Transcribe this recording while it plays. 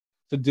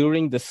So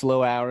during the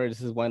slow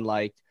hours is when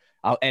like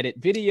I'll edit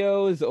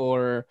videos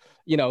or,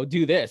 you know,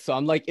 do this. So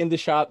I'm like in the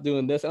shop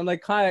doing this. I'm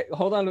like, hi,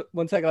 hold on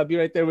 1 second. I'll be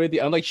right there with you.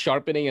 I'm like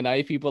sharpening a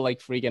knife. People like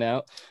freaking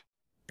out.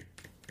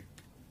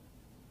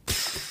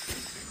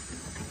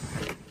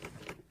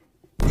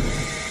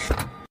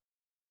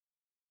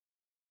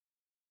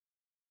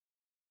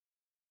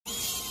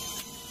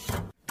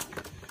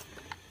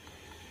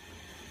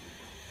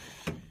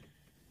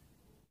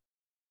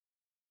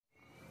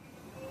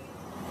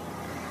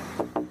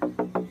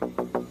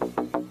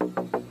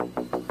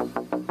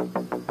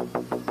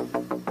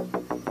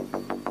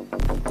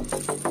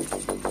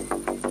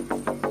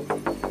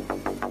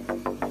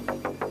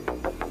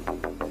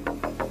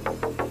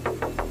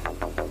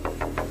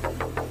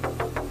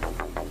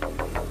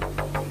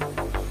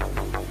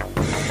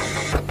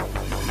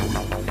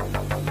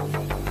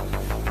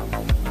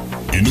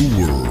 In a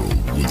world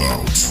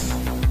without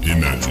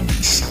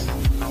imagination,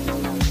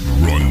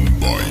 run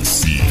by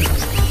fear,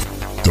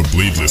 the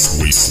bladeless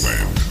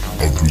wasteland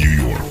of New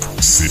York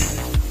City,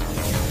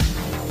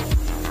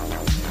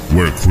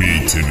 where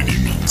creativity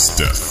means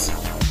death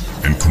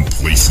and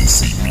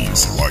complacency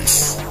means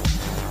life.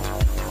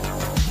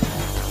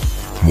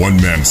 One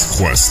man's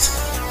quest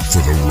for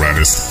the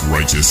raddest,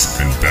 righteous,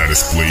 and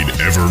baddest blade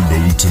ever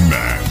known to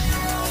man.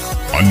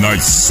 A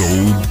knife so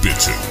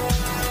bitchin',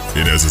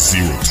 it has a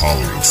zero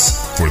tolerance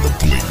for the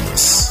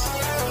bladeless.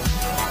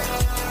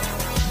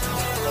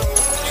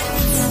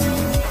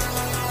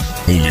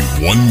 Only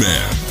one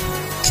man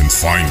can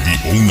find the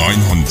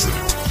 0900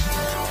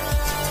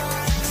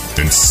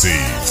 and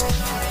save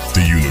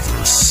the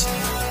universe.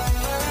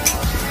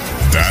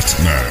 That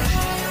man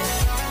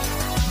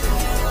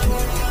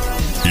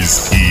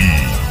is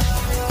EDC.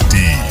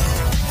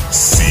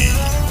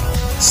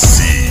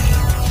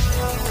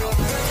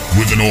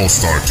 With an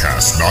all-star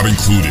cast not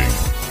including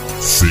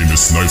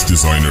famous knife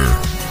designer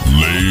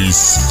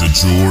Lace the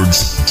George,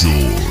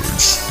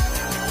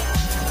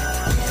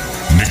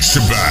 Nick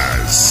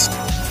Shabazz,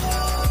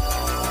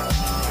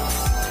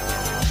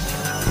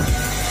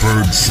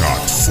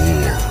 Birdshot 4,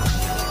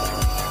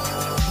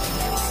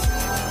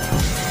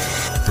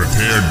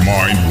 Prepared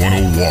Mind 101.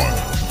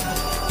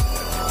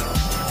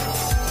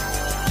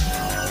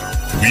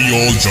 We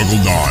all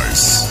juggle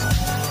knives.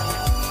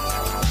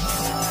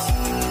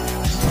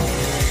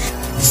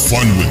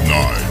 Fun with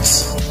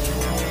knives.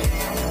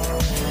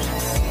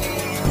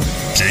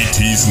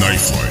 JT's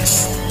Knife Life.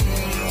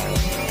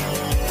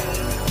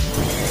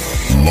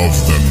 Love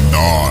them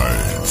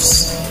knives.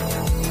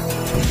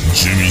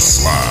 Jimmy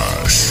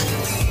Slash.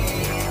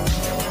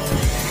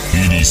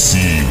 EDC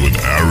with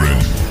Aaron.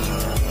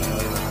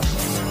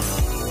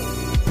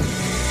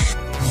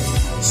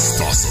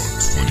 Stassa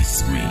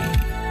 23.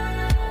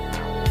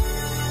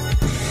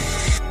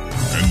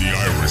 And the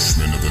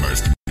Irishman of the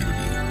knife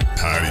community,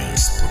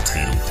 Patty's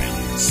Potato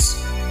Peels.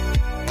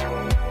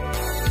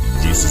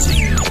 This is a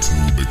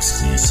YouTube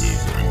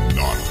exclusive and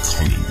not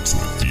coming to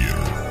a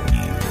theater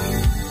near.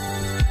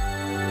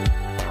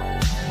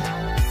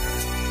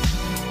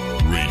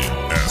 Rated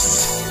S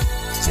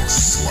for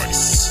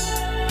Slice.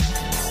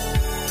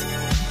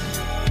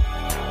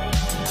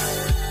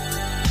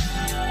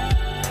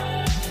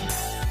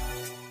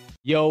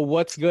 Yo,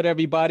 what's good,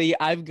 everybody?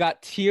 I've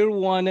got tier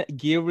 1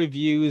 gear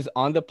reviews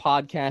on the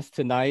podcast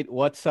tonight.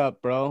 What's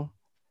up, bro?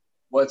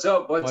 What's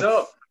up? What's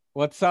up?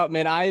 What's up,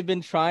 man? I've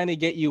been trying to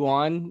get you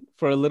on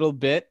for a little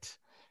bit.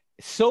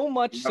 So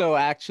much so,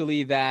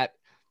 actually, that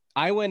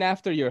I went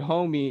after your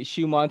homie,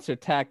 Shoe Monster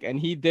Tech, and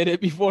he did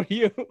it before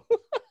you.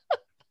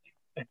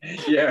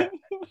 Yeah.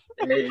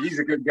 Hey, he's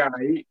a good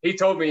guy. He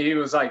told me, he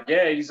was like,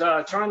 yeah, he's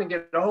trying to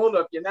get a hold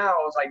of you now.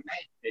 I was like, man,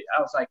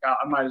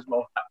 I might as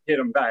well hit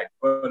him back.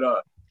 But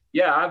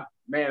yeah,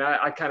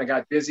 I kind of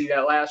got busy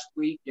that last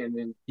week and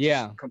then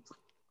completely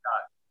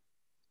got.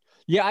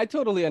 Yeah, I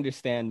totally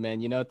understand,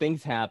 man. You know,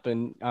 things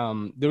happen.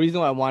 The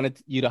reason why I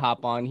wanted you to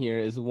hop on here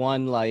is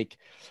one, like,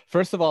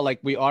 first of all, like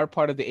we are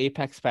part of the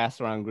Apex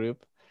Pass Around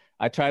group.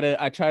 I try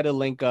to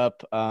link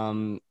up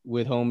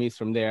with homies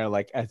from there,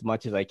 like as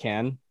much as I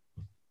can.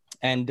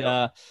 And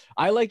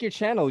I like your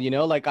channel, you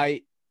know, like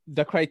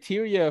the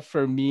criteria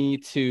for me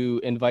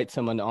to invite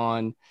someone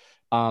on,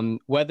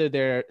 whether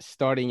they're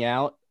starting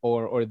out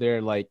or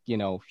they're like, you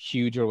know,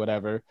 huge or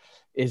whatever,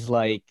 is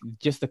like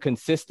just the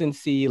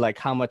consistency, like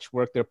how much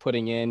work they're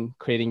putting in,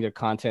 creating their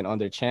content on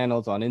their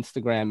channels, on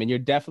Instagram. And you're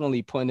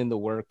definitely putting in the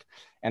work.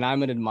 And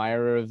I'm an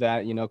admirer of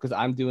that, you know, because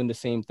I'm doing the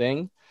same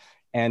thing.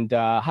 And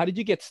how did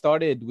you get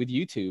started with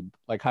YouTube?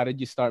 Like, how did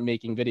you start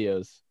making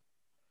videos?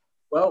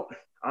 Well,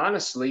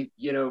 honestly,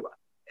 you know,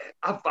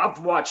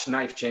 I've watched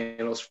knife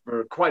channels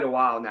for quite a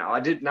while now.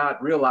 I did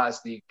not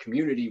realize the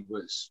community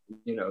was,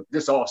 you know,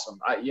 this awesome.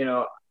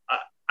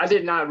 I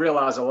did not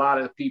realize a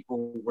lot of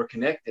people were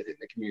connected in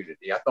the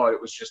community. I thought it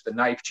was just a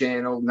knife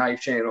channel,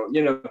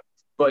 you know,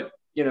 but,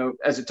 you know,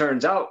 as it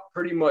turns out,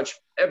 pretty much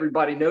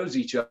everybody knows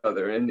each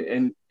other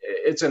and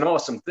it's an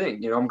awesome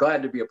thing. You know, I'm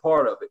glad to be a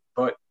part of it,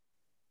 but,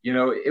 you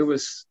know, it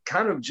was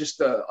kind of just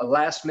a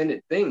last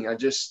minute thing. I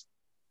just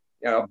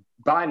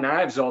buy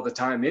knives all the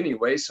time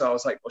anyway. So I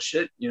was like, well,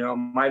 shit,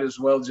 might as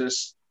well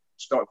just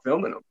start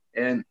filming them.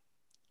 And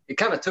it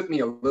kind of took me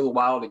a little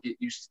while to get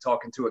used to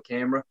talking to a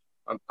camera.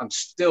 I'm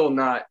still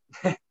not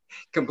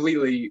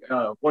completely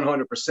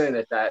 100%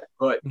 at that,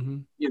 but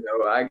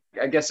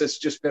I guess it's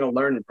just been a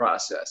learning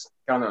process,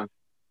 kind of,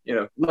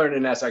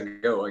 learning as I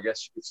go, I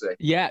guess you could say.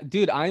 Yeah,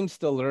 dude, I'm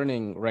still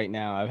learning right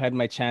now. I've had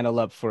my channel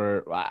up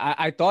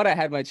I thought I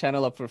had my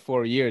channel up for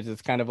 4 years.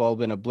 It's kind of all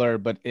been a blur,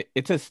 but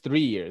it says 3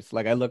 years.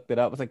 Like I looked it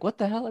up. I was like, what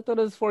the hell? I thought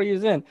it was 4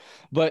 years in.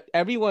 But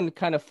everyone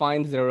kind of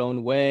finds their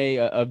own way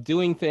of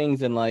doing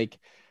things. And like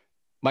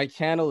my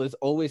channel is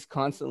always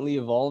constantly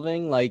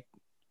evolving. Like,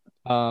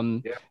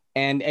 Yeah.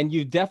 and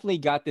you definitely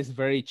got this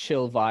very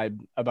chill vibe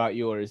about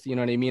yours. You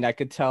know what I mean? I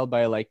could tell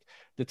by like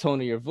the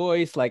tone of your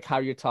voice, like how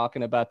you're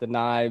talking about the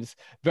knives,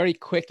 very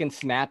quick and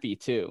snappy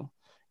too.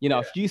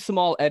 A few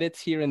small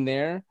edits here and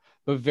there,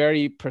 but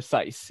very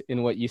precise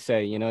in what you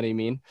say. You know what I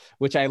mean?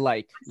 Which I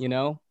like.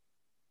 I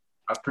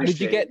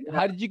appreciate it.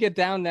 How did you get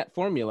down that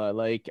formula?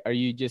 Like, are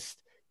you just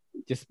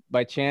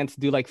by chance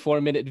do like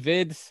 4-minute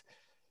vids?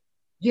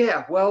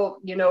 Yeah, well,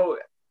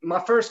 my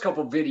first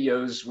couple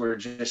videos were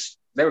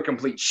they were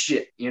complete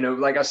shit.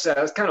 Like I said,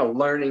 I was kind of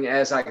learning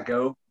as I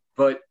go.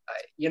 But,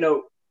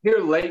 here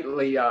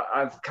lately,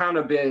 I've kind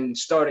of been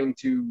starting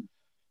to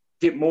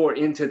get more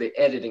into the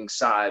editing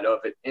side of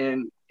it.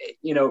 And,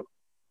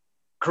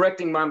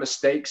 correcting my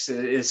mistakes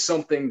is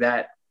something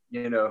that,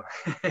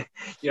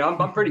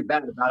 I'm pretty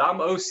bad about it. I'm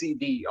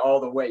OCD all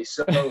the way.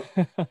 So,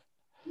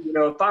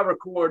 if I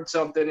record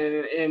something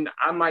and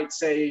I might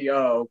say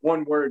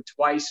one word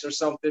twice or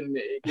something,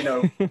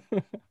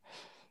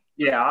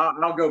 yeah,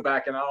 I'll go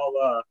back and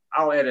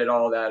I'll edit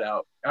all that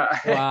out.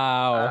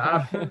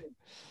 Wow. I've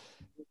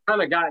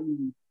kind of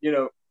gotten,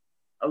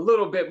 a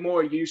little bit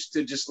more used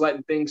to just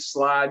letting things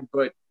slide,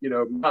 but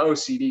my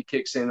OCD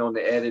kicks in on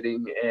the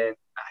editing, and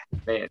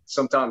man,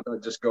 sometimes I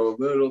just go a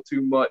little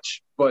too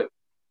much. But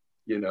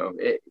a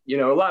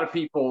lot of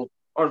people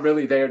aren't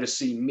really there to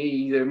see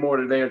me; they're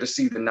more there to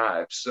see the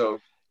knives. So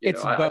I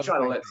try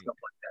to let stuff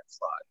like that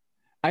slide.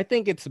 I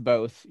think it's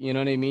both. You know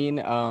what I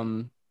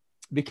mean?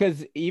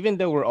 Because even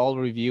though we're all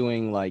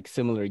reviewing like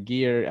similar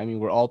gear, I mean,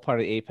 we're all part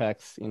of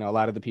Apex. A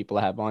lot of the people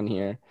I have on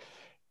here.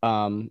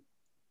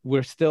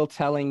 We're still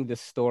telling the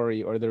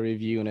story or the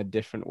review in a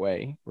different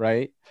way,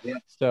 right? Yeah.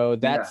 So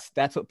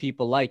that's what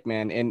people like,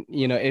 man. And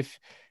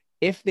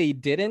if they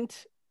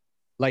didn't,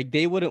 like,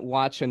 they wouldn't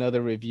watch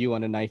another review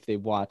on a knife they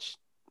watched,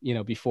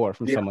 before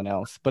from someone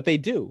else. But they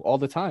do all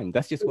the time.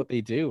 That's just what they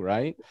do,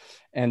 right?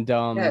 And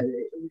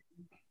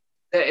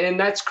and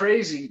that's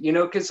crazy,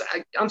 because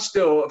I'm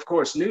still, of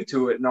course, new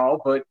to it and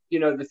all. But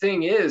the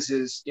thing is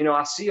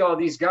I see all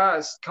these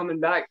guys coming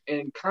back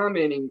and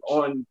commenting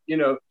on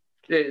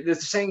the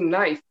same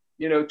knife,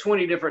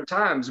 20 different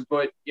times.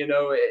 But,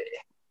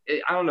 I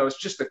don't know. It's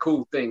just a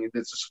cool thing.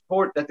 It's a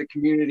support that the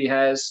community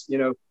has.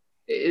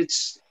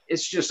 It's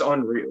just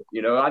unreal.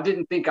 I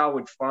didn't think I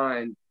would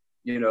find,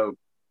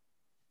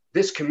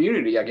 this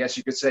community, I guess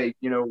you could say,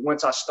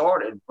 once I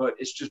started. But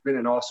it's just been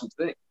an awesome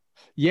thing.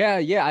 Yeah.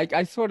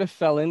 I sort of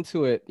fell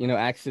into it,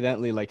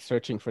 accidentally, like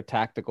searching for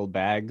tactical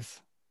bags.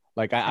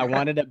 Like I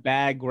wanted a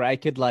bag where I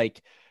could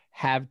like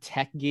have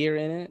tech gear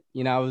in it.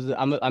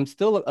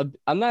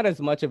 I'm not as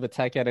much of a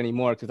tech head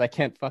anymore because I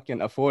can't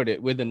fucking afford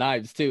it with the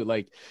knives too.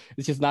 Like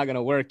it's just not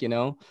gonna work,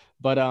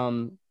 But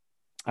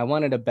I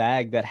wanted a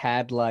bag that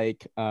had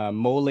like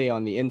mole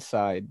on the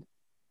inside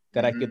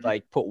that I could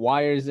like put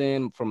wires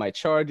in for my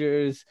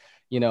chargers,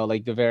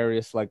 like the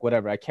various, like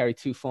whatever. I carry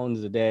 2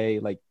 phones a day,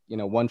 like,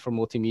 one for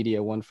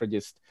multimedia, one for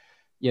just,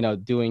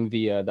 doing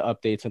the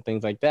updates and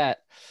things like that.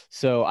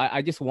 So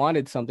I just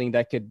wanted something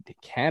that could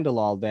handle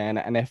all that.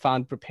 And I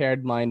found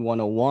Prepared Mind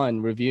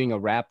 101 reviewing a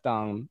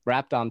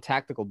Rapdom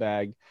tactical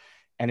bag.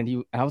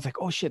 And I was like,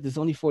 oh shit, this is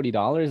only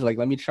 $40. Like,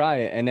 let me try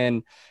it. And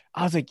then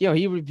I was like, yo,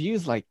 he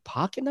reviews like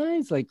pocket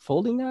knives, like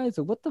folding knives,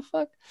 or what the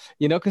fuck?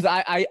 Because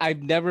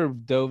I've never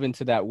dove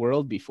into that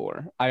world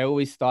before. I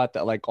always thought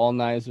that like all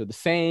knives were the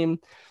same.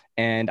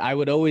 And I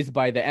would always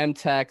buy the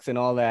M-Techs and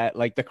all that,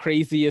 like the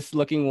craziest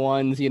looking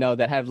ones,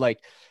 that have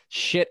like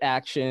shit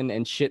action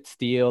and shit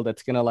steel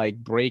that's gonna like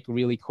break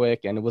really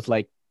quick. And it was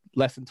like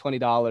less than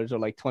 $20 or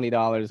like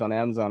 $20 on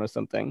Amazon or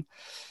something.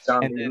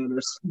 And then,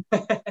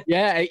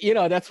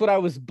 yeah, that's what I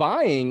was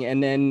buying.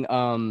 And then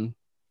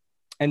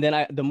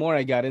the more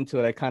I got into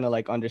it, I kind of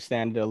like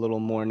understand it a little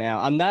more now.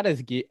 I'm not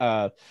as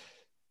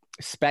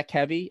spec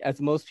heavy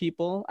as most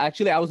people.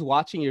 Actually, I was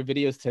watching your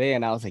videos today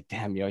and I was like,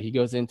 damn, yo, he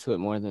goes into it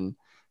more than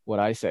what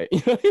I say.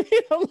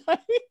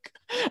 Like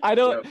I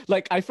don't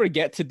like, I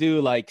forget to do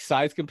like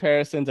size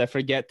comparisons. I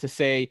forget to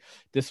say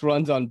this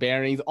runs on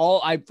bearings.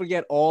 I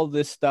forget all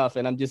this stuff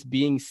and I'm just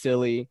being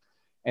silly.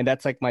 And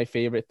that's like my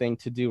favorite thing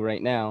to do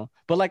right now.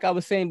 But like I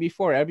was saying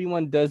before,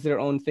 everyone does their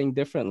own thing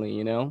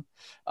differently,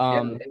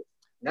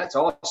 That's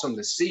awesome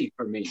to see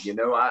for me.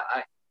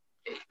 I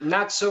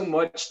not so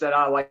much that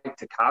I like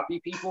to copy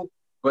people,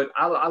 but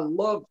I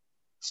love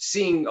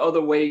seeing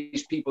other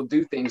ways people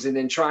do things and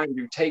then trying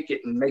to take it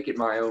and make it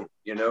my own.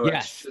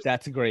 Yes,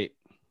 that's great.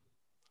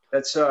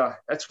 that's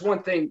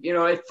one thing. You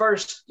know, at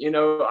first, you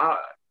know,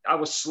 I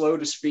was slow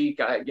to speak.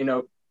 I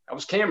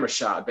was camera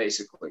shy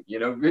basically. You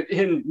know,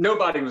 and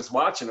nobody was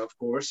watching, of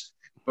course.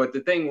 But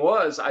the thing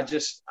was, I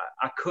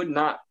could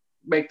not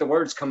make the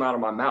words come out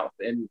of my mouth.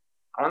 And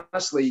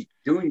honestly,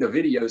 doing the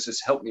videos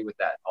has helped me with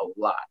that a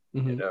lot.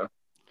 You know.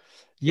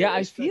 Yeah,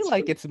 I feel That's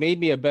like it's made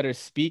me a better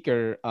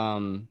speaker.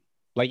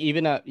 Like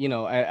even you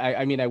know,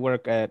 I mean, I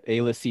work at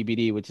A-List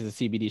CBD, which is a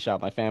CBD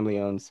shop my family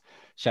owns.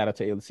 Shout out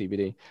to A-List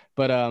CBD.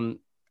 But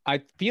I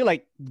feel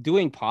like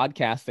doing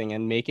podcasting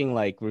and making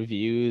like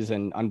reviews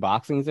and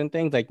unboxings and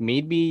things like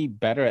made me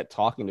better at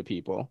talking to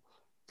people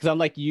because I'm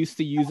like used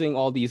to using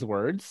all these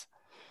words.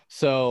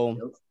 So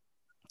Yep.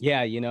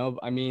 yeah, you know,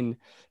 I mean,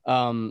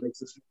 um,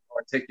 Makes us more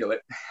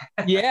articulate.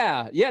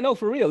 yeah, no,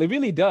 for real. It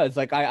really does.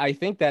 Like I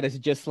think that is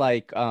just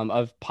like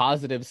a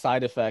positive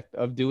side effect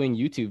of doing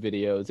YouTube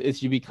videos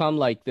is you become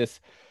like this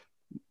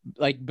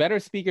like better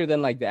speaker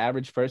than like the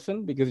average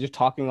person because you're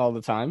talking all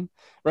the time,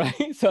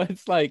 right? So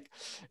it's like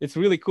it's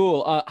really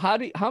cool.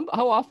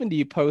 How often do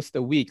you post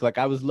a week? Like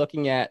I was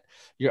looking at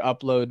your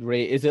upload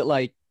rate. Is it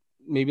like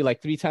maybe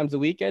like 3 times a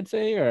week, I'd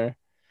say, or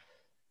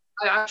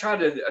I try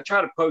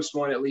to post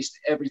one at least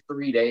every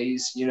 3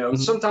 days. You know, Mhm.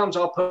 sometimes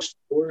I'll post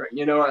four.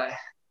 You know, I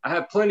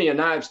have plenty of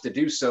knives to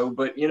do so,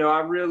 but you know, I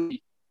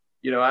really,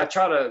 you know, I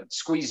try to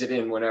squeeze it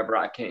in whenever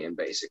I can.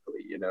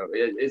 Basically, you know,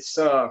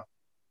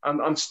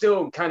 I'm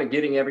still kind of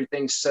getting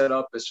everything set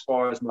up as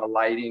far as my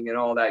lighting and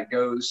all that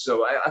goes.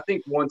 So I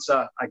think once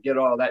I get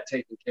all that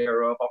taken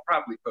care of, I'll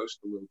probably post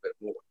a little bit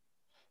more.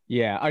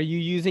 Yeah. Are you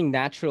using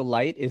natural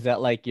light? Is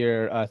that like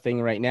your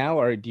thing right now,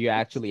 or do you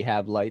actually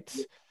have lights?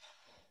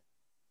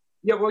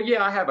 Yeah, well,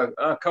 yeah, I have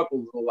a couple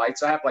of little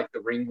lights. I have like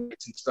the ring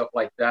lights and stuff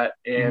like that.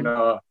 And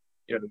Mhm.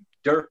 you know,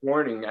 Dirk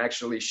Warning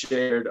actually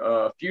shared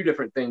a few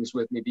different things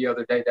with me the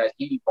other day that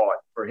he bought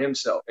for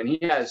himself. And he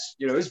has,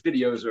 you know, his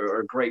videos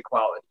are great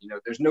quality. You know,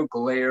 there's no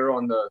glare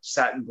on the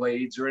satin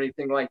blades or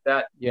anything like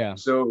that. Yeah.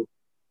 So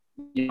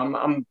you know,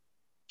 I'm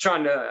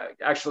trying to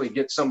actually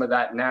get some of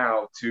that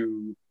now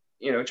to,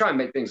 you know, try and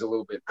make things a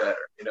little bit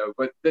better, you know.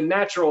 But the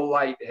natural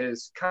light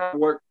has kind of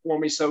worked for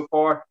me so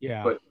far.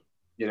 Yeah. But,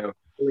 you know,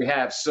 we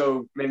have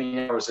so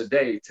many hours a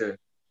day to,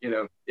 you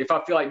know, if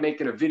I feel like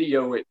making a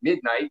video at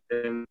midnight,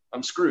 then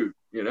I'm screwed,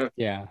 you know.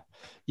 Yeah.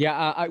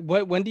 Yeah.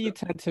 When do you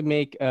tend to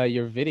make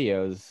your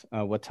videos?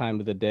 What time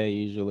of the day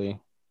usually?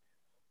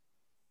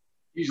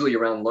 Usually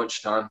around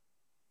lunchtime.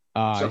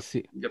 I So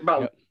see.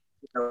 about Yep.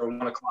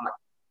 1 o'clock.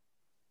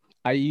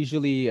 I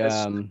usually That's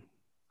um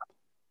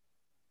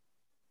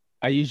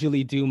I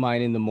usually do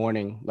mine in the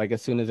morning, like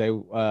as soon as I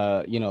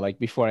you know, like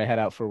before I head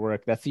out for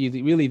work. That's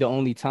usually really the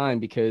only time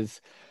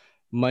because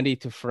Monday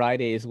to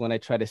Friday is when I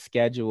try to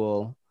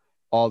schedule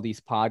all these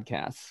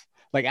podcasts.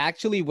 Like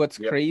actually what's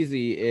yep.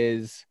 crazy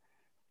is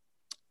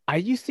I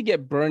used to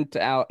get burnt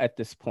out at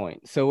this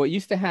point. So what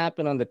used to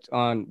happen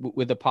on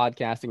with the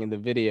podcasting and the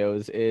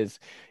videos is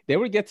they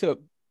would get to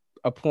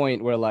a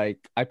point where like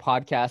I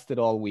podcasted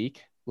all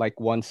week, like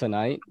once a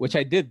night, which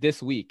I did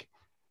this week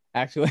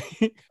actually.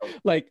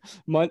 Like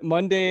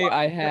Monday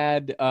I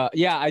had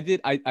yeah, I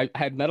did I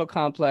had Metal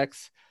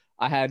Complex.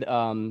 I had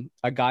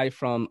a guy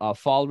from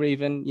Fall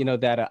Raven, you know,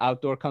 that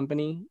outdoor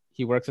company.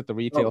 He works at the Oh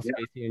retail yeah.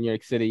 space here in New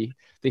York City.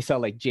 They sell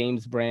like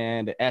James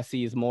brand,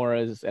 Essie's,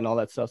 Moras, and all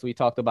that stuff. So we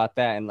talked about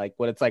that and like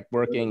what it's like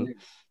working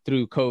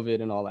through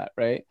COVID and all that,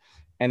 right?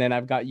 And then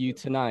I've got you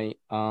tonight.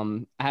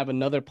 I have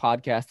another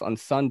podcast on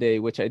Sunday,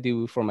 which I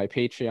do for my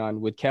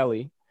Patreon with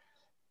Kelly.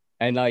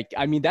 And like,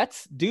 I mean,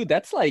 that's dude,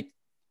 that's like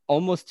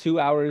almost 2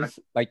 hours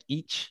like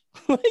each,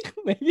 like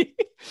maybe.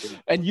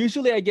 And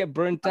usually I get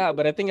burnt out,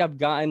 but I think I've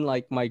gotten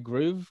like my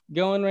groove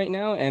going right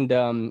now. And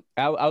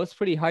I was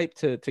pretty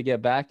hyped to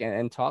get back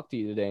and talk to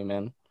you today,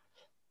 man.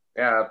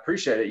 Yeah, I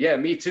appreciate it. Yeah,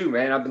 me too,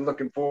 man. I've been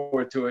looking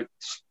forward to it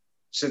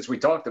since we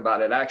talked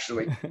about it.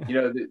 Actually, you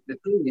know, the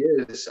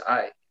thing is,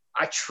 I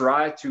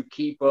try to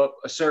keep up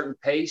a certain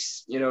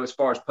pace, you know, as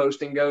far as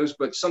posting goes,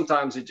 but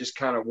sometimes it just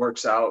kind of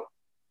works out,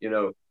 you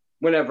know,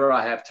 whenever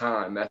I have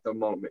time at the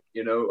moment.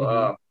 You know,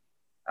 Mhm.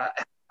 I,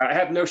 I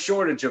have no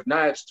shortage of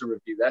knives to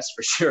review, that's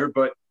for sure.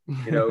 But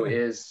you know,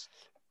 is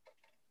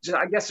just,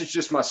 I guess it's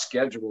just my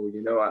schedule.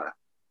 You know,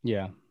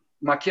 Yeah.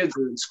 my kids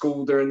are in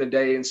school during the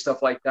day and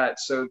stuff like that.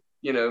 So,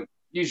 you know,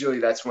 usually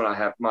that's when I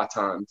have my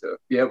time to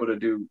be able to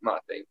do my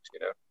things, you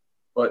know.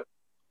 But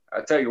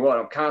I tell you what,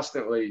 I'm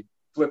constantly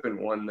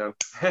flipping one though.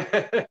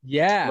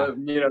 Yeah.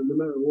 You know, no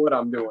matter what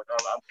I'm doing,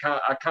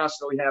 I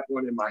constantly have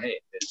one in my hand.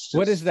 It's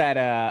What is just, that?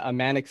 A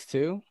Manix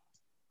 2?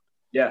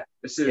 yeah,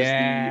 this is the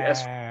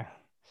S. Yeah.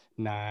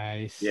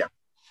 Nice. Yeah.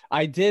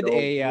 I did So,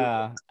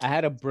 I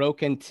had a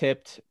broken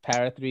tipped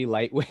Para 3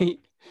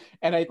 lightweight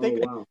and oh,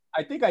 wow.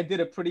 I think I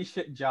did a pretty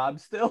shit job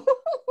still.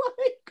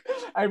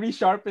 Like I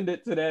resharpened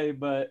it today,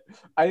 but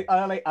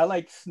I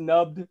like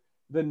snubbed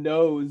the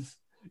nose.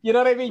 You know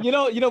what I mean? You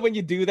know when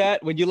you do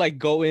that, when you like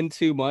go in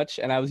too much,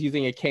 and I was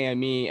using a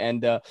KME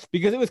and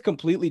because it was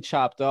completely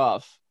chopped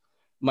off,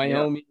 my Yeah.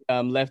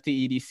 homie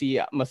lefty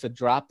EDC must have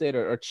dropped it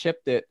or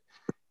chipped it.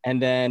 And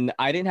then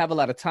I didn't have a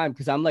lot of time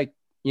because I'm like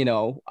you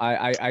know,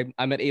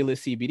 I'm at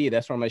A-List CBD.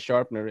 That's where my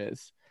sharpener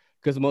is.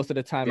 Because most of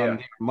the time I'm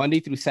there. Monday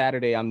through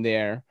Saturday, I'm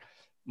there.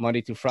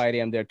 Monday through Friday,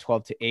 I'm there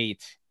 12 to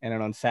 8. And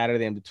then on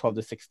Saturday, I'm 12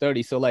 to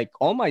 6:30. So like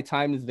all my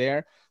time is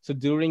there. So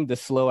during the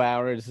slow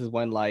hours is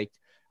when like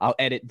I'll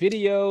edit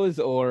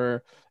videos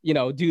or, you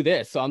know, do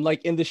this. So I'm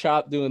like in the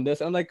shop doing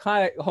this. I'm like,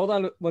 hi, hold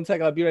on one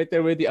second. I'll be right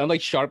there with you. I'm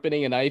like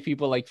sharpening a knife.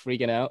 People like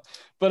freaking out.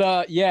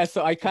 But yeah,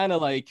 so I kind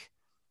of like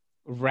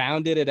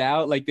rounded it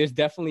out. Like there's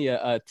definitely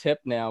a tip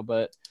now,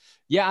 but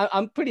yeah,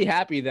 I'm pretty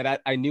happy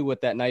that I knew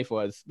what that knife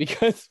was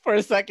because for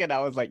a second I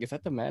was like, is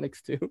that the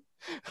Mannix too?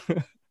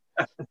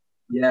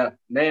 Yeah,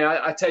 man,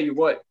 I tell you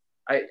what,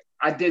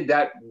 I did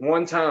that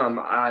one time.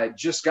 I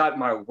just got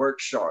my work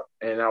sharp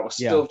and I was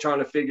Yeah. still trying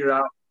to figure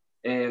out.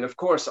 And of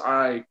course,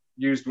 I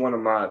used one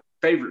of my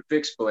favorite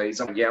fixed blades.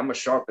 I'm like, yeah, I'm gonna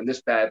sharpen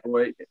this bad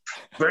boy.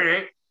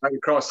 Bang, right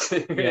across.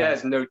 It Yeah.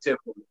 has no tip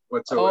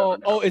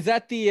whatsoever. Oh, is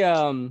that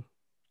the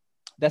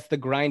that's the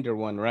grinder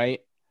one, right?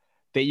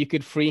 That you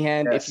could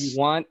freehand if you Yes.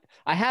 want.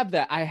 I have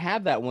that. I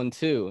have that one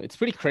too. It's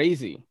pretty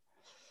crazy.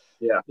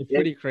 Yeah. It's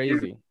pretty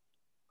crazy.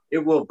 It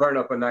will burn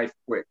up a knife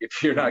quick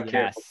if you're not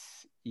careful.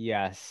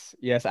 Yes.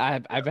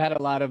 I've had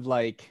a lot of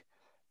like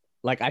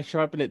I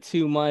sharpen it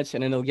too much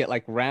and then it'll get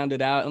like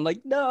rounded out. I'm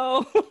like,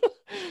 no.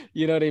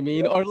 You know what I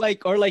mean? Yeah. Or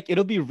like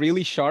it'll be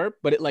really sharp,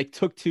 but it like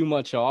took too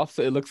much off,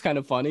 so it looks kind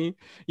of funny.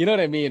 You know what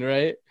I mean,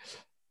 right?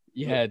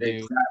 Yeah, dude.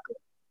 Exactly. You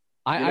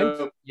I'm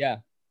know, yeah.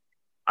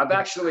 I've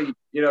actually,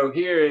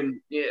 here in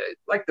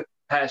like the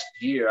past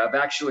year, I've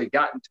actually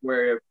gotten to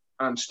where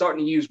I'm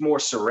starting to use more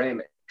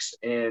ceramics.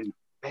 And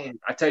man,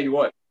 I tell you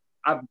what,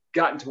 I've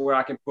gotten to where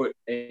I can put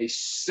a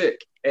sick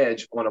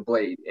edge on a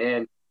blade.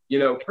 And,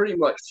 pretty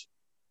much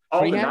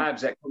all the Freehand?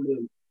 knives that come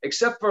in,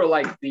 except for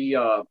like like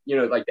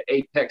the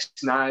Apex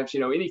knives,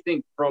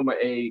 anything from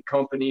a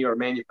company or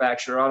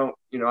manufacturer, I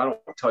don't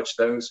touch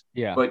those.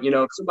 Yeah. But,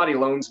 if somebody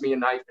loans me a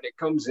knife and it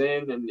comes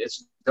in and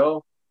it's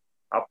dull,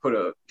 I'll put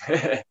a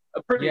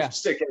a pretty Yeah.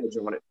 sick edge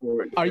on it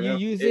for it. Are you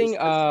using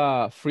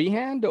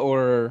freehand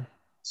or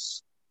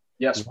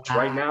yes,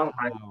 right now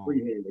I'm wow.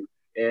 freehanding,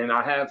 and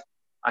I have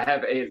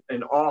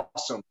an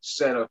awesome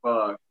set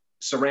of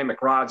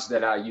ceramic rods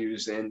that I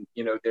use, and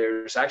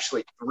there's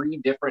actually three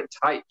different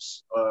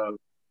types.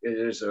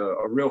 There's a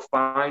real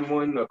fine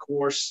one, of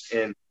course,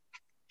 and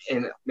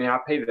man, I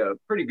paid a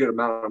pretty good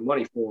amount of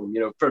money for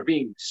them, for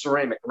being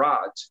ceramic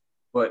rods.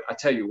 But I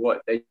tell you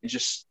what, they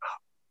just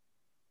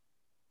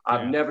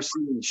I've Yeah. never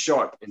seen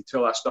sharp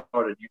until I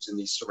started using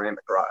these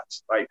ceramic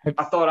rods. Like Have-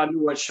 I thought I knew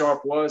what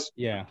sharp was.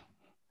 yeah.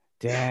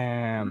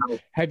 Damn. Now,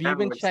 Have you now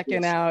been it's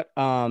checking just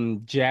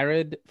out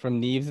Jared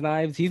from Neves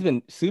Knives? He's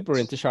been super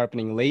into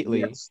sharpening lately.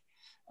 yes,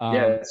 Um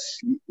yes,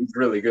 he's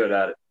really good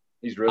at it.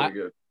 He's I really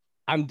good.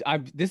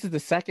 I'm this is the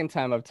second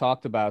time I've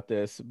talked about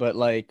this, but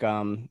like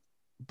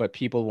but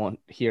people won't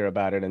hear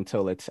about it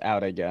until it's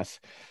out, I guess.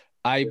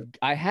 I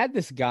had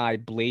this guy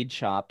Blade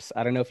Shops.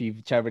 I don't know if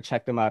you've ever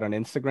checked him out on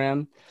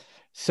Instagram.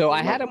 So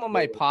I had him on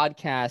my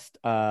podcast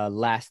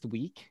last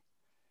week,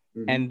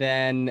 Mm-hmm. and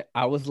then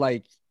I was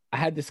like, I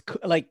had this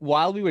like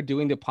while we were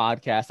doing the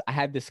podcast, I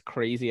had this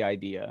crazy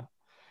idea,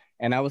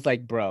 and I was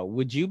like, bro,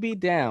 would you be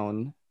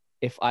down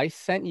if I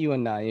sent you a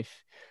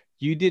knife,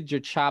 you did your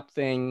chop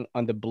thing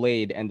on the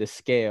blade and the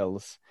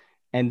scales,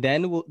 and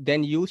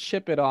then you'll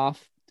ship it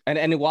off,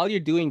 and while you're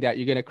doing that,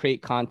 you're gonna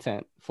create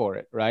content for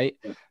it, right?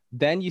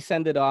 Then you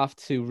send it off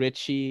to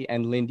Richie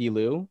and Lindy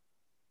Lou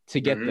to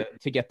get Mm-hmm.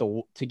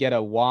 to get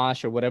a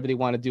wash or whatever they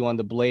want to do on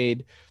the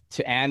blade,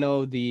 to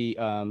anode the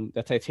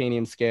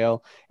titanium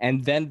scale,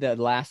 and then the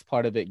last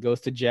part of it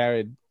goes to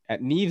Jared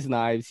at Neves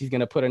Knives. He's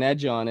gonna put an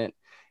edge on it,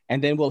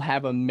 and then we'll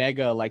have a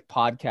mega like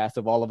podcast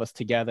of all of us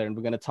together, and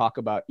we're gonna talk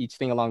about each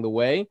thing along the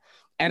way.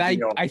 And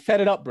I set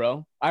it up,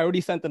 bro. I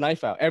already sent the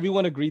knife out.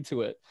 Everyone agreed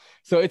to it,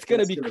 so it's gonna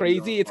That's be gonna be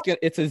crazy.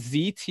 It's a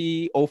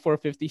ZT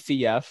 0450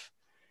 CF,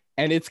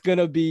 and it's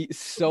gonna be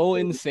so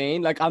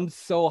insane. Like I'm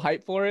so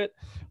hyped for it.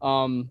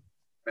 Um,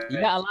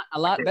 yeah, a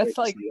lot. That's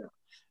like,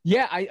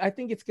 yeah, I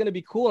think it's gonna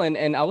be cool.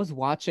 And I was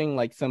watching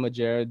like some of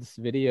Jared's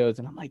videos,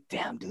 and I'm like,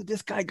 damn, dude,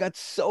 this guy got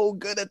so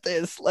good at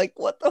this. Like,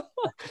 what the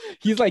fuck?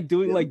 He's like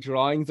doing like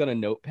drawings on a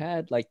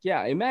notepad. Like,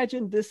 yeah,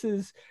 imagine this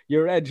is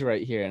your edge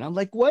right here. And I'm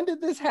like, when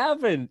did this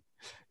happen?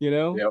 You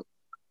know? Yep.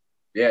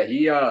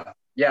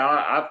 Yeah,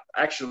 I've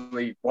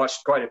actually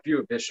watched quite a few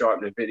of his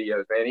sharpening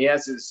videos, man. He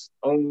has his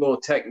own little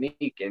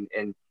technique,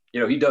 and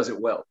he does it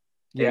well.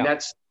 Yeah. And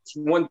that's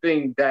one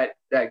thing that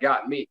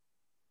got me.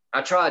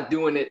 I tried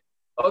doing it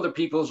other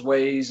people's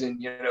ways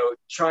and,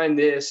 trying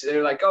this.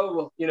 They're like,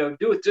 oh, well,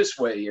 do it this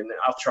way. And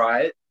I'll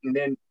try it. And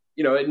then,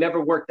 it never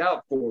worked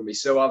out for me.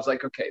 So I was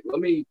like, okay, let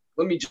me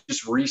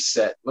just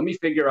reset. Let me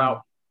figure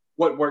out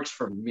what works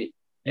for me.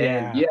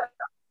 Yeah.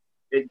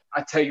 And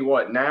I tell you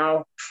what,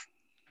 now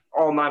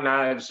all my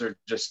knives are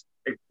just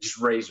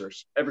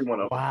razors, every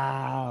one of them.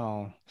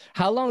 Wow.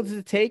 How long does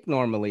it take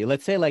normally?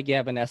 Let's say like you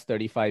have an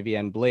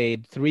S35EN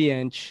blade,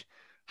 3-inch.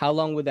 How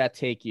long would that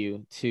take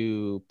you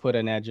to put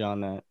an edge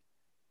on that?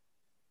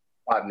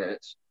 5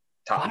 minutes.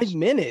 Tops. 5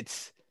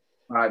 minutes.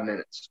 5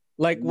 minutes.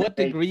 Like what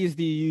May degrees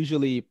do you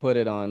usually put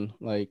it on?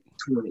 Like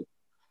 20.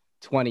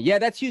 20. Yeah,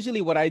 that's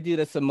usually what I do.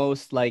 That's the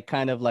most like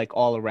kind of like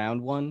all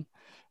around one.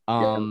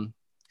 Yeah.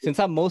 Since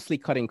I'm mostly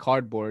cutting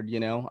cardboard,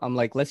 I'm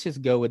like, let's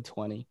just go with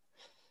 20.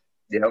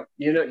 Yeah.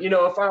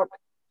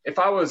 If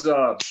I was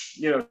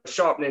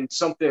sharpening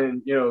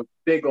something,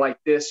 big like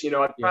this, I'd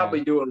Yeah.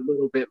 probably do a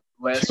little bit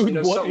less, Dude,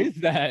 what something is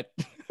that?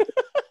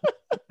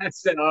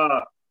 that's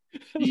the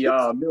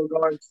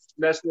Milgard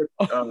Messner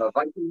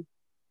Viking.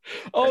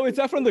 Oh, is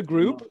that from the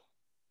group?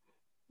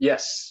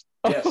 Yes.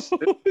 Yes.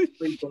 This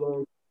thing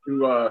belongs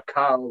to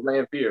Kyle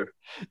Lampier.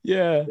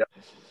 Yeah. Yep.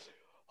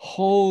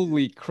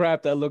 Holy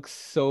crap, that looks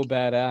so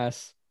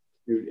badass.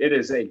 Dude, it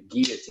is a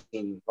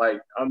guillotine.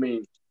 Like, I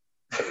mean,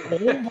 Oh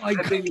my I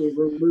think god, it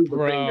will remove a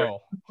finger.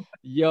 bro.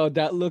 Yo,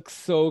 that looks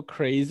so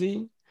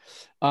crazy.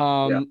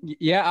 Yeah.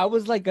 Yeah, I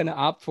was like gonna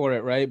opt for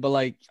it, right? But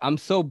like I'm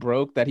so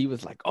broke that he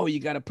was like, "Oh, you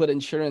gotta put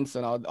insurance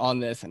on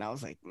this." And I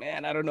was like,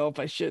 "Man, I don't know if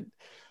I should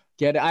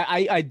get it."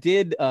 I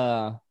did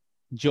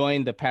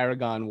join the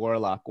Paragon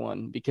Warlock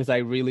one because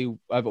I've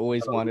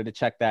always wanted to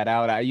check that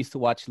out. I used to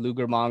watch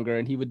Lugermonger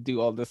and he would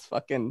do all this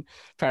fucking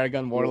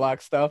Paragon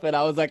Warlock stuff, and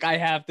I was like, I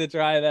have to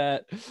try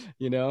that,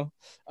 you know.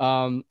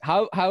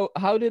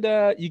 How did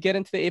you get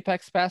into the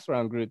Apex Pass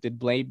Round group? Did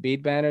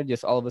Blade Banner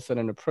just all of a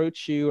sudden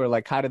approach you, or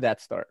like how did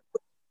that start?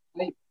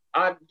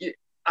 I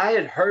I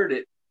had heard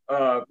it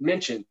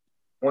mentioned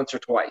once or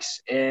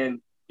twice,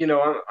 and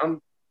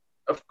I'm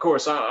of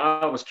course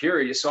I was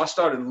curious, so I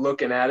started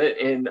looking at it,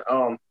 and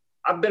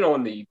I've been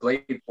on the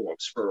Blade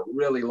forums for a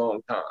really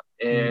long time,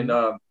 and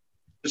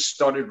just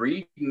started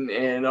reading,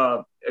 and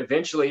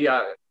eventually,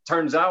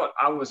 turns out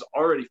I was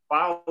already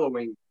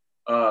following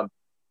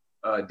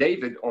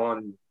David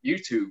on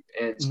YouTube,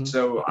 and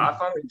so I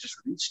finally just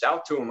reached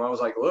out to him. I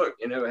was like, "Look,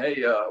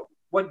 hey,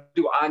 what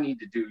do I need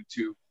to do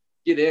to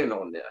get in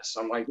on this?"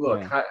 I'm like,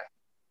 "Look,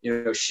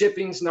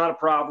 shipping's not a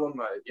problem.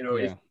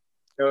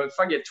 If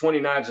I get 20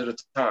 knives at a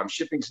time,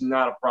 shipping's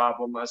not a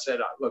problem." I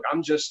said, "Look,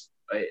 I'm just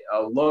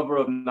a lover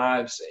of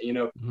knives.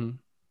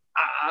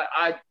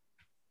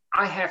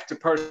 I have to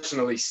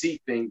personally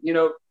see things.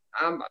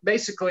 I'm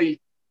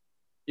basically,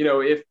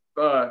 if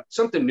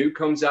something new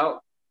comes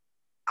out,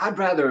 I'd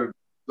rather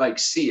like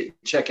see it,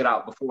 check it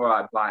out before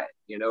I buy it.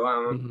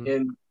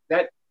 And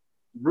that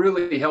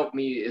really helped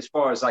me as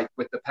far as like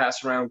with the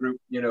pass around group.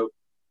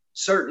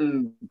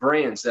 Certain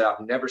brands that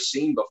I've never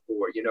seen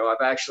before.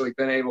 I've actually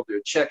been able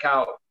to check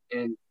out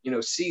and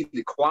see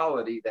the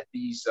quality that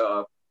these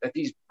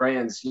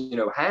brands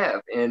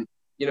have, and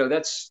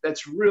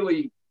that's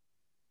really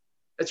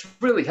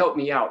helped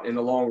me out in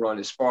the long run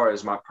as far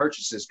as my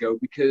purchases go,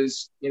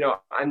 because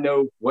I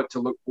know what to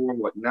look for,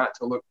 what not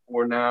to look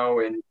for now,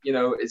 and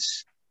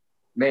it's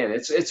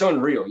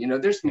unreal.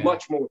 There's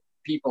much more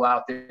people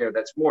out there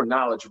that's more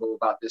knowledgeable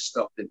about this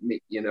stuff than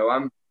me.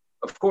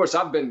 Of course,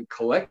 I've been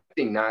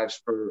collecting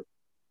knives for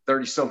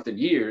 30 something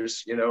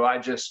years. I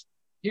just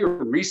here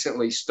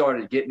recently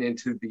started getting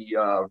into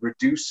the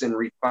reduce and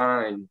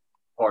refine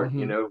part,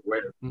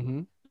 where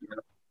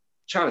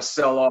trying to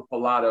sell off a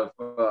lot of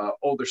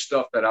older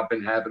stuff that I've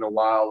been having a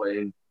while,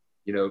 and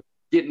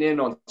getting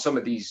in on some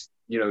of these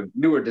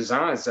newer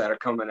designs that are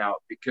coming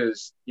out,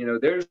 because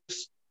there's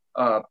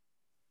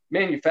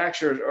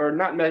manufacturers, or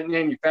not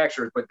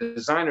manufacturers, but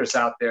designers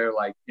out there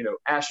like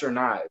Asher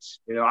Knives.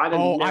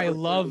 I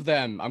love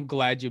them. I'm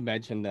glad you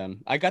mentioned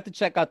them. I got to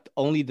check out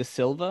only the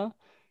Silva.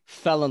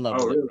 Fell in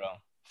love with it, bro.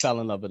 Fell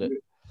in love with it.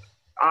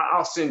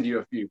 I'll send you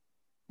a few.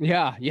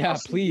 Yeah,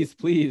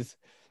 please.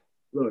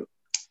 Look,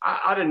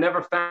 I'd have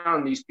never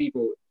found these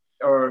people,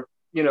 or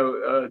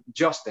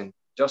Justin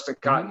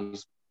Cotton.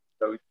 He's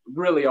a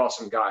really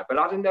awesome guy, but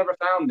I'd have never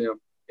found them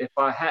if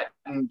I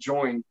hadn't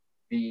joined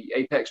the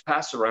Apex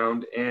Pass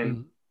Around,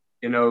 and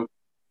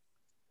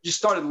just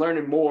started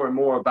learning more and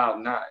more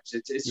about knives.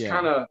 It's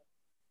kind of,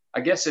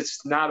 I guess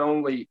it's not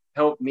only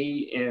helped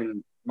me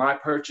in my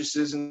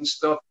purchases and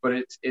stuff, but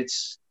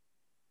it's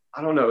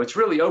I don't know, it's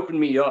really opened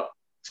me up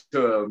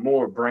to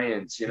more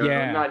brands,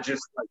 not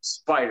just like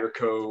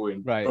Spyderco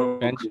and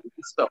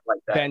stuff like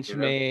that.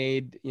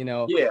 Benchmade,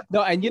 Yeah.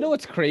 No, and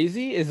what's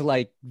crazy is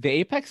like the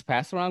Apex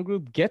Pass Around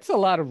group gets a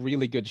lot of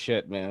really good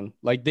shit, man.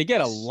 Like they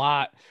get a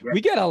lot. Yeah.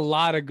 We get a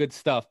lot of good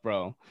stuff,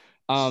 bro.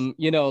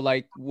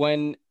 Like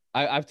when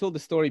I've told the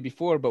story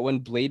before, but when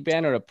Blade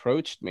Banner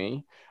approached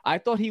me, I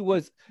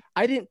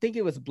didn't think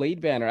it was Blade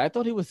Banner. I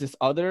thought it was this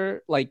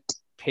other like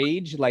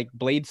page, like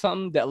Blade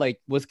something, that like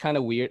was kind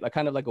of weird, like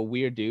kind of like a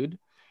weird dude.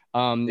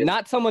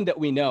 Not someone that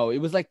we know. It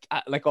was like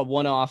a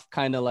one-off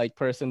kind of like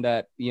person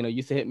that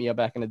used to hit me up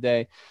back in the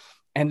day.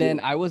 And then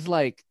I was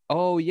like,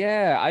 oh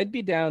yeah, I'd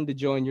be down to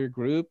join your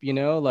group.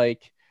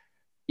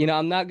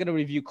 I'm not gonna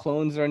review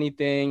clones or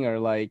anything, or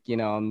like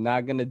I'm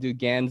not gonna do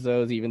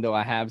Ganzos, even though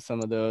I have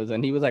some of those.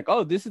 And he was like,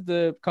 oh, this is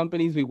the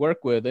companies we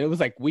work with, and it was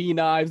like We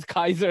Knives,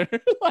 Kaiser.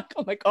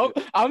 I'm like, oh,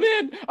 I'm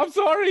in. I'm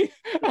sorry.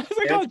 I was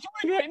like, I'll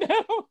join right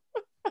now.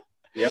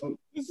 Yep.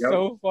 It's Yep.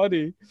 so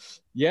funny.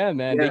 Yeah,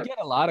 man. They Yeah. get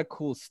a lot of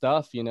cool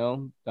stuff, you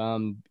know.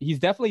 He's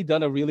definitely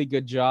done a really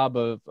good job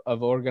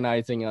of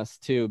organizing us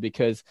too,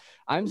 because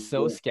I'm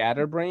so Yeah.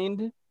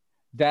 scatterbrained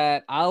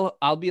that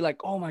I'll be like,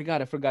 oh my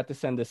God, I forgot to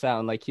send this out.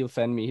 And like he'll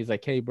send me, he's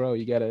like, hey bro,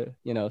 you gotta,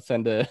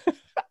 send a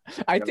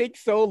I Yep. take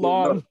so Look,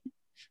 long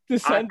to I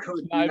send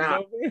could knives not.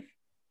 over.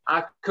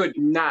 I could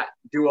not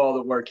do all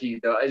the work he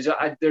does.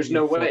 There's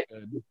no He's so way.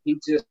 good.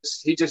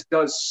 He just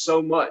does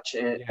so much,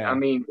 and I Yeah.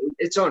 mean,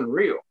 it's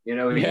unreal.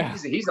 Yeah.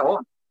 He's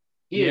on.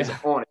 He is Yeah.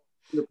 on it,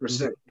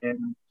 100%.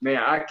 And man,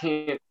 I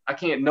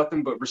can't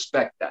nothing but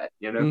respect that.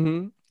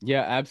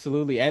 Yeah,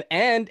 absolutely.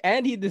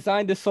 And he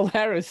designed the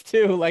Solaris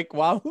too, like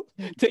while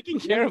taking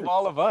care of Yeah,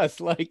 all of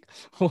us. Like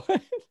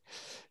what?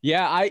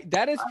 Yeah, I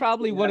that is I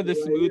probably actually one have of it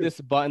the right here.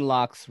 smoothest button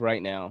locks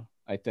right now,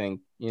 I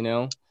think,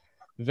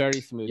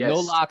 Very smooth. No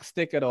Yes. lock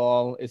stick at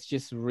all. It's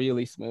just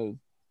really smooth.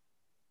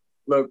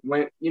 Look,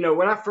 when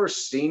I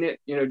first seen it,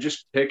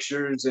 just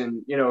pictures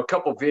and a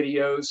couple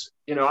videos,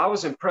 I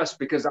was impressed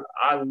because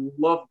I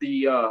love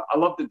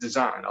the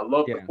design. I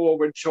love the Yeah.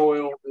 forward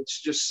choil. It's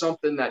just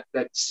something that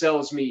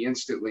sells me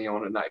instantly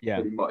on a knife,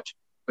 Yeah. pretty much.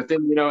 But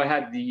then it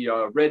had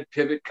the red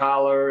pivot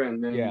collar,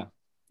 and then Yeah.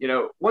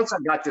 once I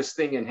got this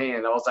thing in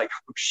hand, I was like,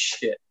 oh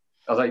shit.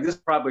 I was like, this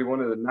is probably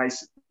one of the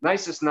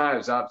nicest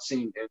knives I've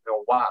seen in a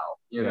while.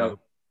 Yeah.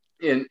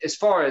 And as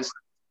far as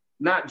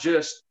not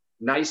just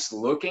nice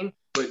looking,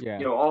 but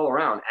Yeah. all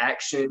around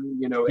action,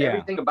 Yeah.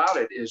 everything about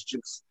it is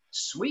just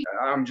sweet.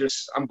 I'm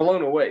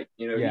blown away.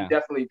 He Yeah.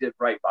 definitely did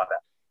right by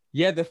that.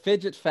 Yeah, the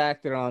fidget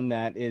factor on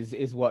that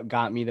is what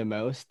got me the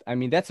most. I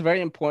mean, that's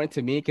very important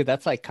to me because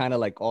that's like kind of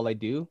like all I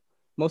do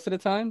most of the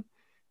time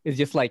is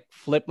just like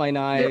flip my Yeah.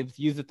 knives,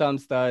 use the thumb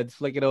studs,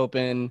 flick it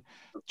open,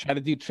 try to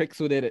do tricks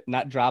with it,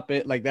 not drop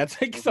it. Like that's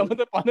like some of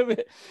the fun of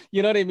it.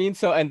 You know what I mean?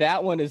 So, and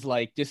that one is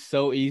like just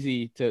so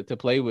easy to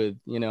play with.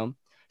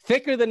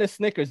 Thicker than a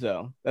Snickers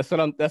though. That's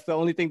the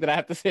only thing that I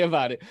have to say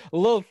about it. A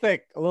little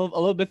thick, a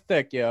little bit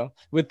thick,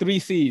 with 3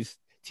 C's.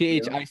 Yeah.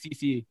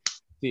 THICC.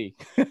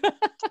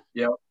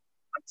 Yeah.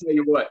 I tell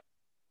you what,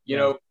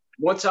 Yeah.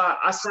 once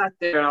I sat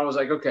there and I was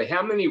like, okay,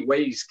 how many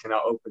ways can I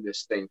open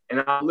this thing?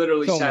 And I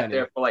literally So sat many.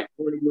 there for like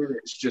 40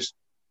 minutes just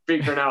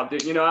figuring out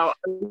that, I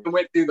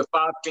went through the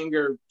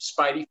 5-finger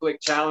Spidey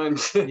flick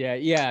challenge. Yeah,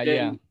 yeah,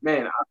 yeah, And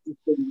man, I've just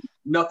been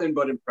nothing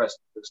but impressed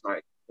with this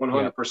night, yeah.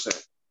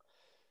 100%.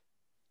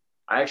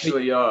 I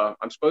actually,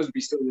 I'm supposed to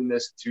be sending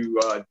this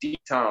to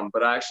D-Tom,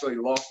 but I actually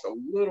lost a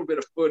little bit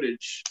of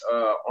footage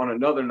on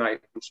another night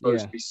I'm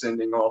supposed to be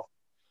sending off.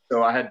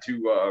 So I had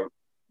to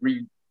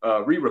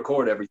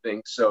re-record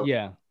everything. So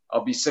Yeah.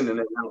 I'll be sending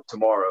it out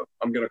tomorrow.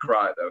 I'm going to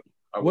cry, though.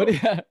 What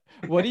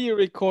do you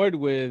record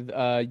with?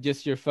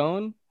 Just your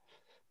phone?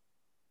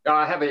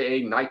 I have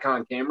a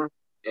Nikon camera.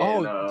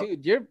 And,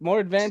 dude, you're more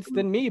advanced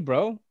than me,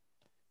 bro.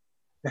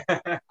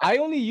 I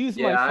only use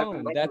my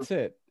phone. That's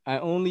it. I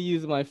only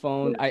use my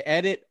phone. I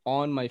edit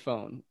on my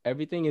phone.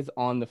 Everything is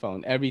on the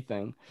phone.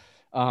 Everything.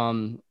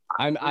 I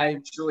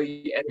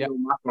actually edit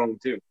on my phone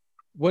too.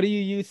 What do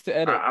you use to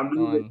edit? I'm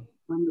moving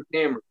from the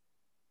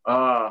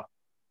camera.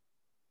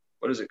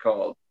 What is it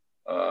called?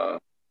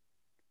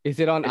 Is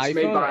it on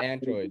iPhone or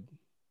Android?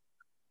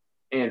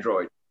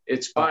 Android.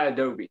 It's by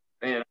Adobe.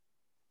 Man.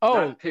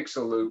 Oh,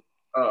 Pixel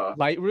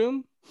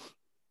Lightroom?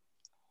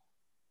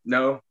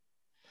 No.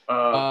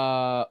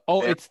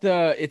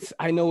 It's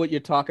I know what you're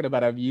talking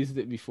about. I've used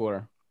it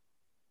before.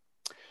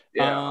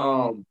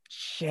 Yeah.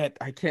 Shit,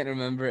 I can't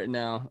remember it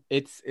now.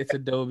 It's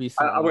Adobe.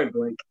 I went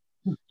blank.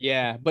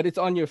 Yeah, but it's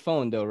on your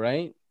phone though,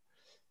 right?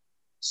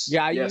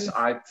 Yeah.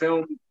 I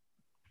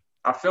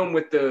film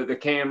with the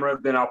camera,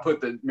 then I'll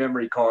put the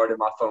memory card in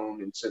my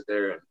phone and sit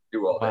there and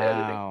do all the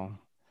editing. Wow.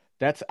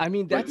 That's I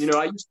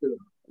used to.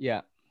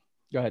 Yeah.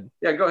 Go ahead.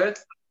 Yeah, go ahead.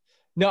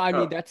 No, I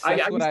mean that's I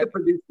what used to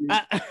produce.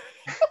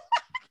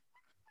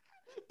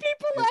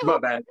 People be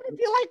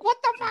like, what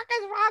the fuck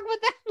is wrong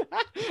with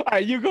that? All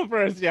right, you go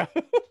first. Yeah.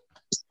 All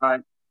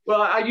right.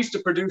 Well, I used to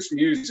produce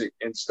music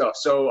and stuff,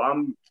 so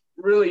I'm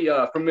really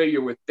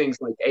familiar with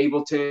things like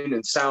Ableton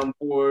and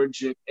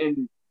SoundForge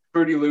and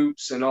Fruity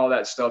Loops and all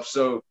that stuff.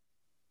 So,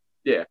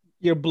 yeah.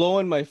 You're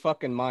blowing my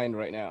fucking mind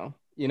right now.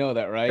 You know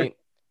that, right?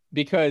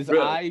 Because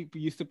Really? I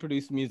used to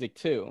produce music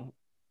too.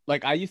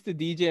 Like I used to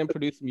DJ and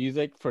produce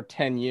music for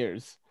 10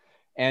 years.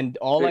 And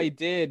all I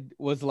did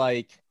was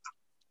like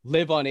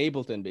live on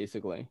Ableton,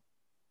 basically.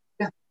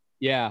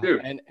 Yeah.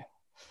 Dude. And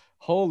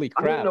holy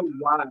crap. I don't know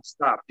why I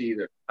stopped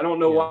either. I don't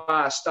know why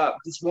I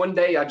stopped. Just one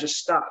day I just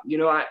stopped.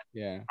 I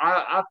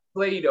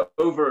played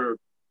over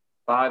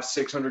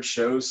 500-600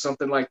 shows,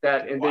 something like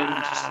that. And then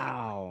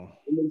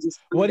just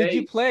what did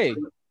you play?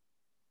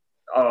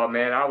 Oh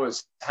man, I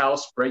was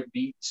house, break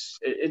beats.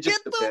 It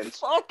just depends. Get the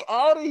fuck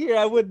out of here.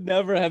 I would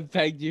never have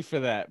pegged you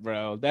for that,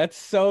 bro. That's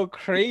so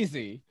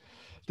crazy.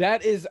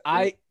 That is,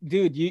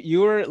 dude,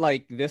 you were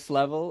like this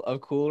level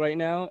of cool right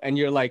now, and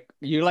you're like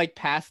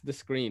past the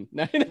screen.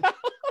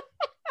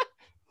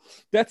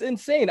 That's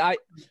insane.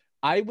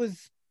 I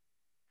was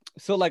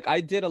so like I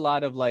did a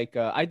lot of like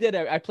I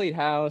played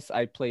house,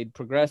 I played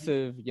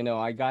progressive, you know,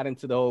 I got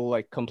into the whole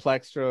like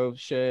complextro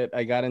shit.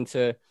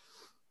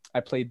 I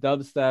played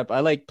dubstep.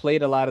 I like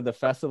played a lot of the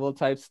festival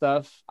type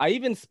stuff. I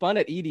even spun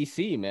at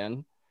EDC,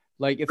 man.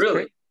 Like it's Really?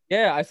 crazy.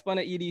 Yeah, I spun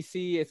at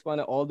EDC. I spun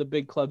at all the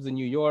big clubs in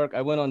New York.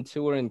 I went on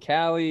tour in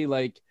Cali.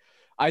 Like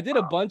I did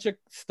a Wow. bunch of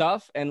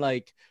stuff and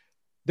like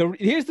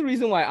here's the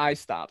reason why I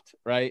stopped,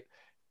 right?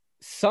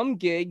 Some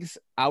gigs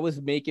I was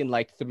making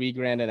like 3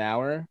 grand an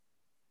hour,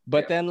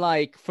 but Yeah. then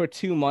like for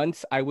 2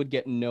 months I would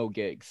get no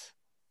gigs.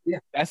 Yeah.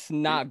 That's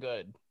not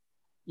good.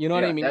 You know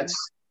what I Yeah. mean?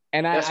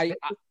 And That's I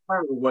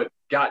kind of what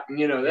got,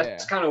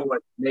 that's yeah. kind of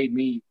what made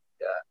me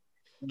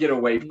get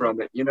away Mhm.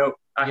 from it. Yeah.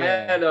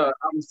 I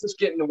was just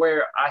getting to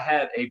where I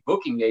had a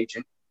booking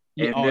agent,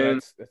 Yeah. and Oh, then,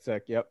 that's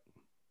sick. Yep.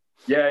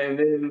 yeah, and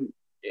then,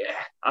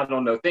 yeah, I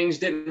don't know. Things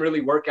didn't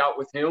really work out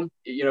with him.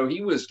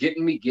 He was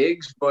getting me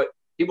gigs, but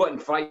he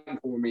wasn't fighting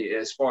for me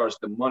as far as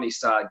the money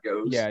side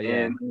goes. Yeah,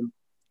 yeah. And,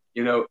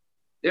 you know,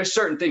 there's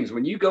certain things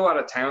when you go out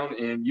of town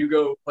and you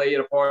go play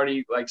at a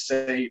party, like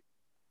say,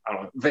 I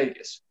don't know,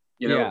 Vegas,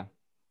 Yeah.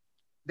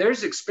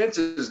 there's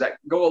expenses that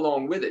go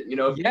along with it.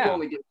 If you Yeah.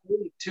 only get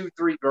 2,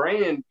 3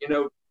 grand,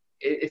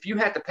 if you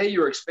have to pay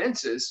your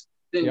expenses,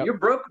 then Yep. you're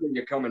broke when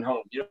you're coming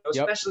home. Yep.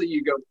 Especially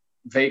you go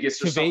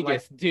Vegas or To something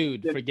like Vegas,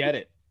 dude, that. forget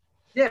it.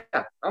 Yeah,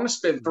 I'm gonna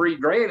spend 3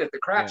 grand at the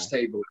Yeah. craps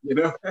table.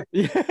 Yeah.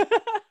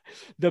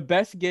 The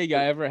best gig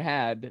I ever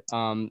had,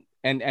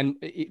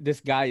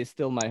 this guy is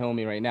still my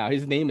homie right now.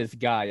 His name is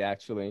Guy,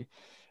 actually.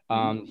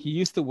 He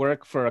used to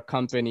work for a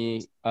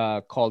company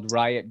called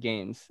Riot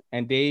Games,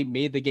 and they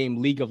made the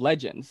game League of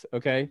Legends,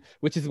 okay,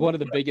 which is one of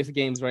the biggest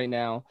games right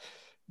now.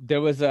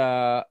 There was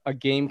a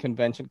game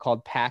convention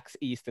called PAX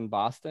East in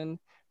Boston.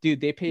 Dude,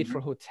 they paid for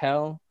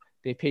hotel,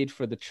 they paid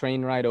for the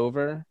train ride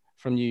over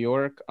from New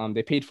York.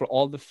 They paid for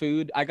all the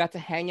food. I got to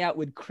hang out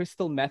with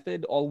Crystal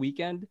Method all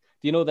weekend.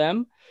 Do you know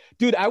them?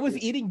 Dude, I was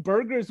eating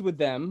burgers with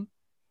them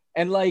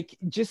and like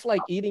just like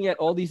eating at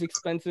all these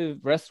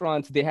expensive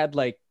restaurants. They had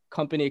like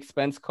company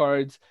expense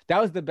cards. That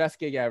was the best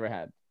gig I ever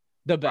had.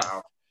 The best.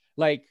 Wow,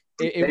 Like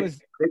it they was,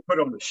 they put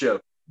on the show,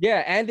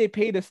 yeah, and they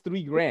paid us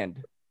 3 grand.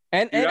 dude.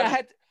 And I I just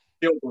had,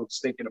 feel was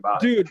thinking about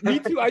dude, me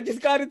it. too. I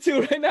just got it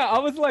too right now. I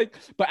was like,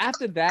 but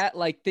after that,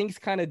 like things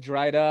kind of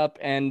dried up.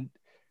 And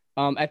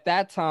at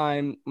that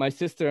time, my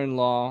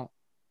sister-in-law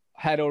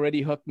had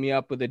already hooked me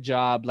up with a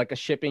job, like a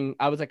shipping.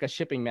 I was like a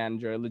shipping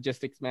manager, a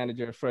logistics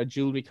manager for a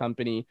jewelry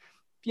company,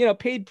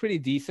 paid pretty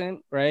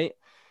decent, right?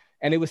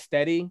 And it was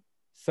steady.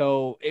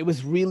 So it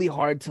was really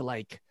hard to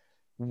like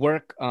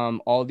work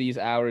all these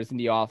hours in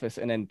the office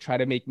and then try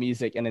to make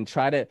music and then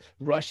try to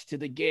rush to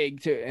the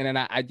gig to and then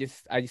I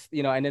just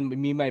and then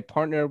me and my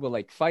partner were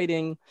like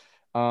fighting.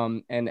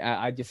 And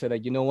I just said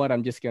like, you know what,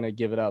 I'm just gonna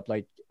give it up.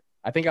 Like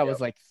Yep. I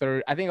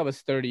think I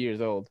was 30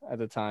 years old at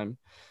the time.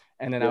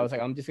 And then I Yep. was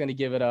like, I'm just gonna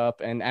give it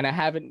up. And I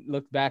haven't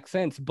looked back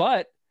since.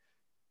 But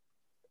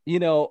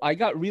I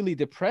got really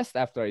depressed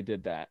after I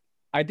did that.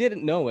 I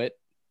didn't know it,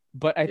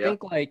 but I Yep.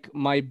 think like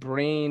my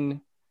brain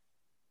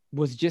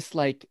was just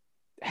like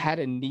had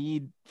a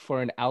need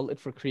for an outlet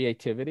for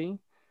creativity.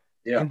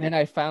 Yeah. And then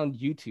I found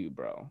YouTube,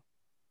 bro.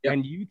 Yeah.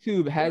 And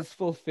YouTube has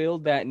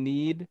fulfilled that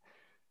need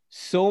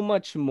so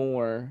much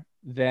more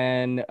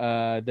than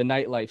the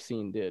nightlife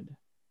scene did.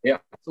 Yeah.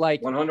 It's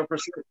like, 100%.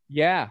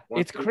 yeah,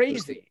 it's 100%.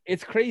 crazy.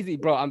 It's crazy,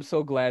 bro. I'm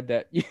so glad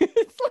that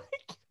it's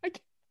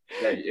like,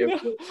 Yeah.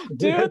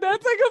 dude,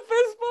 that's like a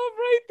fist bump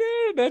right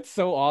there. That's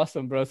so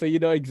awesome, bro. So you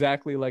know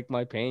exactly like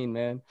my pain,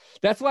 man.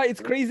 That's why it's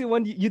crazy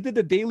when you did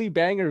the Daily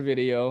Banger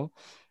video.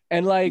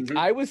 And like Mhm.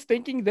 I was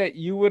thinking that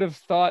you would have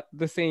thought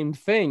the same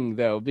thing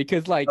though,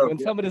 because like Oh, when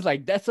yeah. someone is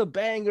like, that's a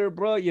banger,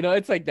 bro,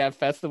 it's like that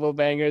festival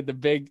banger, the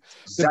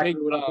Exactly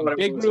big what I thought it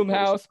big was at room first.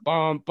 house,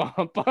 bum,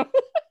 bum, bum.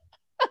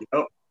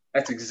 Yep.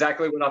 That's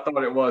exactly what I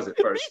thought it was at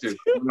Me first, too.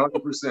 too.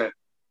 100%.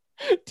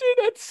 Dude,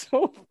 that's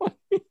so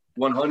funny.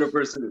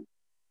 100%. And,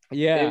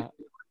 Yeah.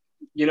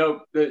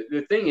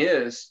 the thing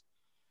is,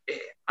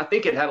 I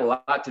think it had a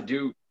lot to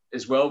do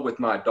as well with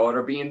my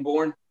daughter being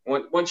born.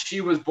 Once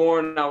she was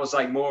born, I was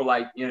like more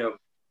like,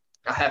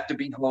 I have to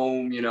be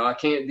home. I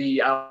can't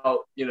be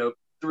out,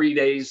 3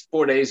 days,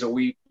 4 days a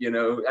week.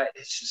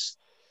 It's just,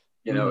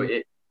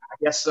 Mhm.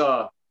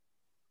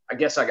 I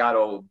guess I got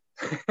old.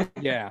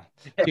 Yeah.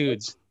 Yeah,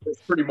 Dude,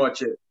 that's pretty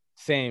much it.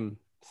 same,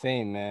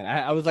 man.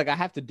 I was like, I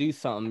have to do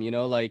something,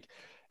 like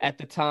at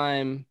the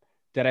time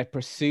that I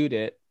pursued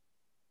it,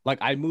 like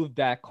I moved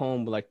back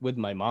home like with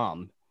my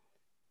mom.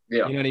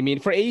 Yeah. You know what I mean?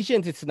 For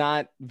Asians, it's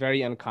not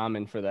very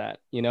uncommon for that,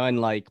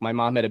 and like my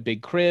mom had a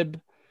big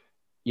crib.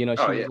 Oh She was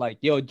yeah. like,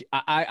 yo,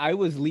 I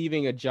was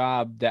leaving a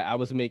job that I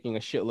was making a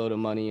shitload of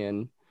money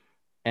in.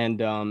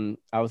 And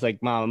I was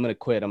like, Mom, I'm gonna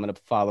quit. I'm gonna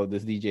follow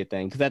this DJ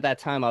thing. Because at that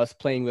time I was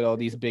playing with all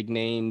these big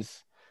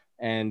names.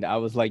 And I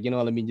was like,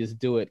 let me just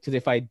do it. Because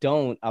if I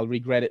don't, I'll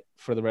regret it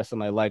for the rest of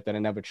my life that I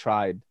never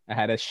tried. I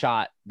had a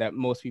shot that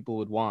most people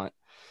would want.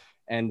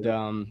 And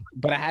Yeah.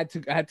 but I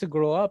had to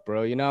grow up,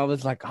 bro. I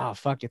was like, oh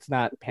fuck, it's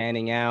not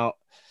panning out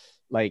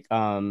like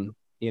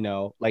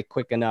like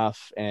quick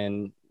enough.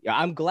 And Yeah,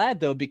 I'm glad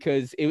though,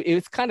 because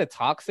it's kind of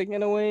toxic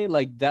in a way,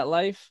 like that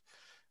life.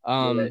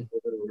 Yeah, Um, it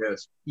really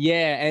is.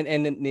 yeah,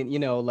 and you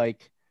know,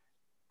 like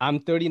I'm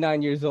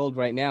 39 years old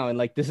right now, and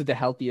like this is the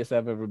healthiest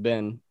I've ever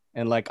been.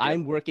 And like Yeah,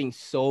 I'm working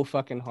so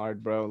fucking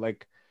hard, bro.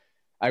 Like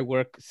I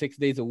work 6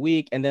 days a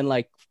week, and then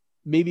like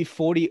maybe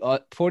 40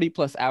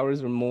 plus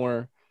hours or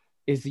more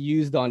is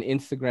used on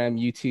Instagram,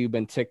 YouTube,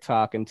 and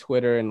TikTok and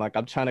Twitter. And like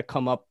I'm trying to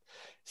come up.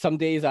 Some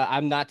days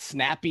I'm not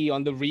snappy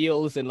on the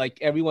reels, and like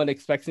everyone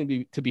expects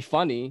me to be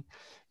funny,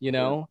 you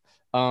yeah.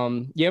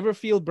 know. You ever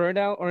feel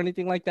burnout or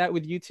anything like that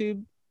with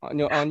YouTube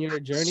on your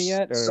journey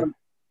yet, or? Some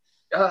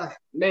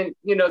man,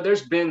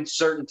 there's been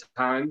certain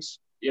times,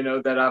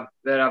 that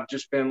I've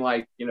just been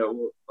like,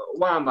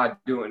 why am I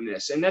doing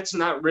this? And that's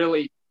not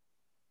really.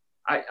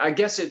 I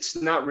guess it's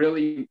not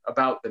really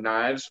about the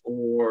knives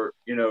or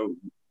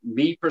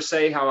me per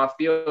se how I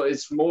feel.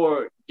 It's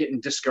more getting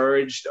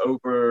discouraged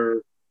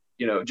over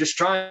just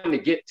trying to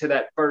get to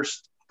that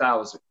first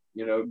 1,000.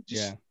 Yeah.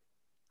 Just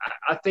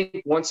I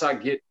think once I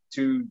get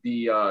to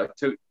the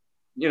to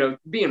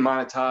being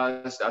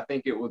monetized, I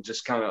think it will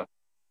just kind of,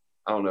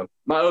 I don't know.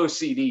 My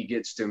OCD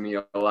gets to me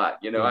a lot.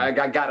 Yeah. I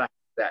gotta have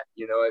that.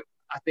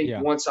 I think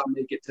Yeah. once I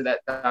make it to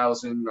that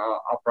 1,000,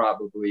 I'll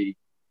probably,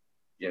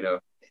 I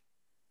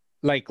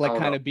Like don't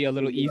kind know. of be a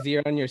little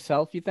easier on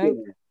yourself, you think?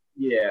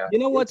 Yeah, yeah. You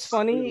know what's It's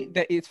funny?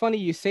 That it's funny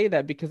you say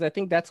that, because I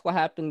think that's what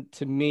happened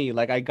to me.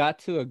 Like I got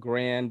to a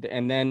grand,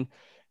 and then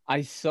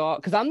I saw,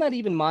 because I'm not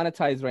even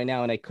monetized right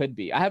now, and I could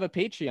be. I have a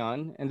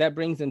Patreon, and that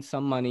brings in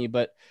some money,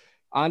 but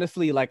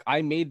honestly, like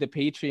I made the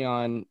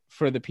Patreon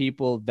for the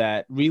people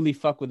that really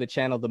fuck with the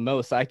channel the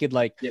most. So I could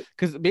like, yeah,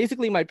 because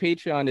basically my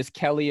Patreon is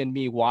Kelly and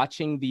me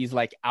watching these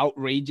like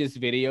outrageous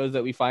videos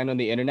that we find on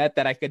the internet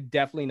that I could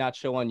definitely not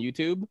show on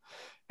YouTube.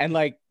 And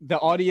like the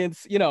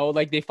audience,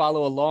 like they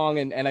follow along,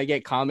 and I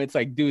get comments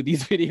like, dude,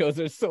 these videos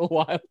are so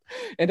wild.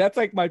 And that's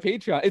like my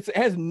Patreon. It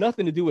has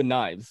nothing to do with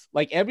knives.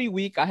 Like every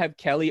week I have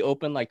Kelly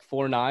open like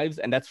 4 knives,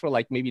 and that's for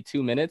like maybe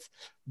 2 minutes.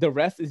 The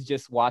rest is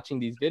just watching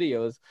these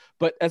videos.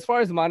 But as far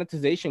as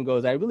monetization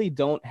goes, I really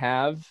don't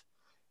have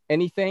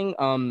anything.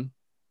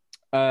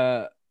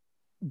 Uh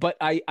but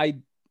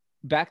I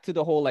back to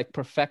the whole like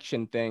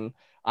perfection thing.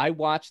 I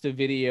watched a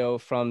video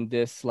from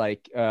this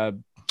like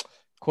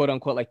quote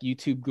unquote like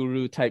YouTube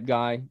guru type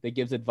guy that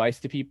gives advice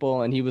to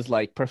people, and he was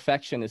like,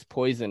 perfection is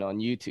poison on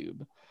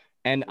YouTube.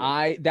 And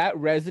yeah, that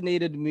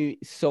resonated me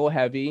so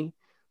heavy,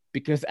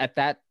 because at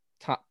that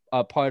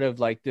part of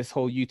like this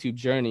whole YouTube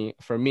journey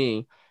for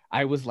me,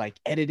 I was like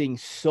editing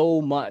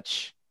so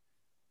much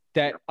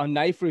that yeah, a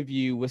knife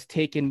review was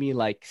taking me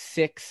like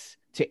 6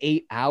 to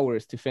 8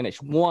 hours to finish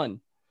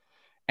one.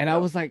 And I yeah,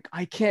 was like,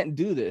 I can't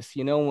do this,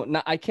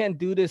 I can't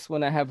do this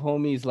when I have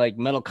homies like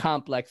Metal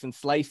Complex and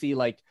Slicey,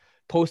 like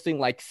posting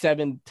like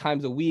 7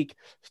 times a week,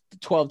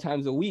 12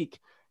 times a week.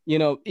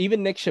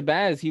 Even Nick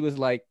Shabazz, he was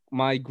like,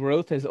 my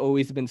growth has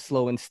always been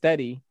slow and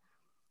steady.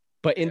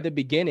 But in yeah, the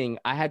beginning,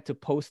 I had to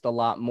post a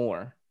lot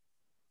more.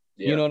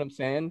 You yeah. know what I'm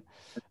saying?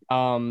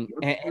 Your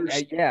And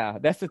first, yeah,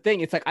 that's the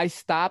thing. It's like I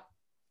stopped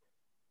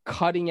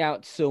cutting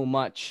out so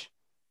much.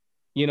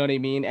 You know what I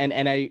mean?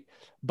 And I,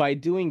 by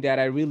doing that,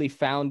 I really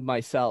found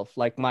myself,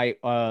 like my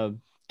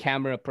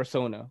camera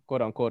persona,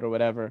 quote unquote, or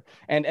whatever.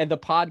 And the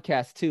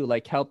podcast too,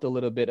 like helped a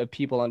little bit of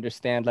people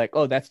understand, like,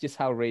 oh, that's just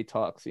how Ray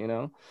talks.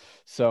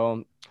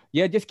 So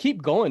yeah, just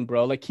keep going,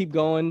 bro. Like keep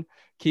going.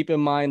 Keep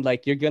in mind,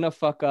 like you're gonna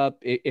fuck up.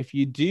 If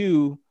you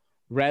do,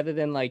 rather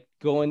than like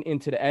going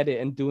into the edit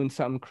and doing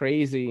something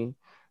crazy,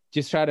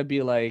 just try to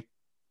be like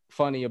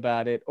funny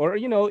about it, or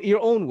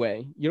your own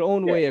way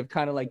yeah, of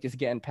kind of like just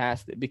getting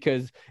past it,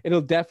 because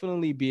it'll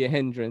definitely be a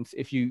hindrance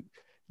if you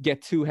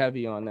get too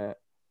heavy on that.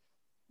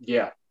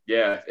 yeah,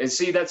 yeah. And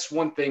see, that's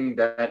one thing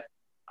that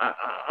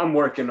I'm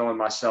working on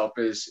myself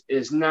is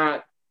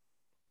not,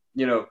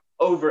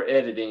 over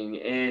editing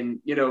and,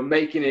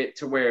 making it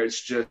to where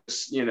it's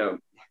just,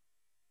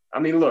 I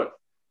mean, look,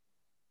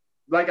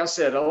 like I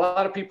said, a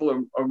lot of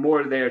people are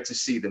more there to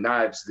see the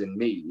knives than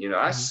me.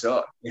 I Mhm.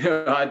 suck.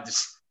 I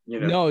just,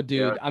 No,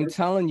 dude, I'm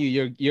telling you,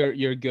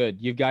 you're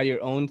good. You've got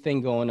your own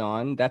thing going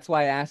on. That's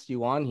why I asked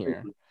you on thank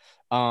here. you,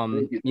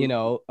 thank you,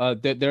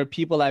 thank you. There are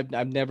people I've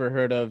never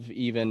heard of,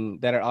 even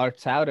that are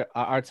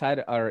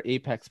outside our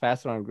Apex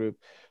Pass Around group,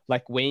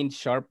 like Wayne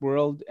Sharp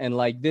World, and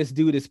like this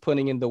dude is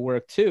putting in the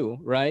work too,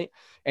 right?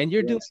 And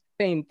you're doing Yes,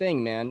 the same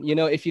thing, man.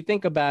 If you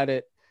think about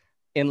it,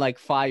 in like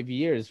 5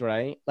 years,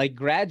 right? Like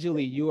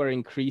gradually you are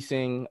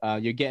increasing,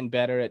 you're getting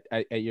better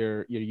at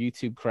your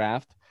YouTube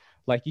craft.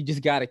 Like you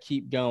just got to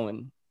keep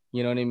going.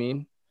 You know what I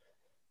mean?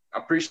 I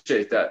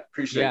appreciate that.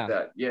 Appreciate Yeah.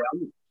 that. Yeah,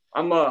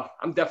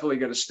 I'm definitely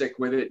gonna stick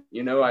with it.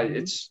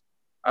 Mhm.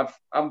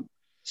 I'm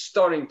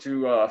starting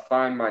to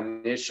find my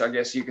niche, I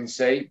guess you can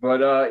say.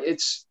 But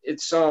it's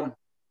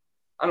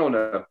I don't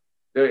know.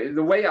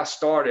 The way I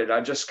started, I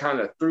just kind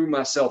of threw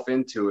myself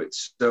into it.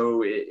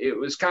 So it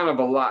was kind of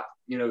a lot,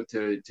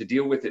 to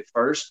deal with it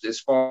first, as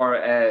far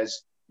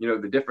as,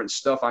 the different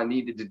stuff I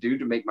needed to do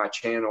to make my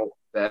channel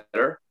better.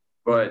 Mhm.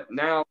 But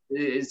now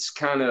it's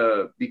kind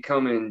of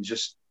becoming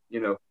just,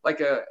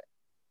 like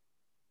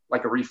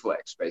like a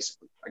reflex,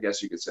 basically, I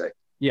guess you could say.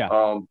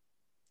 Yeah.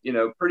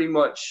 Pretty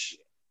much,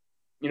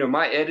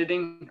 my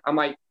editing, I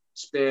might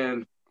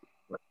spend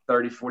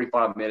 30,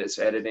 45 minutes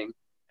editing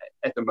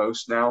at the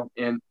most now.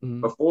 And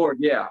before,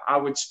 yeah, I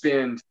would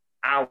spend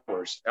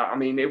hours. I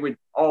mean, it would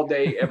all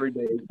day, every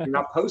day. And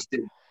I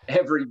posted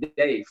every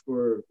day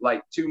for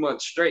like 2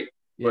 months straight.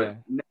 Yeah.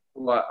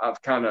 But now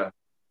I've kind of,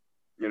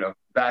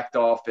 backed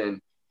off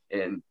and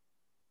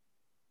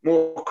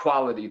more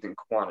quality than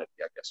quantity,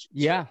 I guess.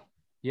 Yeah.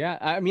 Yeah.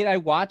 I mean, I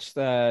watched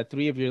 3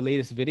 of your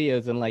latest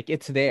videos and like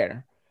it's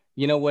there.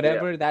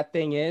 Whatever that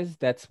thing is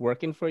that's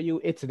working for you,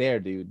 it's there,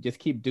 dude. Just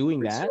keep doing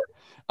that.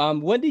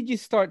 When did you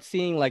start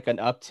seeing like an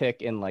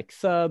uptick in like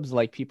subs,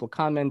 like people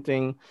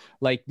commenting?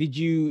 Like, did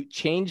you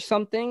change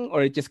something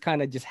or it just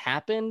kind of just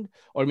happened?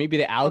 Or maybe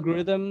the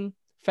algorithm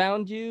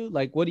found you?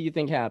 Like, what do you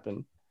think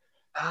happened?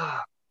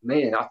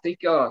 Man, I think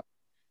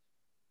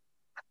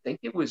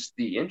it was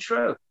the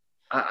intro.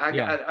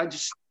 I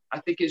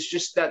think it's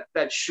just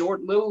that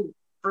short little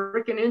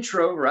freaking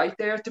intro right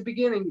there at the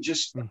beginning.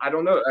 Just I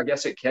don't know. I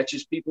guess it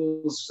catches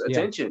people's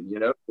attention,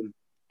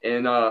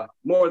 and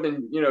more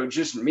than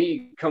just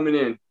me coming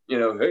in,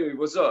 hey,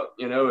 what's up,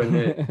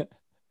 and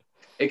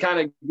it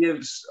kind of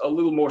gives a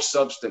little more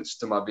substance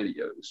to my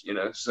videos,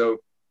 So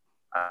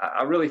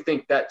I really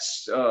think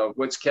that's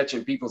what's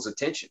catching people's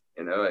attention,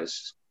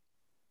 as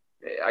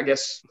I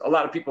guess a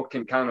lot of people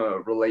can kind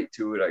of relate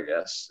to it, I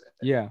guess.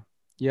 Yeah.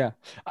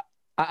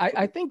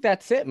 I think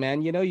that's it,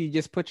 man. You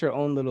just put your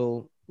own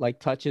little like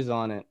touches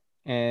on it,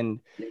 and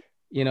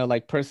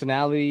like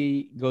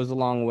personality goes a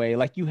long way.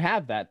 Like you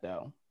have that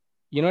though.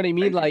 You know what I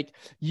mean? Like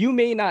you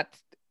may not.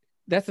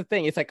 That's the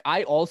thing. It's like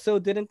I also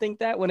didn't think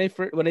that when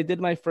I did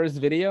my first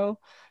video,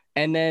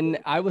 and then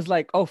I was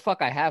like, oh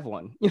fuck, I have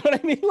one. You know what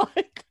I mean?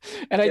 Like,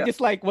 and I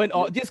just like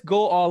just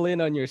go all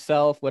in on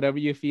yourself, whatever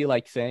you feel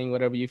like saying,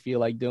 whatever you feel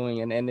like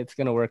doing, and it's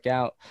gonna work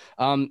out.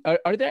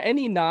 Are there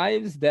any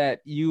knives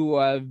that you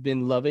have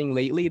been loving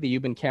lately that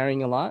you've been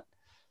carrying a lot?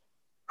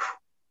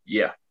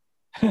 Yeah.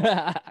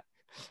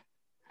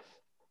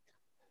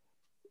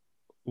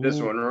 This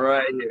one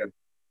right here.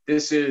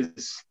 This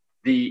is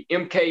the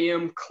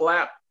MKM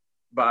clap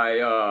by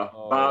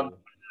Bob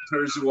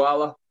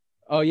Terzuala.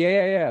 Oh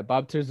yeah.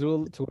 Bob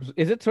Terzula.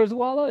 Is it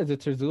Terzuala? Is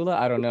it Terzula?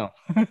 I don't know.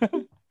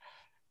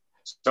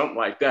 Something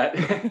like that.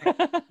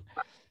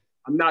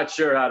 I'm not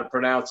sure how to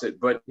pronounce it,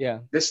 but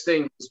this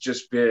thing has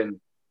just been.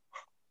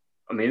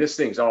 I mean, this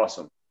thing's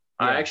awesome.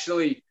 Yeah. I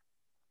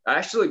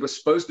actually was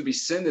supposed to be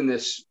sending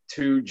this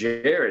to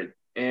Jared,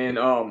 and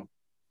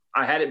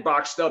I had it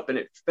boxed up and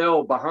it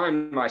fell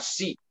behind my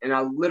seat, and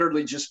I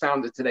literally just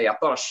found it today. I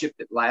thought I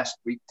shipped it last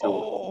week to him.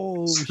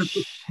 Oh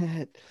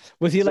shit!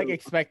 Was he like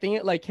expecting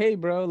it? Like, hey,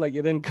 bro, like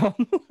it didn't come.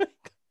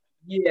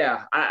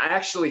 Yeah, I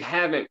actually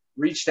haven't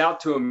reached out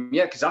to him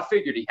yet because I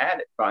figured he had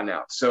it by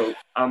now. So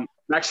I'm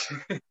actually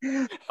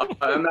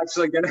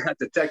gonna have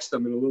to text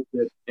him in a little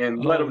bit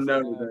and let him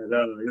know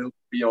that he'll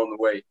be on the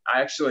way.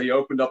 I actually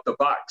opened up the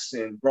box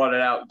and brought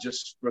it out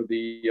just for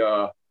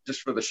the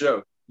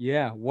show.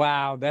 Yeah,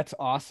 wow, that's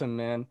awesome,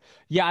 man.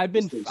 Yeah, I've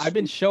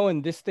been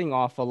showing this thing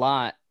off a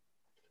lot.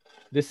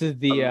 This is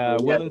the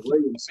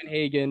Wellington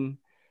Copenhagen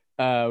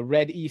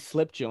Red E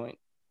slip joint,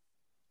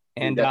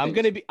 and I'm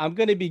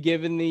gonna be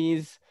giving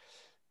these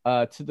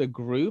to the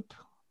group.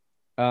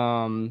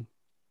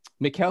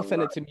 Mikhail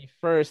sent it to me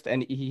first,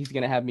 and he's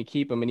gonna have me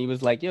keep them. And he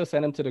was like, "Yo,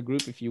 send them to the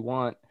group if you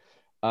want."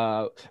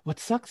 What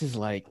sucks is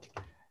like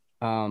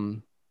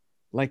one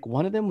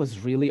of them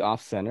was really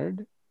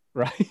off-centered,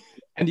 right?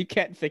 And you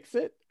can't fix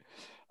it.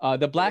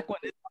 The black one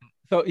is,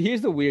 so here's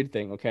the weird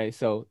thing, okay?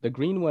 So the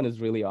green one is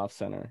really off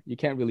center. You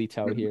can't really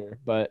tell here,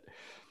 but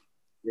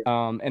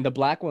and the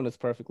black one is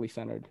perfectly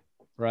centered,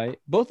 right?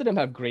 Both of them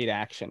have great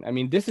action. I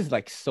mean, this is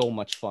like so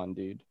much fun,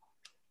 dude.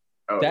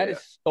 That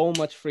is so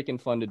much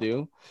freaking fun to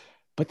do.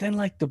 But then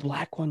like the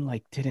black one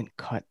like didn't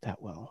cut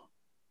that well.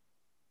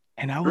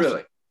 And I was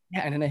really?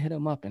 Yeah, and then I hit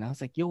him up and I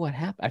was like, yo, what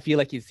happened? I feel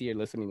like he's here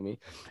listening to me.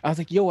 I was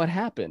like, yo, what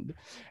happened?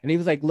 And he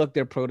was like, look,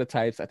 they're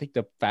prototypes. I think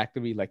the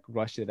factory like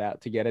rushed it out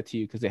to get it to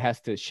you because it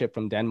has to ship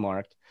from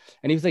Denmark.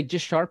 And he was like,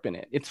 just sharpen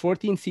it. It's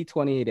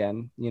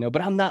 14C28N,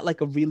 but I'm not like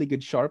a really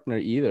good sharpener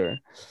either.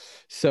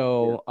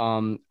 So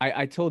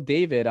I told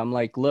David, I'm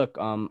like, look,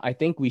 I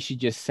think we should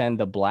just send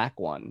the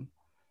black one.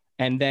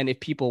 And then if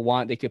people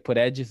want, they could put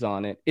edges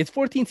on it. It's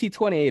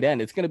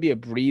 14C28N. It's going to be a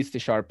breeze to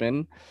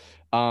sharpen.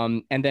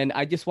 And then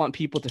I just want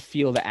people to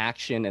feel the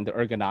action and the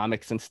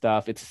ergonomics and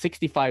stuff. It's a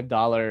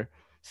 $65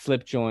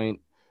 slip joint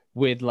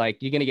with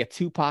like, you're going to get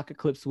 2 pocket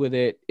clips with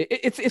it.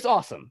 It's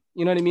awesome.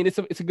 You know what I mean? It's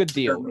a good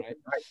deal, right?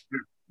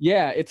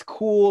 Yeah, it's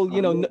cool.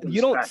 You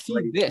don't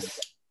see this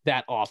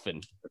that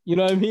often. You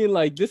know what I mean?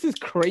 Like, this is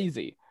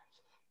crazy.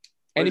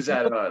 And is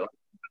that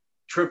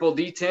triple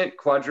detent,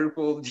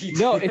 quadruple detent?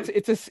 No,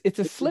 it's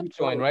a slip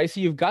joint, right? So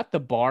you've got the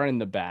bar in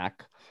the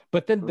back.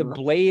 But then the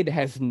blade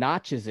has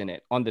notches in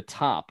it on the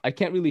top. I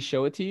can't really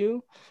show it to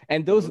you.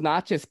 And those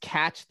notches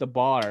catch the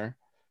bar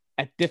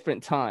at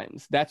different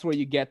times. That's where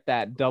you get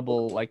that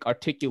double like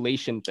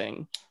articulation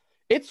thing.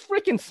 It's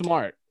freaking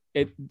smart.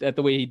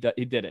 The way he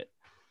did it.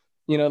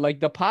 you know, like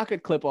the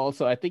pocket clip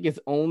also, I think is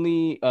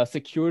only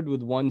secured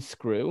with one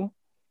screw,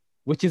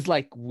 which is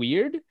like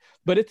weird,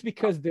 but it's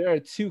because there are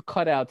two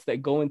cutouts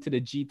that go into the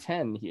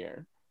G10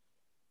 here.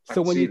 I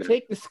So can when see you that.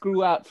 take the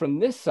screw out from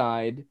this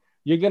side,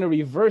 you're going to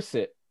reverse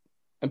it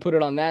and put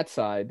it on that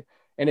side,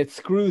 and it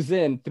screws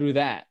in through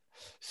that.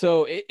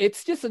 So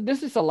it's just,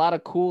 this is a lot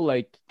of cool,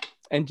 like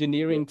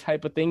engineering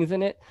type of things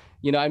in it.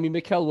 You know, I mean,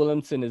 Mikkel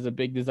Williamson is a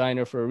big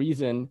designer for a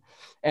reason.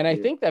 And I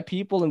Yeah. think that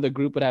people in the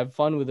group would have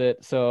fun with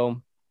it.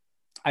 So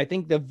I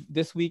think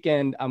this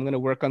weekend I'm gonna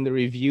work on the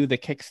review. The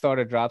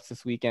Kickstarter drops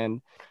this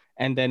weekend,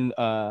 and then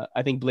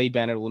I think Blade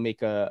Banner will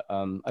make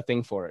a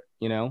thing for it.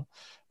 You know,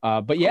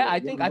 but yeah, Oh, I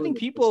think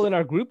people 100%. in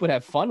our group would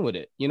have fun with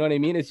it. You know what I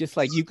mean? It's just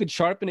like you could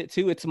sharpen it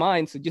too. It's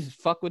mine, so just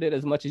fuck with it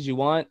as much as you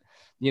want.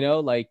 You know,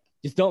 like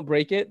just don't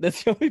break it.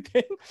 That's the only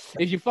thing.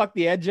 If you fuck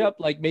the edge up,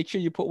 like make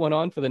sure you put one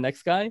on for the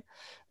next guy,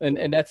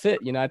 and that's it.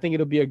 You know, I think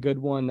it'll be a good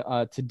one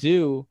to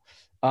do.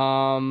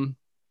 Um,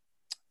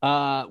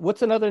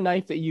 what's another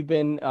knife that you've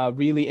been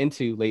really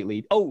into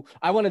lately? Oh,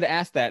 I wanted to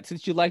ask that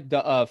since you like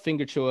the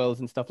finger choils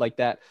and stuff like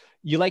that.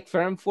 You like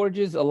ferrum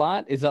forges a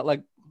lot? Is that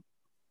like,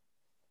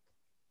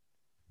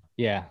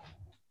 yeah,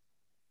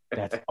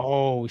 that's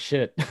oh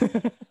shit,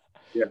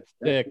 Yeah.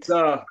 sick. It's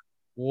yeah.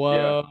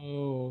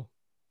 Whoa,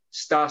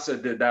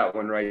 Stasa did that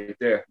one right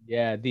there.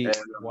 yeah, And the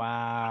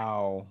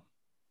wow.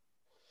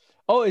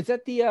 Oh, is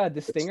that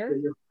the Stinger?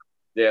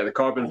 yeah, the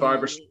carbon Oh,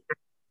 fiber.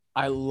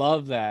 I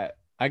love that.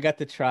 I got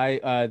to try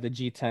the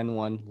G10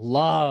 one.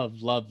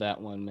 Love that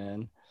one,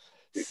 man.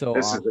 So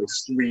This is a awesome.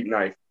 sweet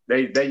knife.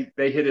 They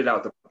hit it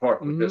out the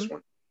park with Hmm. this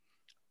one.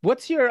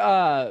 What's your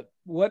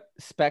what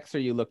specs are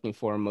you looking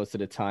for most of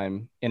the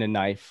time in a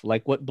knife?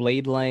 Like what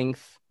blade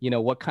length, you know,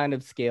 what kind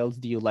of scales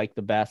do you like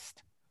the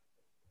best?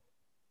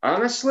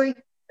 Honestly,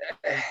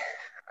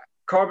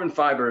 carbon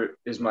fiber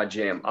is my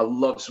jam. I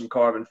love some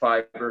carbon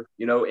fiber,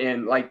 you know,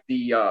 and like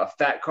the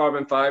fat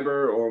carbon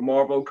fiber or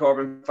marble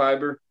carbon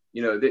fiber,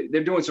 you know,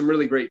 they're doing some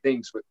really great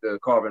things with the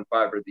carbon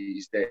fiber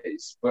these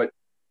days. But,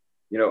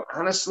 you know,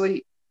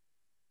 honestly,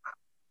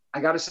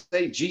 I got to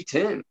say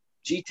G10. I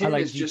G10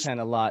 like is just, G10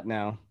 a lot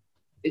now.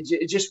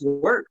 it just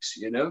works,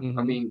 you know? I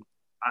Hmm. mean,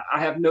 I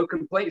have no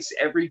complaints.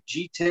 Every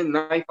G10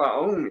 knife I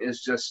own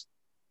is just,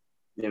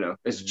 you know,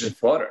 it's just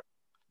It's butter.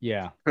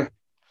 yeah, I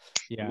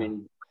yeah,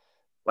 mean,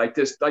 like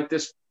this,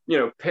 you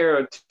know, pair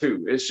of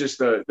two. It's just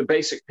the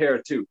basic pair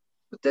of two.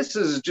 But this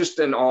is just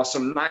an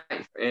awesome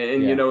knife,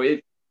 and you yeah. know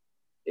it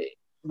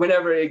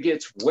whenever it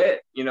gets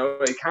wet, you know,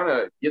 it kind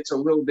of gets a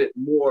little bit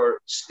more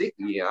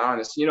sticky.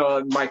 Honest, you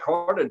know, my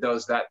Carter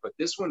does that, but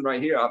this one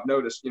right here, I've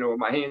noticed, you know, when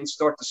my hands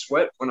start to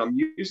sweat when I'm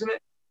using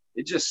it,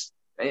 it just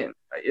man,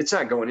 it's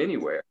not going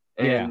anywhere.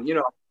 Yeah. And you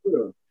know, I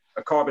put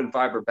a carbon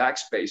fiber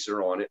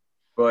backspacer on it,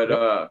 but Yep.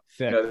 you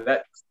Sick. know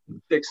that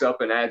sticks up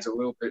and adds a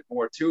little bit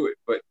more to it.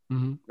 But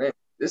Hmm. man,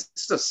 this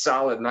is a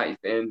solid knife,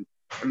 and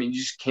I mean, you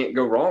just can't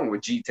go wrong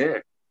with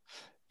G10.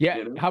 Yeah.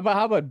 You know, How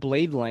about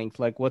blade length?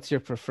 Like what's your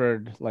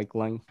preferred like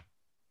length?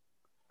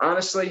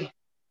 honestly,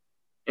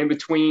 in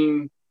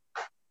between,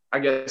 I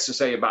guess to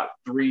say about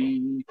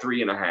three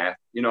and a half.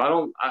 You know, I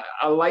don't,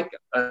 I like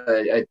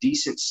a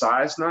decent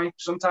size knife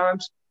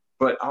sometimes,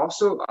 but I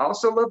also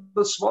love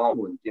the small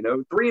one. You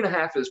know,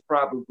 3.5 is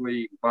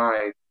probably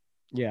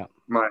Yeah.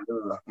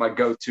 my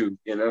go to.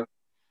 You know,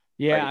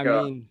 Yeah, I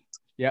like mean,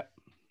 yep.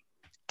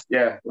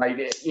 yeah, like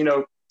you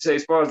know, say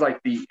as far as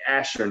like the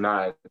Asher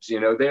knives, you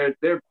know,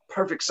 they're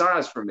perfect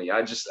size for me.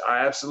 I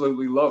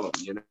absolutely love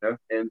them, you know.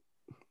 And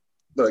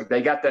look,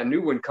 they got that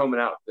new one coming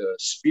out, the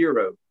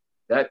Spiro.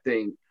 That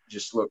thing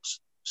just looks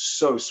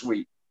so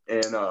sweet.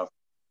 And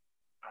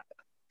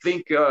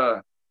think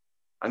I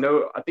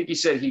think he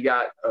said he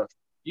got a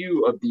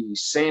few of the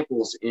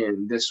samples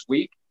in this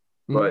week,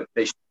 Mhm. but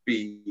they should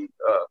be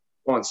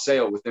on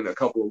sale within a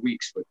couple of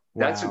weeks. But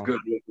that's a Wow. good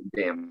looking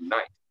damn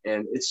knife,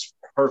 and it's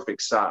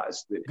perfect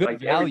size. Good Like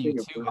value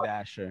everything too with about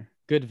Asher.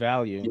 Good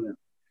value. you know,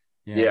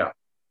 Yeah. yeah.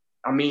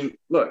 I mean,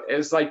 look,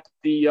 it's like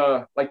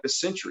the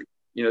Century.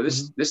 You know,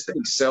 Mhm. this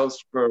thing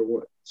sells for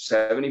what,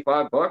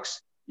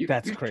 $75?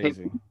 That's You can't,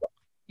 crazy.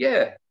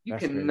 yeah, you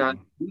That's cannot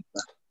crazy. beat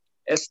that.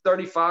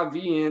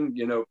 S35V in,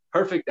 you know,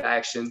 perfect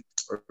action,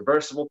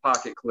 reversible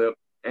pocket clip,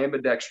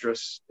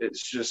 ambidextrous.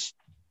 It's just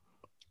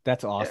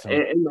That's and, awesome.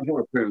 and the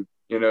harpoon.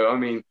 You know, I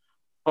mean,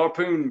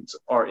 harpoons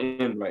are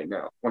in right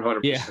now,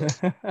 Yeah.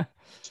 100%.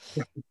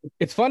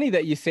 It's funny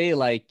that you say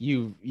like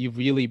you've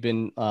really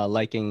been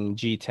liking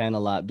G10 a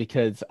lot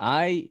because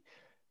I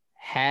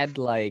had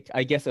like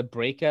I guess a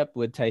breakup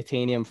with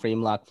titanium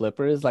frame lock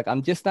flippers. Like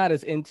I'm just not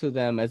as into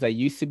them as I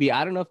used to be.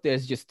 I don't know if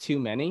there's just too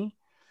many,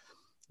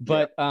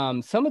 Yeah,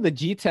 but some of the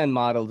G10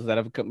 models that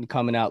have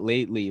coming out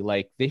lately,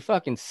 like they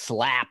fucking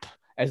slap,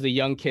 as the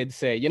young kids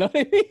say. You know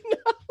what I mean?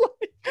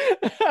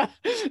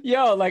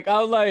 Yo, like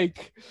I'm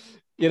like,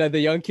 you know, the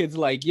young kids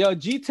like, yo,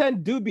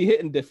 G10 do be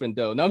hitting different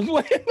though. And I'm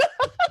like,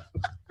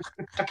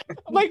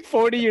 I'm like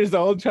 40 years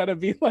old trying to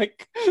be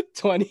like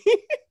 20.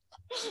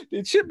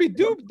 It should be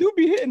do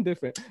be hitting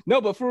different.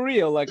 No, but for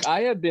real, like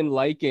I have been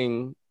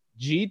liking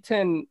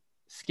G10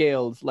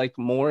 scales like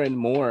more and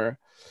more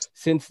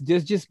since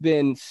there's just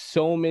been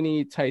so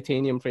many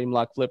titanium frame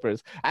lock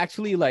flippers.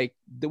 Actually, like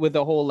with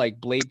the whole like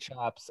Blade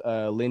Chops,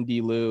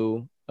 Lindy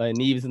Lou,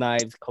 Neves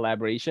Knives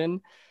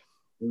collaboration,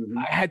 Mhm.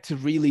 I had to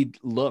really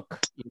look,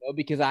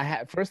 because I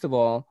had, first of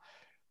all,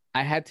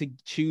 I had to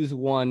choose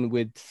one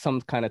with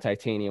some kind of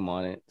titanium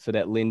on it so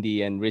that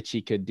Lindy and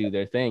Richie could do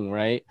their thing,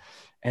 right?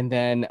 And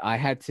then I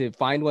had to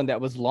find one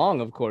that was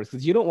long, of course,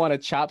 because you don't want to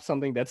chop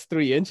something that's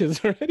 3 inches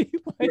already.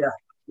 Like,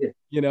 Yeah.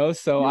 Yeah.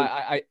 So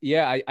You-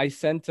 I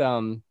sent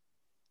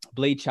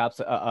Blade Chops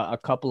a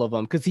couple of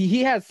them because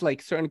he has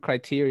like certain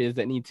criteria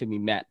that need to be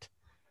met.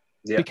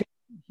 Yeah. Because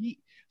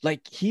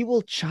he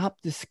will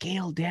chop the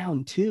scale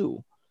down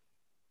too.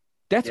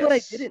 That's what I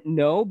Yes. didn't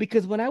know,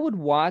 because when I would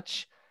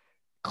watch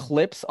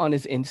clips on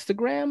his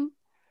Instagram,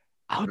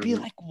 I would be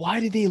Mhm. like, why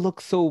do they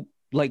look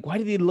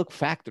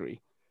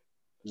factory?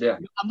 Yeah.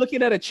 I'm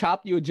looking at a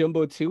chopped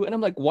Yojimbo too, and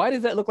I'm like, why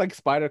does that look like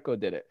Spyderco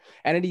did it?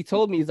 And then he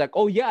told me, he's like,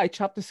 oh yeah, I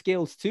chopped the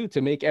scales too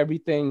to make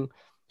everything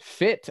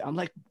fit. I'm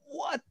like,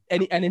 what?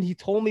 And then he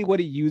told me what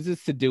he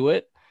uses to do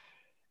it.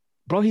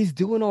 Bro, he's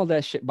doing all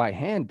that shit by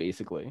hand,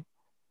 basically.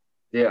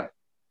 Yeah.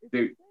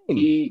 Dude, Insane.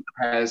 he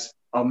has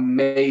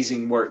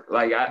amazing work.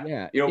 Like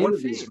Yeah, one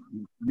of these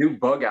insane. new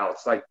bug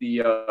outs, like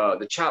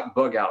the chop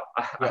bug out.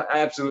 Yeah, I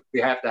absolutely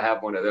have to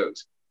have one of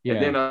those. And yeah.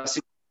 then I see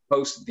him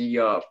post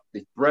the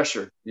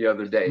thresher the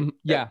other day. That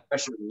Yeah.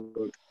 thresher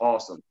looked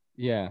awesome.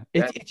 Yeah,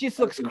 That it just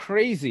looks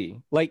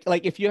crazy. Like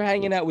if you're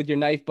hanging out with your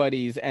knife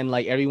buddies and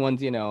like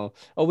everyone's, oh,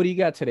 what do you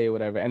got today,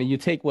 whatever, and then you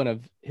take one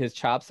of his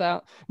chops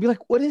out, be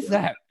like, what is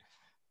that?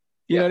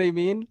 You know yeah. what I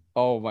mean?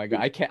 Oh my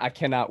God, I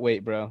cannot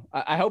wait, bro.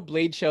 I hope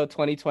Blade Show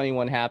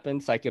 2021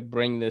 happens so I could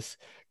bring this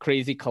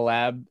crazy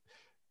collab,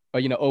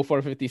 or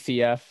 0450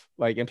 CF,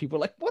 like, and people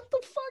are like, what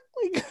the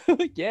fuck?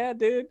 Like, yeah,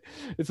 dude,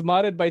 it's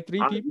modded by three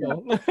Yeah,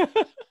 people.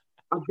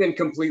 I've been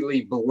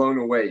completely blown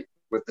away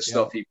with the Yeah,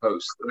 stuff he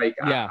posts. Like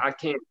yeah, I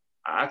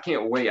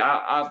can't wait.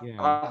 yeah.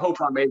 I hope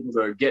I'm able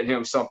to get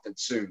him something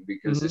soon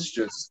because Mhm. it's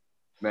just,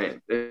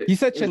 man, He's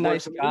such a his work's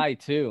nice amazing. guy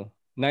too.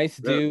 Nice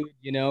Yeah,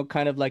 dude,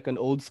 kind of like an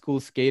old school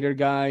skater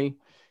guy.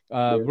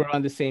 yeah, We're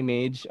on the same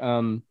age.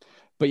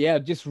 But yeah,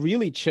 just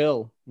really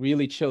chill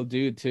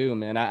dude too,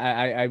 man.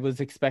 I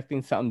was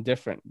expecting something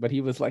different, but he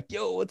was like,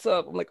 "Yo, what's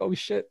up?" I'm like, "Oh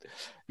shit."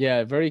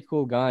 Yeah, very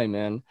cool guy,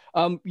 man.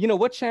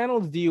 What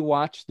channels do you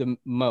watch the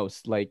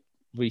most, like,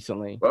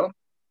 recently? well,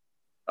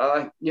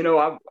 I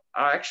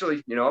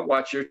actually, I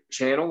watch your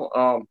channel.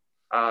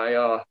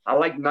 I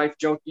like Knife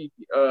Junkie.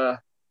 He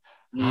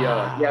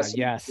Ah, has some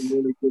yes.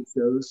 really good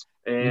shows,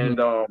 Hmm. and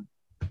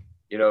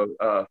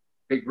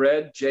Big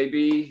Red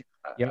JB.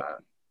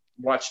 Yep.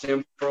 Watched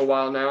him for a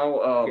while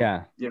now.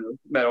 Yeah.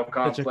 Metal Such a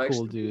Complex.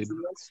 cool dude.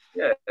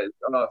 Yeah,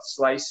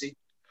 Slicey.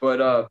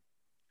 But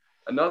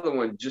another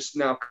one just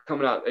now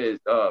coming out is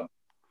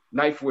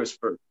Knife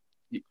Whisper.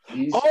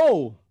 He's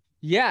Oh,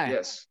 yeah.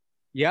 yes,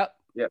 Yep.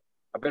 yeah.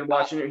 I've been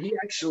watching it. He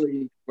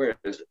actually, where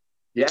is it?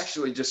 He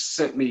actually just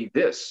sent me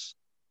this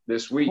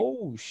week.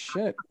 Oh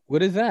shit.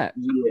 What is that?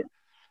 Yeah,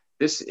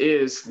 this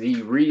is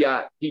the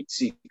Riot Heat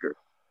Seeker,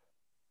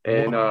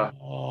 and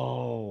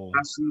Whoa.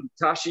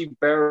 Tashi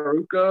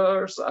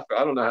Baruka, or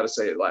I don't know how to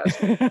say it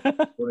last name,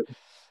 but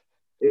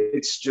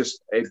it's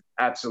just a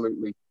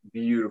absolutely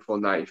beautiful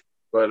knife.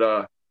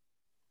 But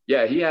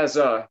yeah, he has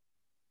a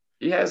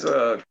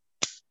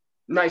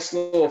nice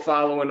little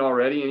following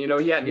already,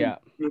 and he hadn't Yeah.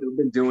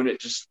 been doing it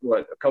just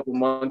a couple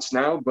months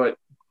now, but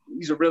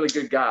he's a really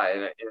good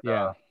guy,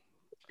 Yeah.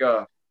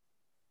 yeah,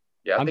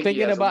 I I'm think he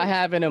thinking has about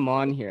having him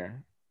on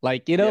here.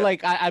 Like, yeah,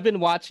 like I've been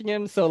watching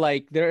him. So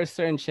like there are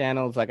certain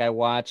channels like I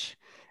watch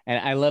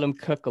and I let him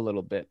cook a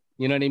little bit.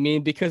 You know what I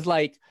mean? Because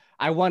like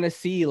I want to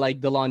see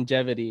like the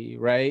longevity,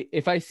 right?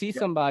 If I see yeah,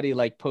 somebody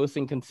like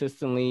posting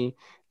consistently,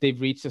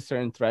 they've reached a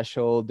certain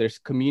threshold, they're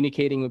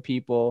communicating with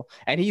people,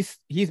 and he's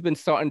been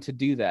starting to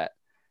do that.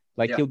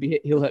 Like yeah,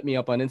 he'll hit me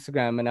up on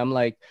Instagram, and I'm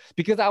like,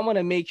 because I want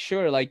to make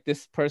sure like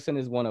this person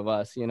is one of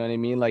us. You know what I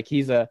mean? Like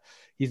he's a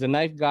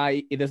knife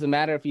guy. It doesn't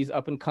matter if he's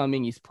up and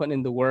coming, he's putting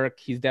in the work,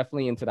 he's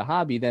definitely into the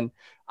hobby. Then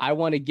I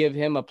want to give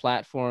him a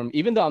platform,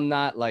 even though I'm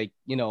not like,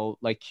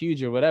 like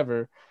huge or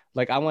whatever.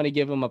 Like I want to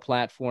give him a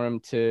platform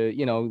to,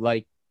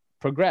 like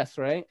progress,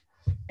 right?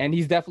 And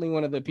he's definitely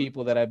one of the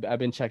people that I've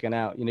been checking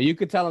out. You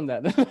could tell him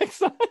that the next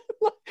time.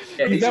 yeah.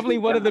 He's He's a definitely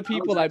good one guy. of the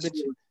people I've been.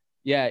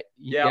 Yeah,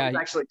 Yeah, I was yeah.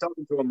 actually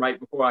talking to him right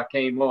before I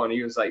came on.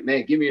 He was like,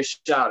 "Man, give me a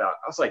shout out."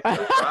 I was like, "No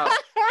problem,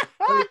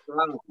 no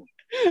problem."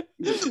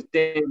 He's a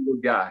damn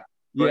good guy.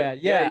 But Yeah, yeah,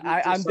 yeah. he's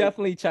I'm just like,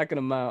 definitely checking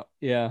him out.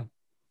 Yeah.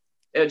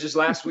 yeah, just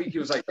last week he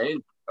was like,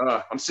 "Man,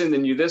 I'm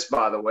sending you this,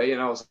 by the way,"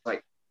 and I was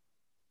like,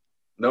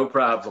 "No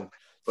problem."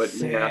 But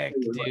man, I tell Sick,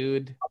 you what,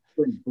 dude.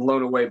 I've been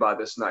blown away by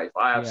this knife.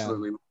 I Yeah.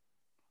 absolutely,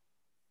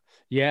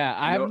 Yeah.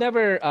 you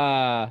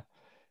know,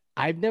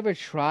 I've never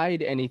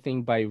tried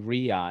anything by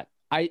Riot.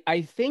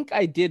 I think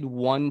I did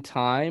one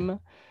time.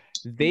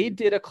 They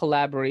did a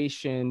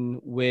collaboration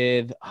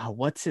with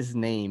what's his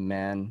name,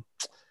 man?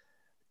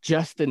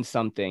 Justin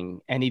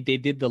something. And they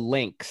did the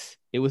links.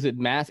 It was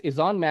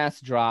on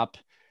Mass Drop.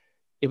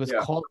 It was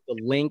called the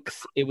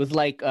Lynx. It was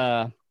like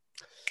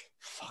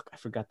fuck, I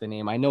forgot the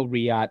name. I know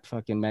Riot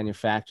fucking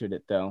manufactured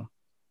it though.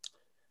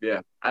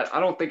 Yeah, I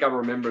don't think I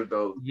remember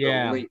the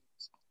link.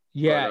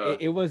 Yeah,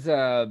 it was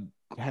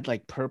had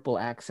like purple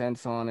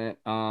accents on it.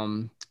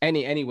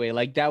 Anyway,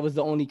 like that was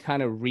the only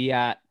kind of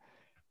Riot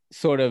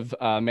sort of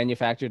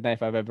manufactured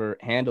knife I've ever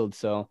handled.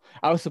 So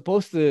I was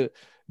supposed to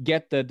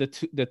get the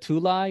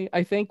Tulai,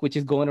 I think, which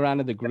is going around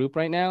in the group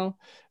right now.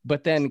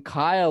 But then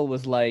Kyle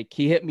was like,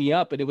 he hit me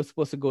up and it was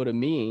supposed to go to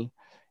me.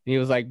 And he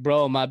was like,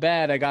 bro, my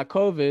bad. I got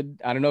COVID.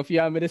 I don't know if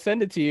you want me to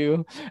send it to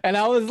you. And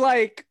I was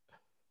like,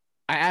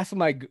 I asked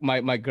my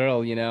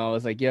girl, you know, I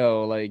was like,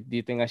 yo, like, do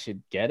you think I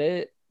should get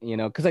it? You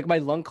know, because like my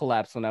lung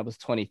collapsed when I was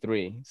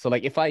 23. So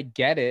like if I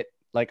get it,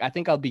 like I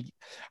think I'll be,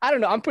 I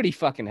don't know, I'm pretty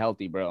fucking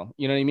healthy, bro.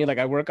 You know what I mean? Like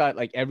I work out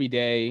like every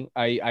day.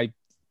 I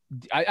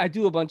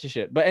do a bunch of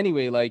shit. But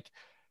anyway, like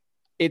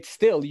it's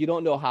still, you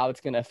don't know how it's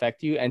gonna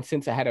affect you. And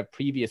since I had a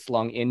previous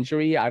lung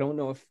injury, I don't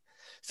know if,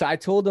 so I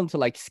told them to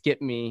like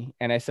skip me,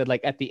 and I said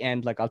like at the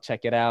end, like I'll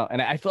check it out.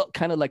 And I felt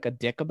kind of like a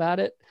dick about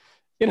it.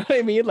 You know what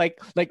I mean? Like,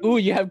 ooh,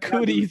 you have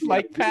cooties,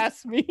 like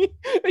pass me.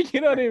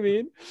 You know what I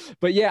mean?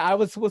 But yeah, I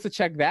was supposed to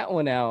check that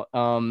one out.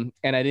 And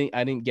I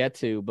didn't get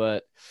to,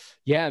 but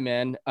yeah,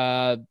 man.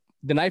 The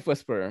Knife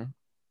Whisperer.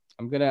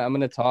 I'm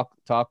gonna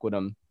talk with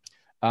him.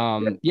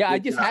 Yeah, I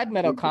just had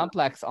Metal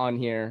Complex on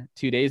here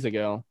 2 days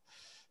ago.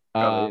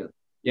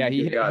 Yeah,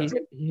 he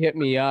hit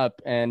me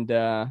up, and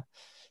it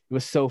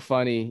was so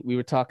funny. We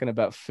were talking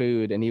about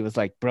food, and he was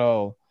like,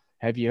 bro,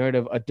 have you heard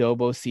of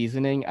adobo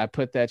seasoning? I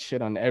put that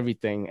shit on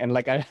everything. And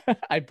like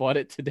I bought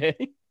it today.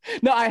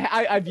 No,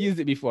 I've used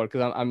it before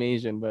because I'm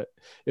Asian, but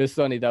it was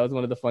funny. That was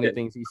one of the funny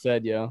things he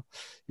said, yo.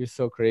 You're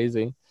so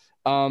crazy.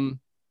 I'll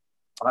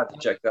have to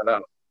check that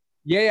out.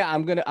 Yeah,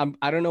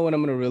 I don't know when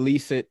I'm gonna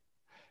release it.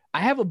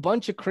 I have a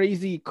bunch of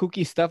crazy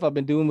kooky stuff I've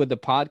been doing with the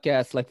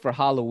podcast. Like for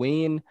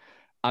Halloween,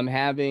 I'm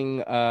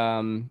having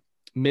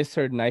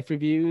misheard knife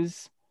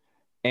reviews.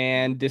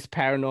 And this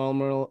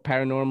paranormal, I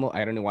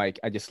don't know why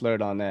I just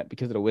slurred on that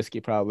because of the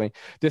whiskey, probably.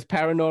 This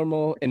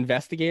paranormal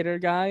investigator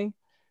guy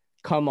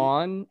come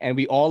on, and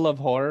we all love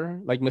horror.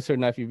 Like Mr.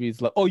 Knife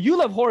Reviews love. Oh, you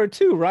love horror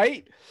too,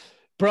 right?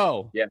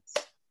 Bro. Yes.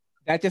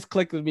 That just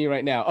clicked with me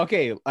right now.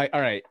 Okay, all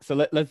right. So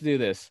let's do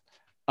this.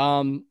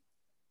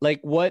 Like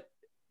what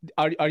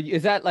are you,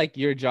 is that like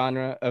your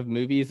genre of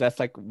movies? That's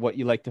like what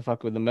you like to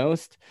fuck with the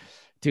most?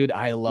 Dude,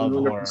 I love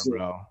 100%. Horror,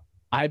 bro.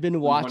 I've been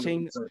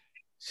watching 100%.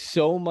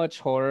 So much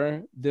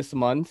horror this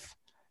month,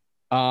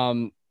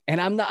 and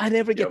I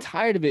never get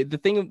tired of it. The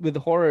thing with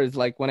horror is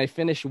like when I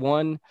finish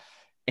one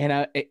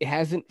and it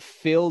hasn't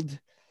filled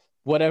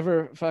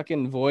whatever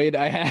fucking void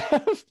I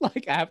have,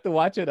 like I have to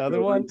watch another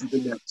one.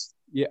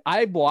 Yeah,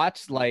 I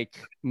watched like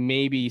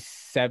maybe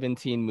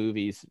 17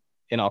 movies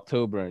in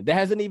October. There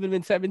hasn't even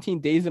been 17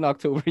 days in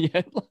October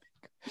yet. Like,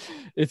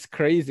 it's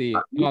crazy.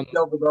 We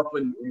doubled up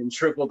and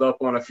tripled up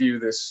on a few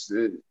this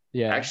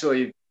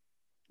actually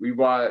we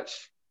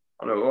watched,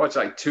 I don't know, we watched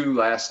like 2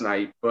 last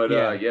night, but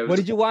what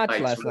did you watch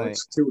last night?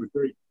 2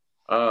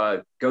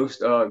 or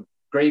 3.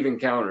 Grave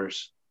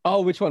Encounters.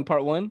 Oh, which one?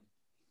 Part 1?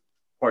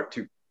 Part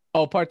 2.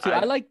 Oh, part 2.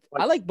 I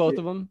like both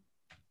of them.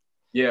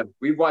 Yeah,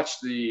 we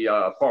watched the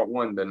part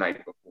 1 the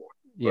night before.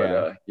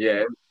 Yeah.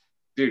 But,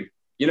 dude,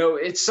 you know,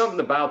 it's something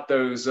about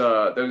those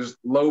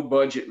low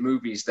budget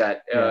movies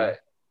that I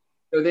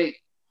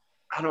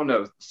don't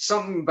know,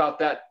 something about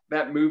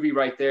that movie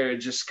right there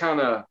just kind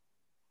of,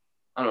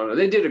 I don't know.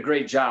 They did a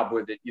great job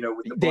with it, you know,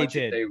 with the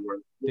budget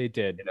they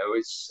did. You know,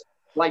 it's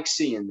like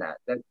seeing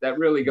that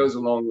really goes a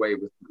long way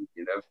with me,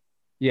 you know.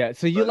 Yeah.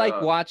 So you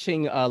like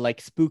watching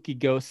like spooky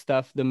ghost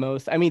stuff the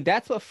most? I mean,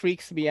 that's what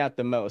freaks me out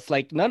the most.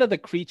 Like none of the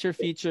creature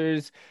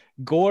features,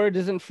 gore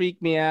doesn't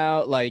freak me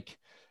out. Like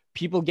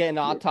people getting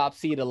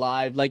autopsied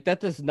alive, like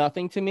that does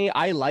nothing to me.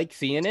 I like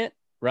seeing it,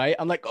 right?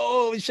 I'm like,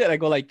 oh shit, I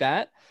go like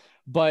that.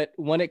 But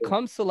when it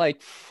comes to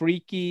like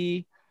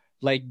freaky,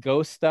 like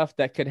ghost stuff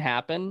that could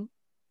happen,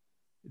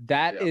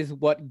 that is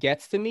what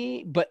gets to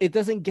me, but it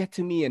doesn't get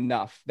to me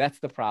enough. That's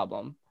the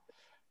problem.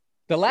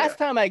 The last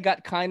time I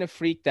got kind of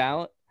freaked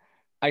out,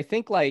 I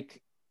think I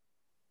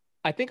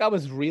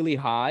was really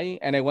high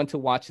and I went to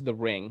watch The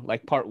Ring,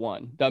 like part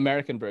 1, the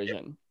American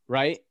version,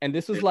 right? And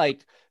this was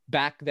like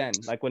back then,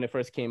 like when it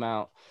first came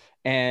out.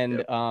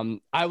 And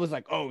I was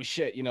like, oh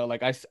shit, you know,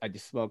 like I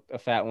just smoked a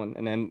fat one,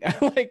 and then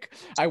like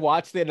I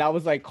watched it and I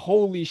was like,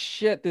 holy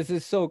shit, this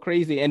is so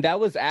crazy. And that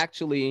was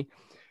actually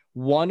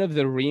one of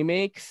the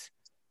remakes,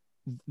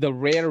 the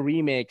rare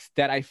remakes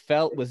that I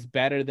felt was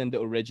better than the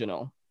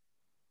original.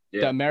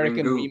 The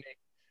American remake.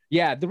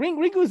 Yeah, the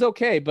Ringu is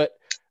okay, but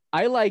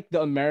I like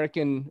the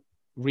American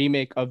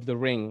remake of The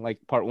Ring, like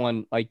part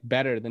 1, like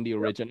better than the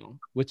original,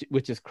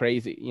 which is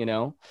crazy, you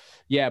know.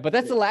 Yeah, but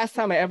that's the last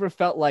time I ever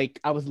felt like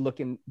I was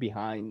looking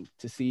behind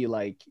to see,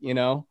 like, you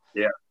know.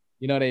 Yeah.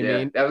 You know what I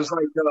mean? That was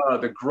like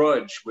the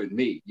Grudge with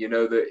me, you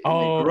know, the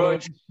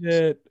Grudge.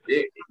 Shit.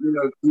 You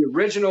know, the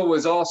original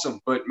was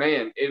awesome, but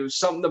man, it was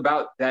something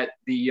about that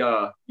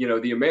the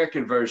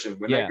American version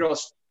when that girl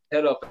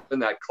head up in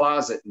that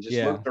closet and just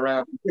looked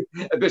around.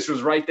 That bitch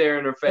was right there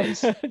in her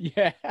face.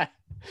 Yeah.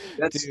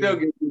 That still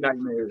gives me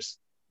nightmares.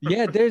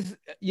 Yeah, there's,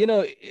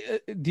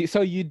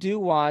 so you do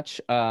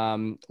watch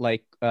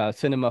like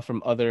cinema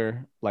from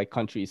other like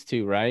countries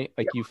too, right?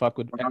 Like you fuck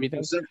with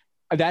everything. 100%.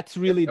 That's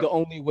really the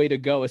only way to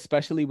go,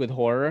 especially with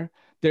horror.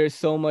 There's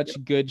so much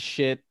good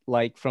shit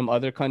like from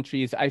other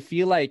countries. I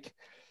feel like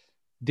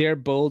they're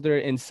bolder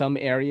in some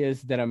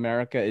areas that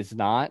America is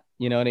not.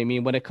 You know what I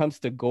mean? When it comes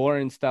to gore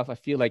and stuff, I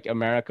feel like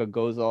America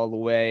goes all the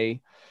way.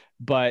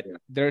 But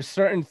there are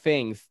certain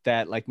things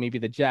that like maybe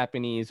the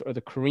Japanese or the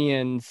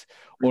Koreans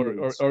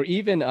or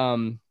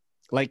even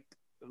like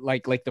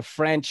the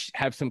French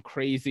have some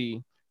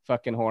crazy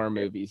fucking horror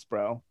movies,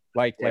 bro.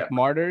 Like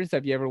Martyrs.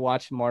 Have you ever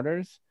watched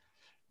Martyrs?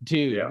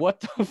 Dude,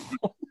 what the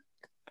fuck?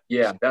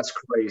 Yeah, that's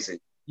crazy.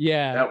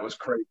 Yeah. That was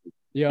crazy.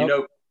 Yeah.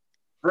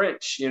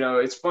 French,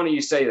 it's funny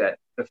you say that.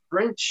 The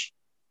French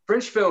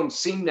films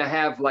seem to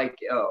have like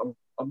a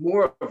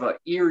more of an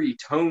eerie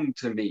tone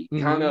to me,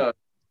 kind of,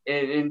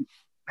 and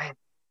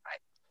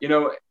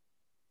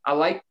I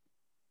like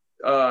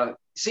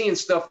seeing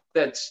stuff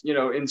that's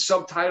in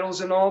subtitles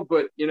and all,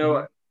 but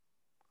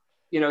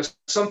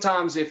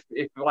sometimes if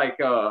like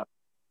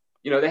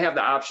they have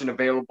the option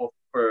available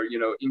for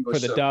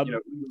English for the dub,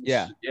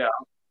 English,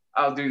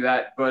 I'll do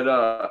that,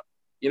 but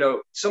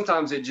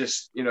sometimes it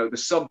just the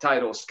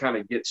subtitles kind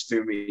of gets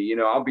to me.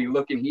 I'll be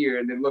looking here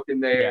and then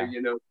looking there,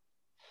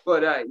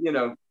 but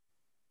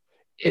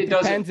it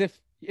depends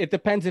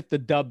if the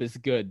dub is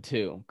good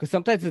too, because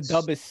sometimes the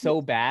dub is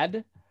so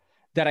bad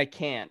that I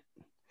can't,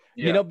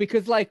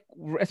 because like,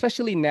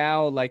 especially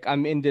now, like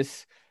I'm in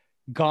this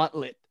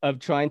gauntlet of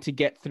trying to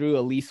get through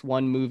at least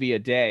one movie a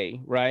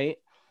day, right?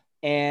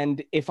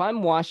 And if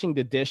I'm washing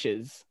the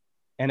dishes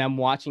and I'm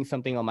watching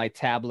something on my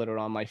tablet or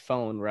on my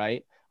phone,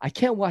 right, I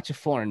can't watch a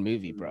foreign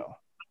movie, bro.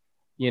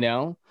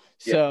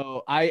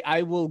 So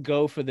I will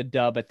go for the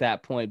dub at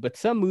that point, but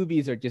some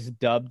movies are just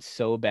dubbed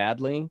so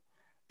badly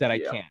that I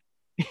can't.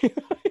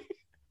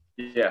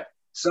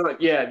 So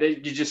they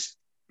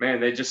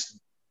just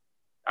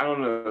I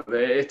don't know,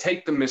 they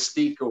take the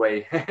mystique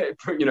away.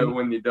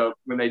 When they dub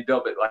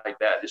it like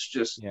that, it's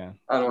just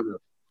I don't know.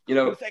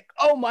 It's like,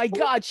 oh my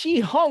God, she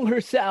hung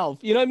herself.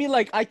 You know what I mean?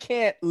 Like I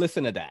can't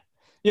listen to that.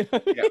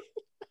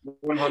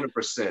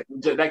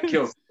 100%. That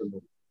kills it for me.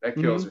 That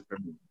kills it for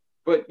me.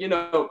 But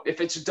if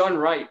it's done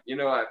right,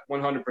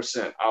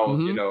 100%,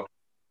 I'll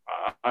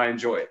I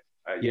enjoy it.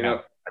 I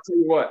tell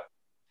you what,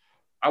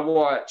 I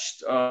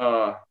watched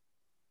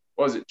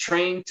was it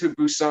Train to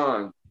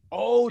Busan?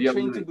 Oh,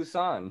 Train to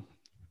Busan.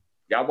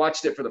 Yeah, I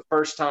watched it for the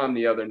first time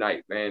the other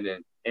night, man,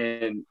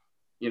 and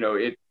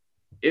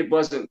it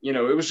wasn't,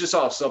 it was just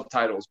all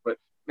subtitles, but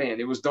man,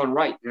 it was done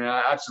right, and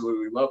I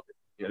absolutely loved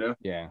it.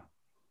 Yeah.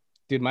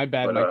 Dude, my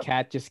bad. My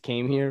cat just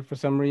came here for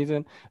some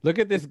reason. Look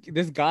at this.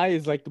 This guy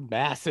is like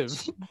massive.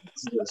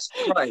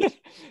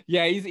 Right.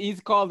 Yeah, he's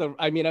called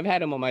I've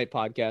had him on my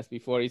podcast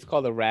before. He's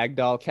called a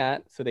ragdoll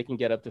cat, so they can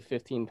get up to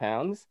 15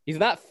 pounds. He's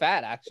not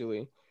fat,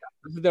 actually.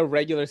 This is their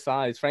regular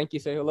size. Frankie,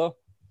 say hello.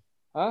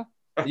 Huh?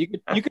 You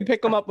could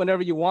pick them up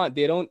whenever you want.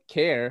 They don't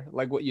care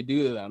like what you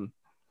do to them.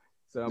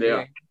 So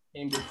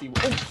came to see.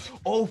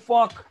 Oh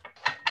fuck.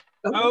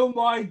 Oh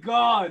my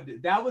God.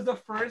 That was a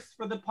first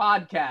for the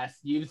podcast.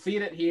 You've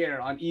seen it here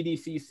on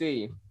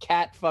EDCC.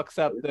 Cat fucks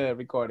up the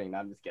recording. No,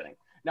 I'm just kidding.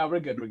 No, we're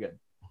good.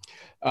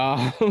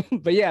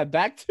 But yeah,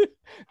 back to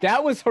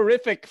that was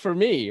horrific for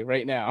me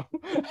right now.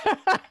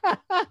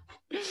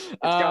 It's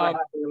gotta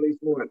happen at least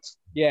once.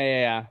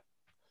 Yeah.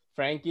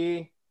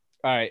 Frankie.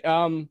 All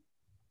right.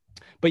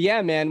 But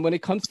yeah, man, when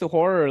it comes to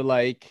horror,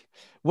 like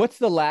what's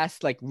the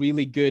last like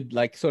really good,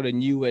 like sort of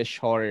newish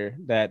horror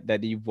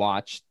that you've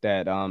watched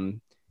that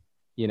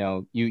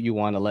you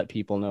want to let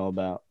people know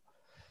about?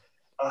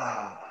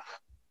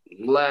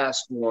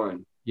 Last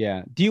one.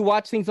 Yeah. Do you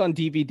watch things on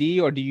DVD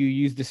or do you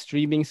use the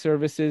streaming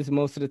services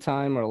most of the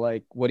time, or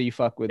like what do you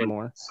fuck with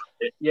more?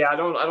 Yeah, I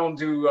don't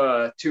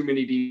do too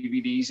many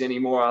DVDs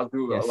anymore. I'll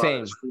do a lot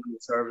same. of streaming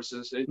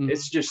services.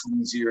 It's just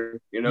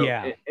easier,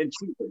 Yeah. and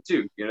cheaper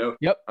too,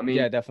 Yep. I mean,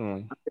 yeah,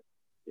 definitely.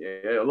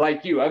 Yeah,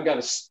 like you, I've got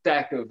a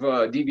stack of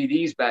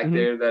DVDs back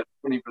there that I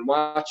don't even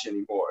watch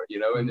anymore,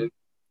 and then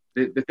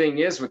the thing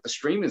is with the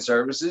streaming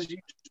services,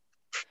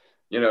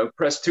 you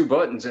press two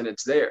buttons and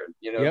it's there,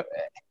 Yep.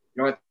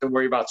 You don't have to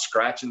worry about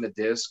scratching the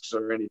discs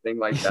or anything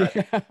like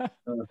that.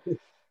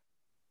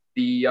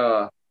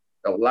 The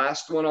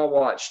last one I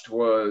watched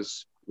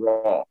was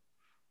Raw.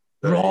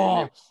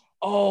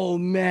 Oh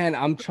man,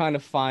 I'm trying to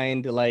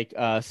find like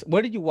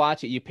where did you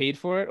watch it? You paid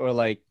for it or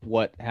like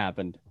what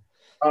happened?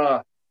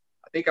 I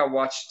think I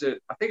watched it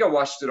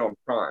on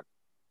Prime.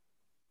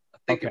 I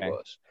think it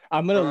was.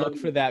 I'm gonna look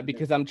for that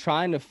because I'm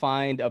trying to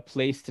find a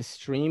place to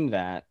stream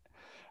that.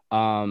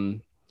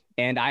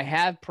 And I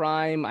have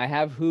Prime, I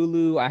have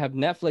Hulu, I have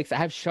Netflix, I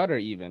have Shudder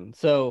even.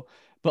 So,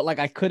 but like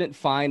I couldn't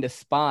find a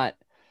spot.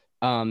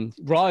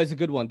 Raw is a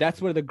good one.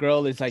 That's where the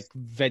girl is like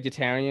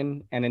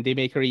vegetarian and then they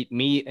make her eat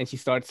meat and she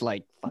starts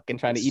like fucking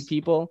trying to eat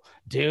people.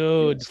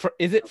 Dude,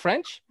 is it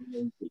French?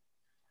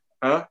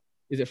 Huh?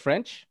 Is it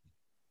French?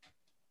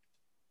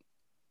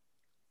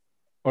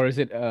 Or is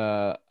it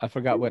I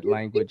forgot what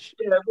language.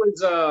 Yeah, it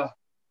was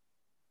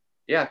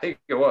yeah, I think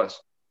it was.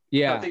 I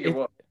Yeah, think it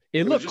was. it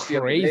It was looked just the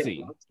other day.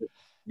 crazy.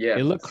 Yeah.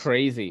 It looked You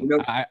crazy. know,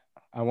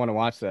 I want to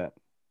watch that.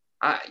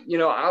 I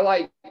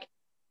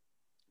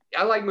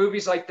like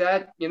movies like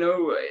that.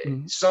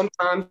 Mhm.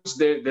 Sometimes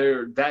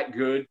they're that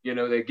good.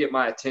 They get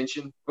my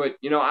attention. But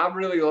I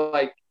really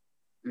like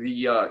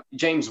the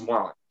James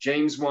Wan.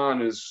 James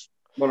Wan is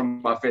one of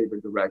my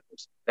favorite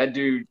directors. That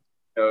dude,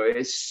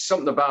 it's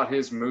something about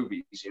his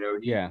movies.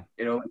 Yeah.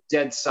 Like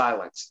Dead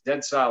Silence.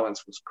 Dead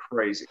Silence was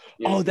crazy.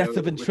 Oh, that's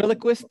the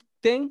ventriloquist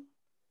thing?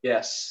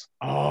 Yes.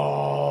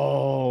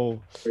 Oh,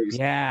 Crazy.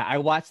 yeah. I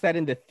watched that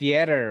in the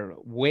theater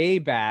way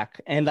back.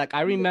 And like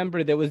I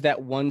remember there was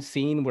that one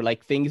scene where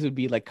like things would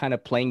be like kind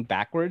of playing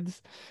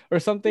backwards or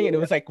something. And it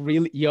Yeah. was like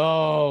really,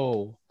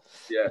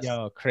 Yes.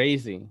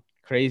 crazy,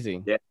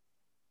 crazy. Yeah.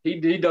 He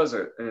does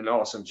an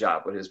awesome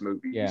job with his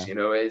movies. Yeah.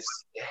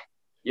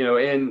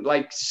 And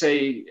like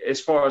say as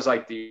far as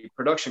like the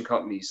production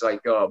companies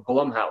like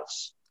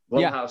Blumhouse.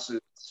 Yeah. Blumhouse is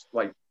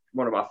like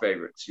one of my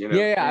favorites. Yeah,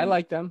 I And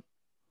like them.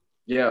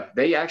 yeah,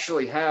 they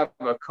actually have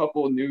a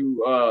couple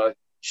new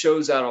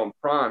shows out on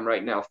Prime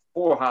right now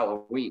for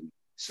Halloween.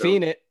 So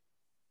Seen it.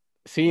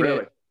 Seen really,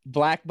 it.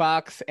 Black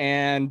Box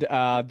and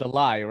The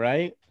Lie,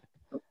 right?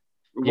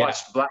 we Yeah.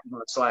 watched Black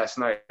Box last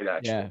night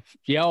actually. Yeah.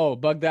 Yo,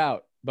 bugged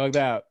out. Bugged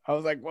out. I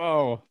was like,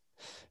 whoa.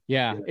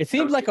 Yeah. Yeah, It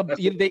seemed like that's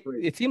crazy.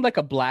 it seemed like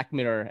a Black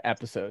Mirror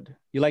episode.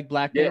 You like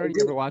Black Yeah, Mirror? it You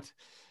did. ever watch?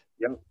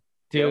 Yep. Yep.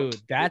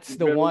 Dude, that's It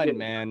the really one, did.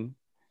 man.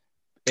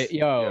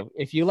 Yeah.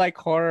 If you like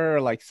horror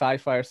or like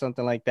sci-fi or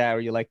something like that, or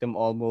you like them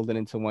all molded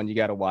into one, you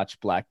got to watch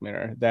Black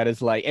Mirror. That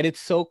is like, and it's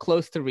so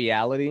close to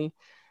reality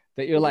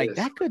that you're It like, is.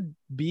 that could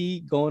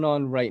be going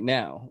on right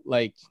now.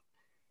 Like,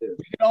 It is.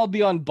 we could all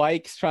be on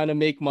bikes trying to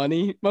make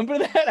money. Remember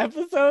that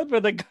episode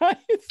where the guy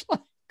is like,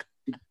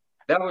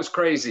 That was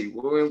crazy.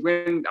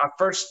 When I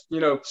first,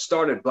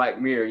 started Black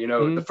Mirror,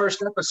 the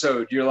first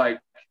episode, you're like,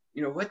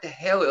 what the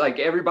hell? Like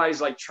everybody's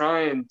like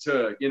trying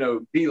to,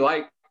 be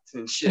liked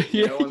and shit,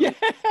 yeah, And yeah,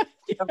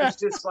 I was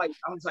just like,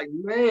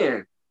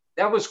 man,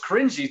 that was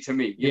cringy to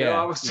me.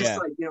 I was just yeah.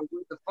 like,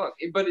 what the fuck?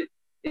 But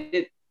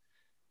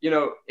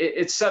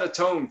it set a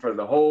tone for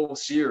the whole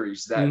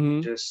series that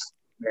Mhm. just,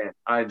 man,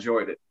 I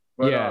enjoyed it.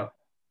 But Yeah.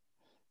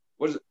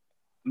 what is it?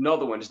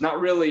 Another one? It's not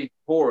really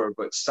horror,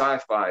 but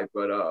sci-fi.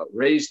 But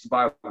Raised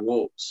by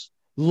Wolves.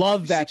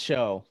 Love that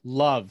show.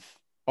 Love.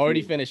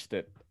 Already Mm. finished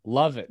it.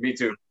 Love it. Me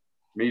too.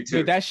 Me too.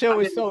 Dude, that show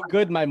is so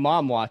good. My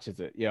mom watches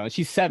it. And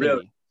she's 70.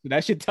 Really? So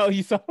that should tell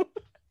you something.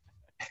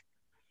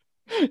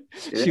 Yeah.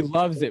 She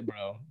loves it,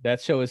 bro.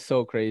 That show is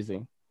so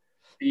crazy.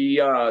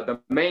 The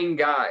main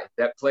guy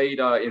that played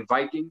in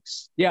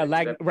Vikings. Yeah,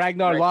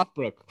 Ragnar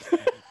Lothbrok.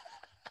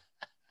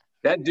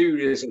 That dude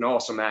is an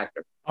awesome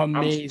actor.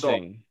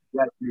 Amazing.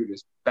 That dude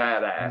is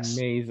badass.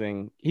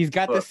 Amazing. He's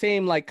got the Look.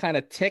 same like kind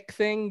of tick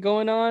thing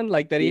going on,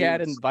 like that he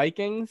had in Yes.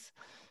 Vikings.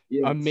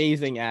 Yes.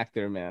 Amazing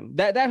actor, man.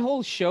 That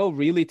whole show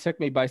really took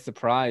me by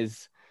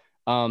surprise.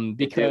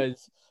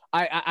 Because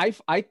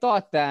I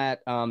thought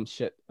that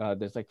shit,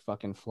 there's like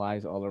fucking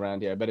flies all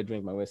around here. I better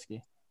drink my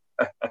whiskey.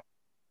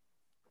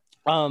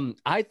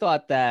 I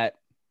thought that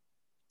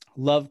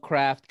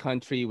Lovecraft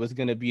Country was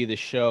gonna be the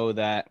show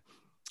that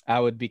I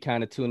would be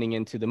kind of tuning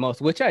into the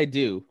most, which I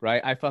do,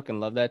 right? I fucking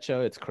love that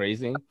show. It's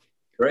crazy.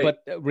 Great.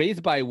 But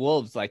Raised by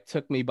Wolves like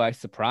took me by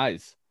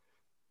surprise.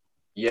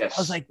 Yes.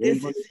 I was like,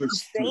 this is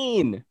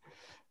insane.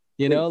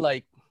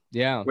 Like,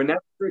 yeah. When that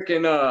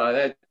freaking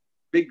that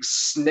big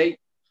snake,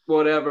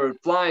 whatever,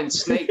 flying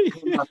snake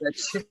came out that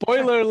shit.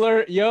 Spoiler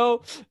alert,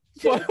 yo.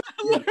 Yeah,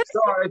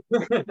 sorry.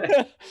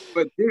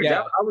 But dude,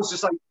 Yeah. I was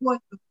just like, what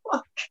the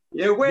fuck?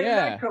 Where did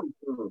Yeah. that come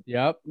from?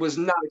 Yep. Was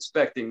not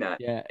expecting that.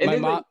 Yeah. And My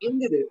then mom, they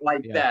ended it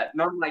like Yeah. that.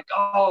 And I'm like,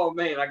 oh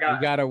man, you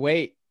gotta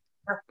wait.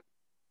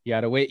 You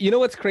gotta wait. You know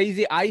what's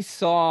crazy?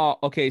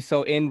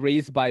 So in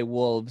Raised by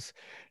Wolves,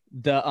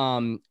 the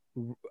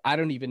I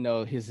don't even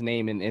know his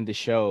name in the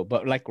show,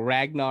 but like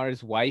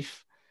Ragnar's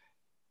wife,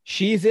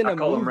 she's in I a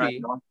call him movie.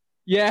 Ragnar.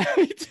 Yeah,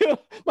 me too.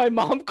 My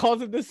mom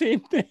calls it the same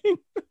thing.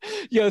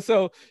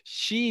 So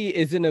she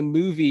is in a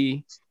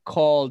movie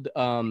called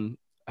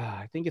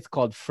I think it's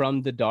called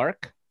From the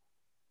Dark.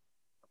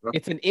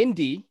 It's an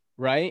indie,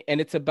 right?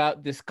 And it's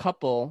about this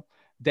couple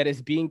that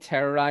is being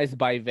terrorized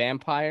by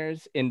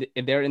vampires and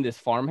they're in this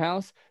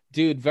farmhouse.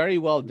 Dude, very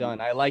well done.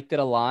 I liked it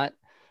a lot.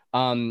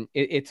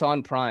 It's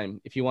on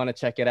Prime if you want to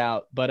check it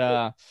out.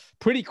 But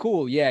pretty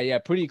cool. Yeah,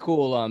 pretty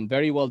cool.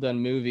 Very well done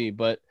movie.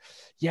 But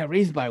yeah,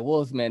 Raised by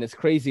Wolves, man, it's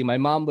crazy. My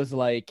mom was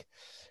like,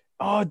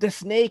 oh, the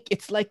snake,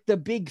 it's like the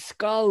big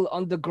skull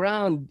on the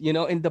ground,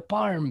 in the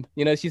palm.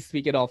 She's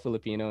speaking all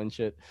Filipino and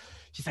shit.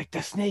 She's like,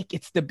 the snake,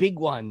 it's the big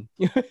one.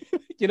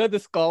 The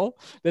skull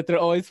that they're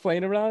always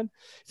playing around.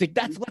 It's like,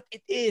 that's what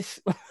it is.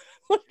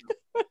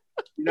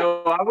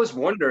 I was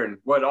wondering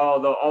what all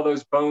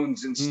those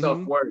bones and stuff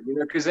were,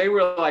 because they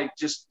were like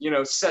just,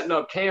 setting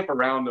up camp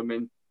around them.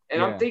 And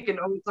Yeah. I'm thinking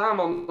the whole time,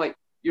 I'm like,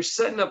 you're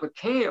setting up a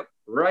camp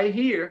right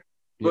here.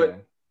 But Yeah.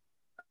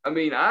 I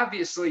mean,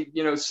 obviously,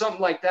 something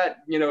like that,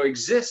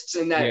 exists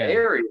in that Yeah.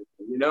 area,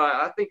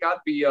 I think I'd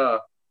be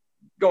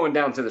going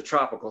down to the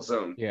tropical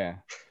zone. Yeah.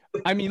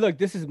 I mean, look,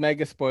 this is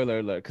mega spoiler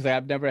alert because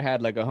I've never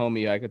had like a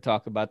homie I could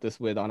talk about this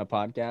with on a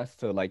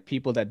podcast. So like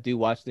people that do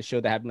watch the show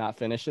that have not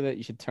finished it,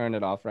 you should turn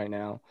it off right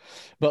now.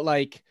 But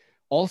like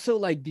also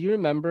like, do you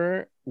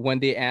remember when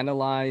they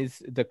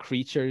analyzed the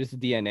creature's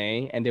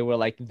DNA and they were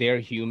like, they're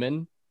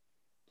human?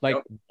 Like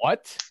Yep.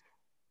 what?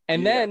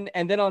 And then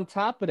on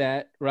top of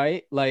that,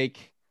 right?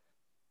 Like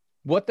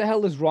what the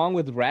hell is wrong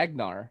with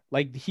Ragnar?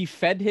 Like he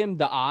fed him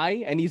the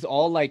eye and he's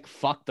all like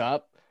fucked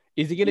up.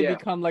 Is he going to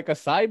become like a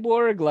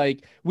cyborg?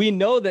 Like we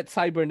know that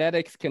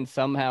cybernetics can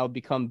somehow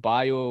become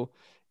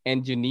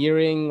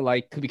bioengineering,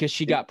 like because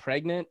she got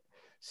pregnant.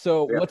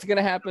 So what's going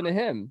to happen to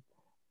him?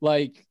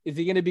 Like, is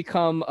he going to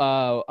become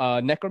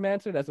a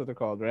necromancer? That's what they're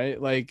called, right?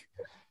 Like,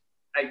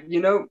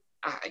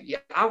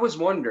 I was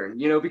wondering,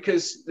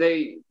 because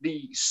the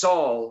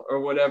Saul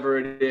or whatever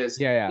it is,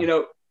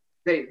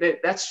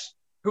 that's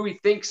who he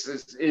thinks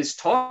is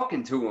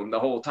talking to him the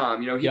whole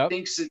time. He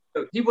thinks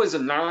he was a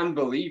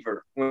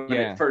non-believer when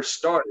it first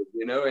started,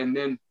 and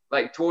then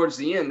like towards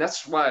the end,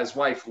 that's why his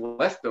wife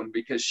left him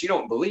because she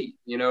don't believe,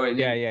 and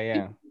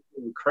he's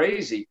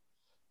crazy.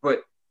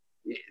 But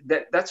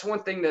that's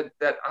one thing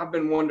that I've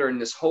been wondering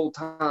this whole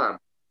time.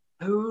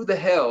 Who the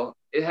hell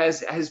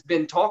has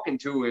been talking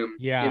to him,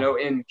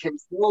 and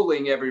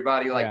controlling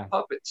everybody like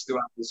puppets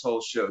throughout this whole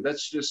show?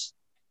 That's just,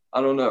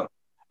 I don't know.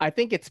 I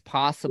think it's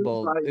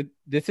possible.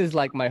 This is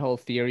like my whole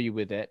theory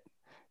with it,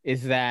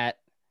 is that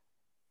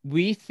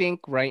we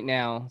think right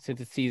now,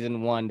 since it's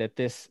season 1, that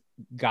this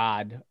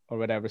god or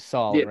whatever,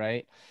 Saul,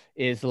 right,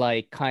 is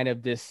like kind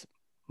of this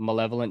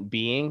malevolent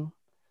being.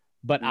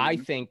 But I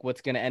think what's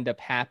going to end up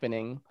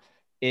happening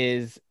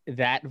is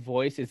that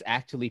voice is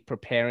actually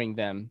preparing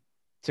them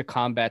to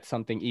combat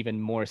something even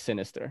more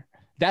sinister.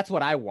 That's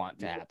what I want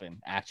to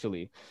happen,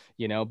 actually,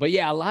 But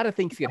yeah, a lot of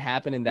things could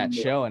happen in that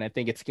show, and I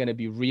think it's gonna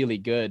be really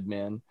good,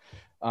 man.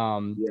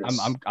 I'm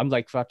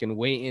like fucking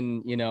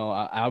waiting.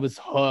 I was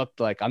hooked.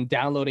 Like I'm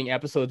downloading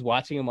episodes,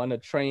 watching them on the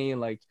train.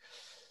 Like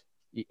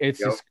it's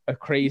just a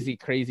crazy,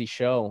 crazy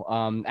show.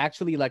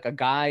 Actually, like a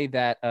guy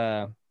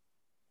that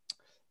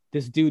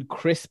this dude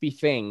Crispy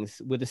Things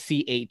with a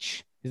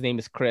CH. His name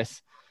is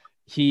Chris.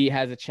 He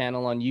has a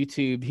channel on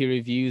YouTube. He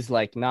reviews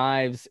like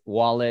knives,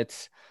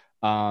 wallets,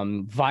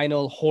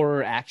 vinyl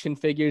horror action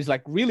figures,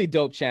 like really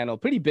dope channel,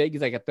 pretty big.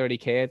 He's like at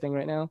 30K I think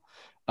right now.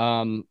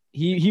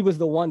 He was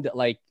the one that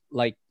like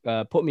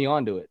put me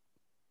onto it.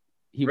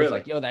 He was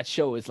like, yo, that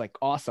show is like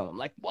awesome. I'm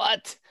like,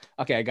 what?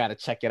 Okay, I gotta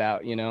check it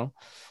out,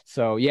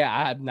 So yeah,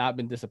 I have not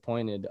been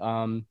disappointed.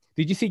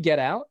 Did you see Get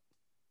Out?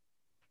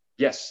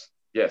 Yes,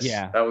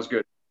 that was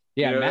good.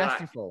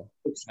 Masterful.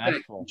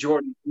 Masterful.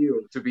 Jordan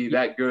Peele to be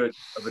that good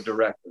of a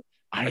director.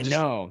 I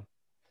know.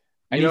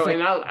 And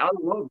I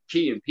love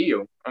Key and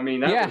Peele. I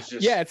mean, that was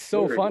just it's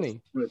so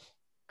funny. But,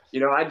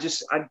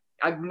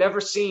 I've never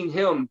seen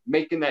him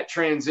making that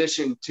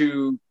transition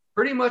to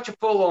pretty much a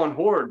full-on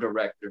horror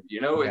director.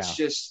 It's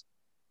just,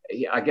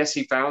 I guess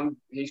he found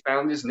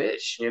his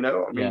niche. I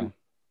mean,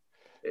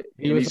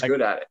 he's like,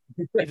 good at it.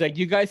 He's like,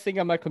 you guys think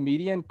I'm a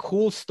comedian?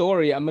 Cool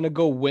story. I'm gonna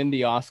go win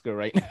the Oscar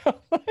right now.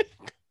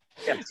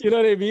 You know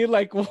what I mean?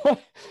 Like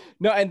what?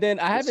 No, and then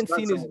I haven't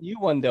seen his new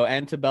one though,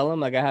 Antebellum.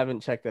 Like I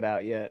haven't checked it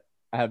out yet.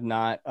 I have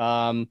not.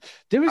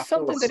 There was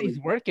something that he's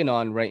working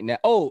on right now.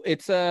 Oh,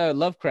 it's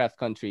Lovecraft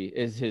Country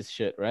is his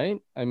shit, right?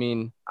 I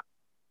mean,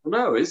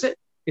 no, is it?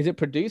 Is it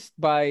produced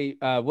by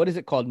what is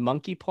it called?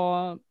 Monkey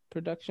Paw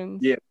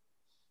Productions? Yeah.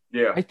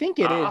 I think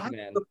it is,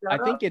 man. I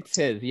think it's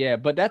his. Yeah,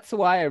 but that's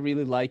why I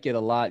really like it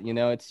a lot.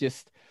 It's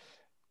just,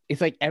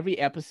 it's like every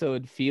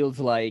episode feels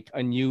like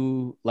a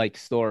new like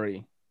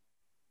story.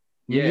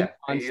 Yeah,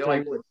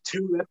 like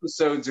 2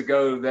 episodes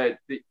ago that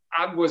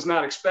I was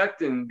not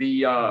expecting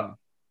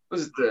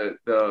was it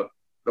the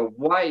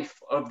wife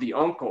of the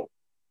uncle?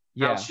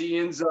 How she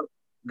ends up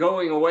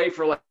going away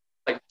for like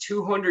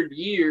 200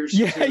 years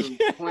to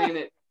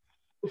planet.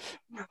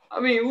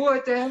 I mean,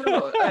 what the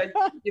hell?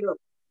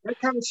 That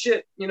kind of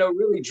shit,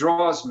 really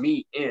draws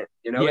me in.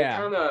 It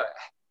kind of,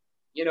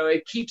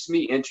 it keeps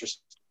me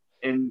interested.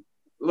 And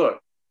look,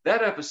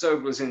 that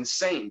episode was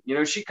insane.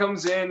 She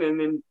comes in and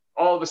then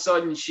all of a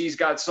sudden she's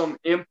got some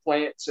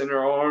implants in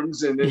her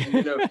arms, and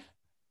then got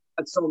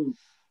some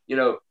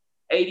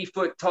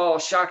 80-foot tall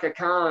Shaka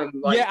Khan.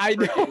 Like, I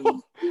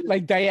know,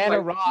 like Diana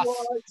Ross.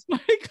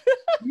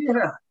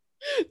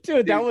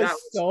 Dude, that was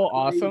so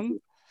awesome.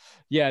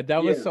 Yeah,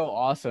 that was so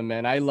awesome,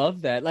 man. I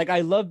love that. Like,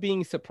 I love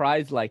being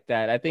surprised like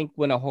that. I think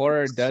when a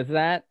horror does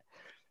that,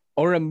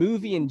 or a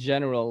movie in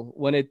general,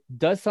 when it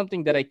does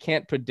something that I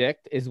can't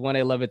predict, is when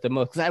I love it the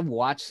most. Because I've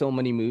watched so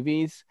many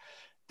movies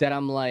that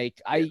I'm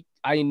like,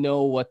 I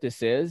know what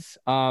this is.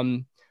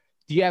 Do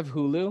you have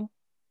Hulu?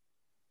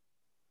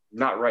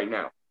 Not right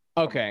now.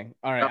 Okay.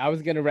 All right. I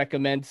was going to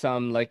recommend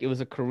some, like, it was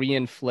a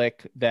Korean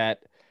flick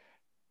that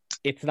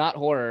it's not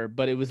horror,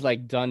 but it was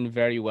like done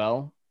very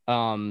well.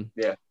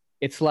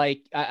 It's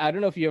like, I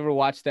don't know if you ever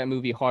watched that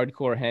movie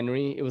Hardcore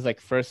Henry. It was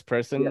like first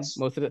person,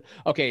 most of it.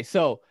 Okay,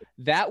 so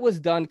that was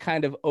done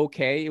kind of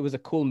okay. It was a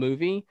cool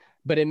movie,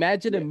 But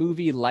imagine a Yeah.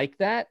 movie like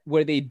that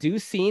where they do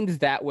scenes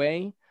that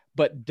way,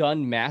 but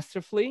done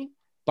masterfully.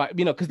 But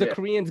because the Yeah.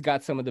 Koreans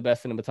got some of the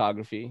best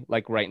cinematography,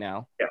 like right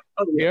now. Yeah.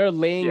 Oh yeah. They're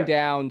laying Yeah.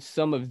 down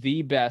some of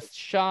the best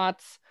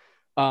shots.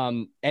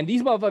 And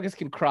these motherfuckers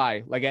can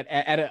cry like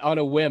on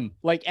a whim.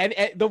 Like, and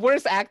the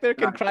worst actor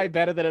can cry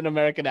better than an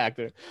American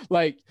actor.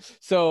 Like,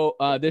 so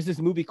there's this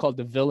movie called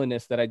The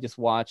Villainous that I just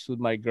watched with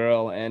my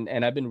girl,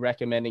 and I've been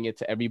recommending it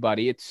to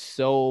everybody. It's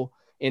so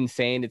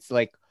insane. It's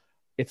like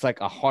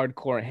a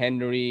hardcore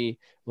Henry,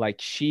 like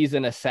she's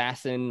an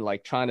assassin,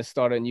 like trying to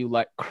start a new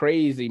like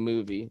crazy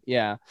movie.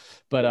 Yeah.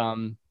 But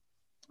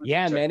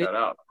yeah, Check man, that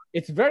out.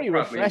 it's I'll very probably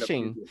end up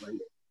refreshing using it later.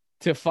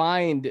 to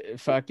find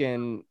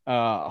fucking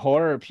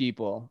horror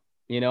people.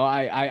 I've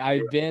Yeah.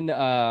 been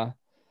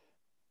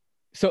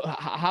so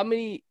how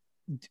many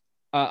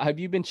have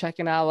you been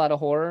checking out a lot of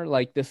horror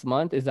like this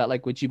month? Is that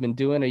like what you've been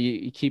doing? Are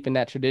you keeping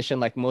that tradition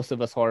like most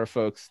of us horror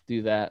folks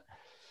do that?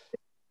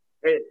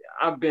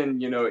 I've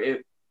been,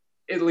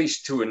 at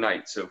least two a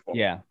night so far.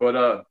 Yeah. But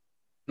I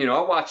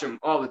watch them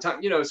all the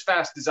time. As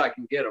fast as I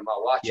can get them,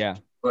 I'll watch Yeah.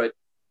 them. But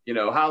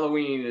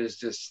Halloween is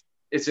just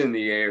it's in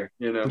the air.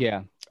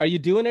 Yeah. Are you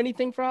doing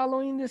anything for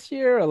Halloween this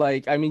year? Or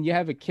like, I mean, you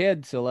have a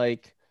kid, so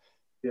like,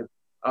 Yeah.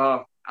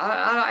 I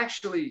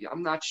actually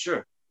I'm not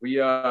sure.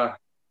 We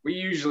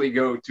usually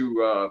go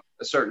to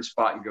a certain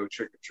spot and go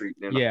trick or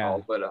treating and yeah,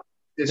 all. But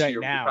this right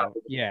year we now,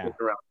 probably yeah,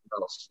 look around the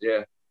house.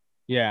 Yeah.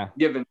 yeah,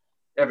 Given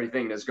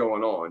everything that's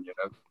going on,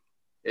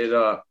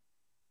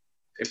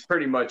 it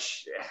pretty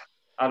much,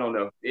 I don't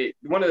know.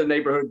 One of the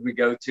neighborhoods we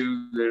go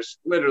to, there's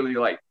literally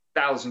like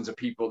thousands of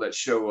people that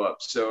show up.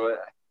 So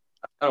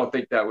I don't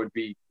think that would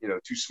be,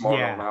 too smart on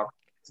yeah, our.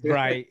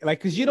 right. Like,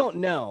 because you don't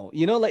know,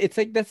 like it's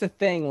like that's the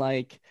thing.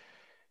 Like,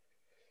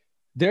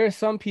 there are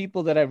some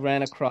people that I've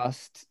ran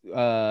across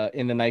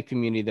in the night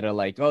community that are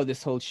like, oh,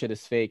 this whole shit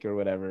is fake or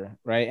whatever,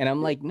 right? And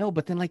I'm like, no,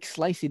 but then like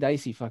Slicey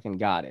Dicey fucking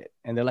got it,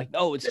 and they're like,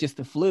 no, it's just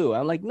the flu.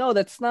 I'm like, no,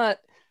 that's not.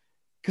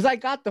 Because I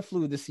got the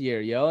flu this year,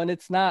 yo, and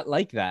it's not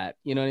like that.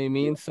 You know what I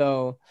mean?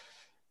 So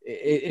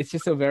it's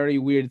just a very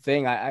weird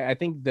thing. I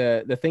think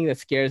the thing that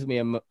scares me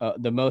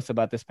the most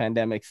about this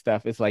pandemic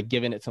stuff is like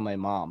giving it to my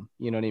mom.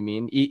 You know what I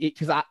mean?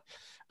 Because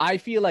I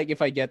feel like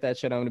if I get that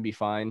shit, I'm gonna be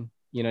fine.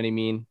 You know what I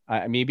mean?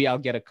 Maybe I'll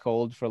get a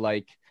cold for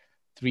like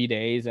 3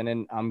 days and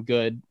then I'm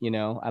good.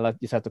 I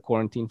just have to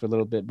quarantine for a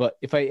little bit. But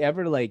if I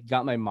ever like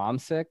got my mom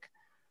sick,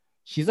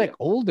 she's like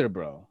older,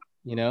 bro.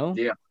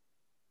 Yeah.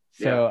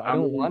 So Yeah. I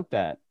don't want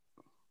that.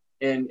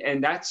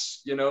 And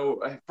that's,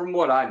 from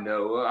what I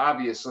know,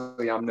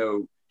 obviously I'm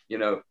no,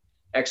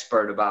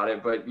 expert about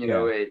it, but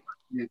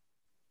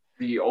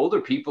the older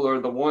people are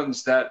the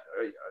ones that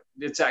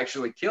it's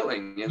actually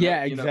killing. And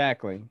yeah,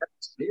 exactly.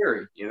 That's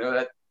scary.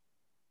 That,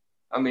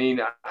 I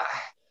mean,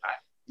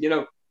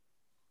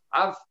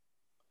 I've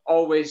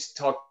always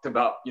talked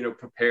about,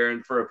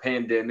 preparing for a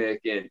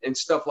pandemic and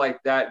stuff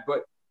like that,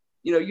 but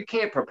you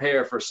can't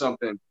prepare for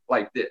something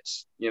like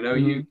this.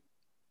 Mhm.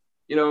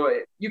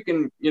 You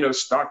can,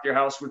 stock your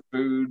house with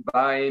food,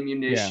 buy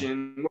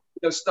ammunition,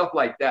 stuff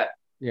like that.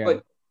 Yeah.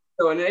 But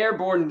an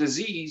airborne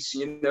disease,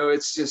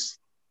 it's just,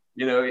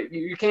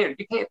 you can't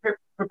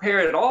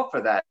prepare at all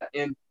for that.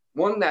 And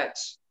one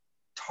that's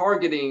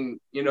targeting,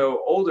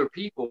 older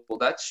people,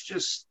 that's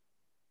just,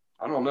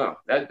 I don't know.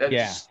 That's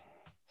yeah.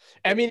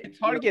 I mean, it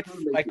targets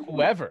like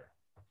whoever,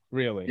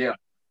 really. Yeah.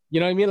 You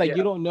know what I mean? Like, Yeah.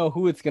 you don't know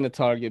who it's going to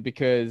target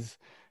because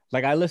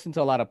like I listen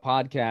to a lot of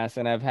podcasts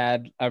and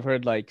I've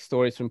heard like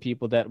stories from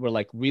people that were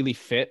like really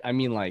fit. I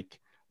mean, like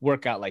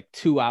work out like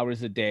 2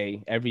 hours a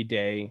day, every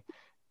day,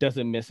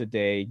 doesn't miss a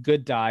day,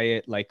 good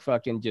diet, like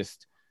fucking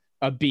just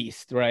a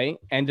beast, right?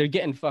 And they're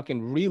getting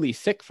fucking really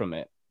sick from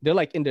it. They're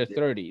like in their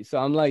 30s. So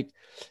I'm like,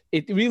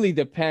 it really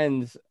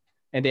depends.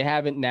 And they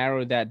haven't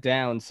narrowed that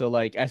down. So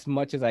like, as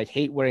much as I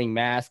hate wearing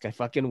masks, I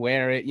fucking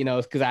wear it,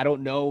 because I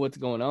don't know what's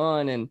going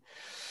on. And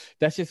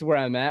that's just where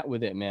I'm at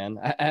with it, man.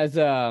 Has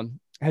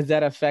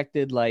that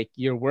affected like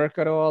your work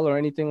at all or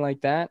anything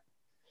like that?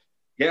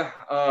 Yeah.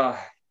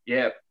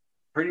 Yeah,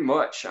 pretty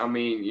much. I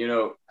mean,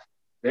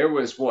 there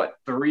was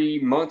 3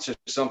 months or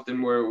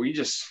something where we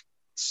just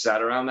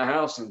sat around the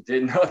house and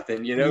did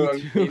nothing, Me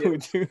too,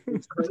 dude.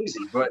 It's crazy.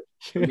 But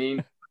I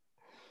mean,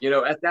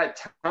 at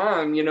that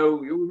time, we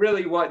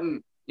really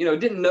wasn't,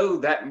 didn't know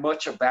that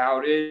much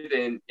about it.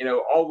 And,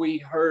 all we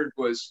heard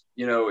was,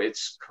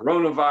 it's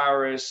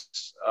coronavirus,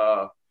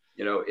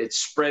 it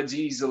spreads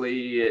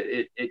easily.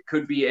 It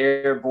could be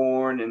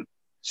airborne and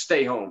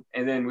stay home.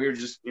 And then we were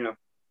just,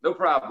 no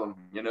problem,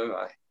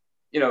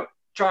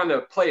 trying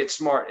to play it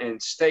smart and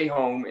stay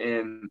home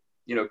and,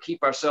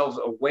 keep ourselves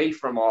away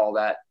from all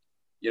that,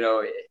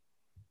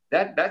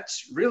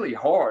 that's really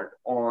hard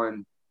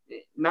on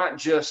not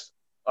just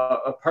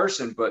a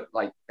person, but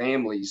like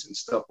families and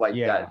stuff like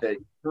that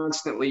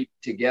constantly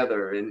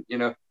together. And,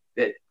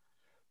 that,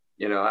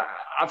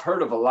 I've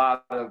heard of a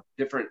lot of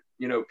different,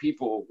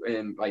 people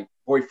and like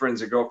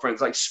boyfriends and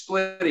girlfriends, like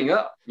splitting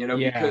up,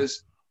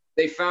 because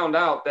they found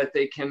out that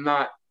they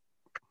cannot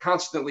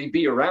constantly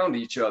be around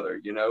each other,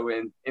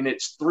 and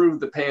it's through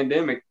the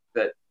pandemic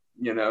that,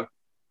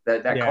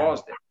 that Yeah,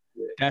 caused it.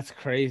 that's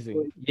crazy.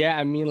 Yeah,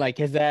 I mean, like,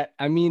 is that,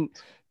 I mean,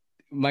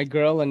 my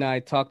girl and I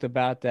talked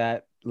about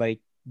that like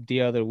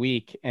the other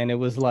week, and it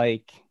was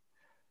like,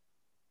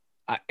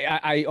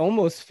 I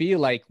almost feel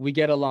like we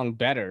get along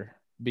better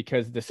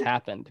because this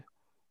happened,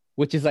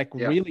 which is like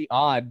Yeah, really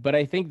odd. But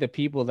I think the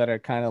people that are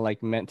kind of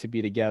like meant to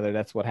be together,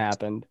 that's what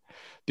happened, yeah,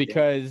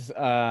 because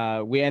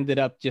we ended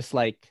up just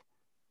like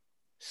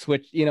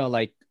switch, you know,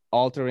 like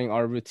altering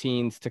our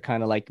routines to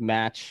kind of like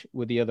match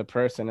with the other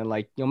person. And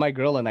like, you know, my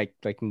girl and I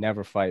like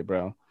never fight,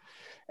 bro.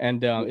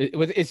 And it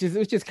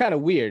was just kind of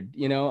weird,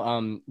 you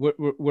know.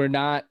 We're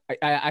not.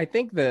 I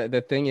think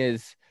the thing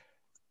is,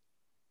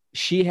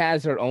 she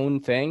has her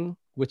own thing,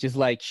 which is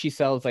like she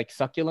sells like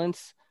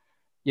succulents,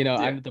 you know,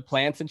 yeah, I'm the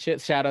plants and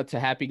shit. Shout out to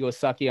Happy Go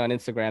Sucky on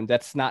Instagram.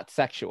 That's not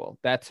sexual.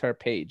 That's her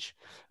page.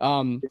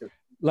 Um, yeah,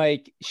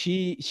 like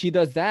she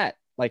does that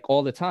like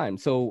all the time.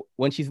 So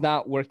when she's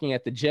not working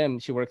at the gym,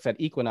 she works at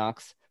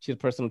Equinox. She's a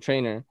personal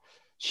trainer.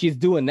 She's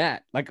doing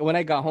that. Like when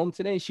I got home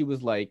today, she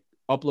was like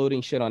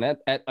uploading shit on on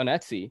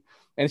Etsy.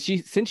 And she,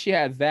 since she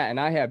has that, and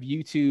I have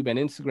YouTube and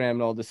Instagram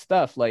and all this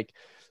stuff, like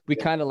we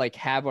yeah, kind of like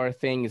have our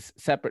things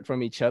separate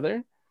from each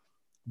other,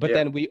 but yeah,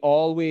 then we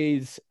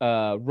always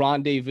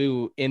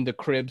rendezvous in the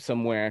crib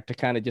somewhere to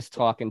kind of just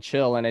talk and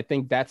chill. And I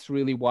think that's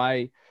really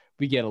why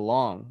we get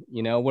along,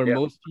 you know, where yeah.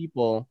 most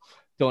people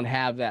don't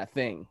have that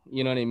thing.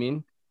 You know what I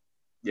mean?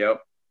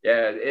 Yep.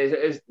 Yeah.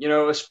 It's, you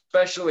know,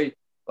 especially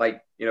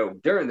like, you know,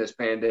 during this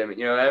pandemic,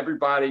 you know,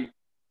 everybody,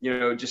 you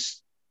know,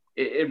 just,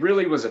 it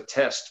really was a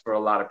test for a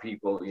lot of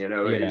people, you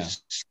know, Yeah.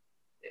 it's,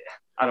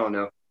 I don't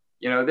know,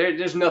 you know,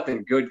 there's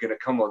nothing good going to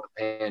come of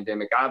the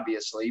pandemic,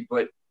 obviously,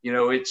 but, you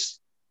know, it's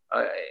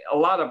a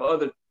lot of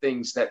other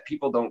things that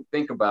people don't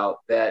think about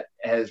that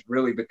has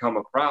really become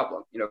a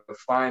problem, you know,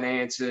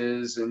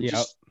 finances and Yeah.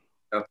 just,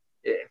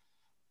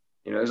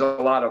 you know, there's a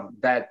lot of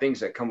bad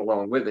things that come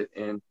along with it.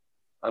 And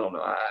I don't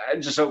know. I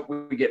just hope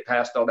we get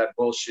past all that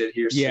bullshit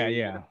here Yeah. soon.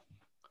 Yeah.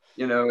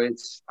 You know,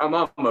 I'm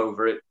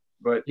over it.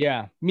 But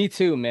Yeah, me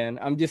too, man.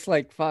 I'm just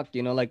like, fuck,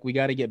 you know, like we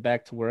got to get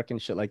back to work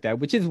and shit like that,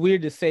 which is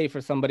weird to say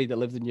for somebody that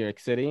lives in New York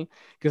City,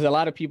 because a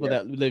lot of people yeah,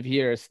 that live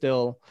here are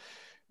still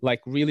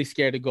like really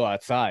scared to go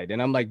outside.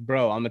 And I'm like,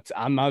 bro,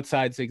 I'm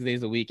outside 6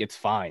 days a week. It's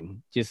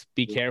fine. Just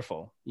be yeah,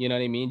 careful. You know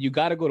what I mean? You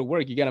got to go to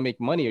work. You got to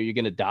make money or you're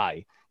going to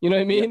die. You know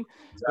what I yeah, mean?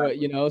 But,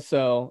 exactly. you know,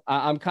 so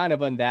I'm kind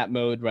of on that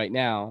mode right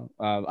now.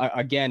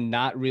 Again,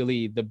 not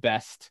really the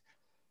best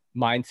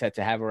mindset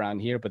to have around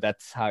here, but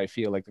that's how I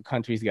feel. Like the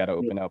country's got to Yeah,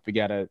 open up. We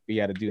got to do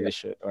yeah. this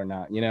shit or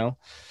not, you know?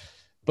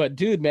 But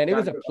dude, man, it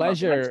was Gotta a go. Life's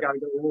pleasure. got to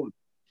go on.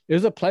 It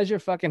was a pleasure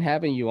fucking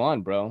having you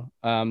on, bro.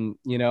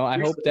 You know, I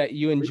hope Appreciate it. that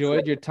you enjoyed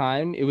Appreciate your it.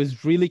 time. It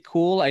was really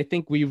cool. I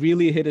think we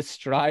really hit a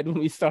stride when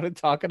we started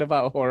talking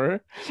about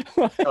horror.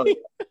 Oh Like, yeah.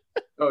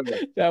 Oh yeah.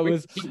 that We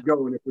was, can keep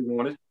going if we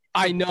wanted.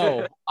 I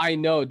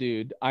know,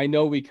 dude. I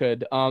know we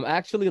could.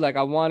 Actually, like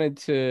I wanted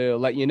to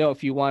let you know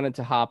if you wanted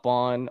to hop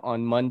on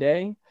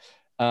Monday.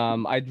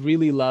 I'd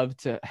really love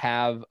to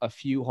have a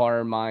few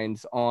horror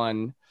minds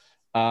on.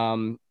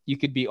 You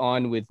could be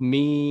on with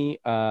me.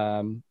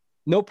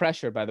 No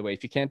pressure, by the way.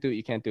 If you can't do it,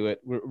 you can't do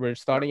it. We're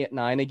starting at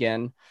 9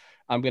 again.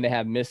 I'm gonna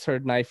have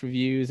Misheard Knife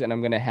reviews, and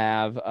I'm gonna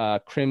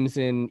have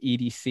Crimson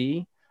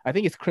EDC. I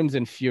think it's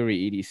Crimson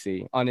Fury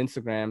EDC on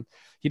Instagram.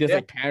 He does Yeah.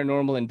 like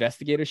paranormal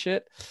investigator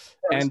shit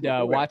Let's and do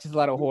it. watches a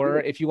lot of Let's do horror.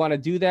 it. If you want to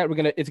do that,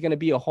 it's gonna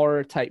be a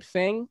horror type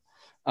thing.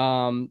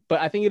 But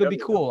I think it'll Yep.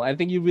 be cool. I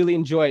think you really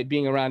enjoy it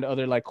being around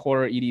other like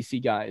horror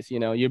EDC guys. You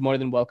know, you're more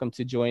than welcome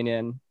to join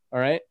in. All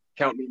right.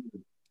 Count me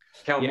in.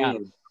 Count me Yeah.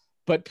 in.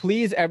 But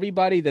please,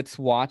 everybody that's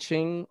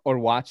watching or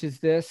watches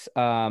this,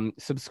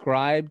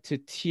 subscribe to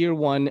Tier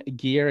 1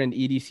 Gear and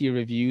EDC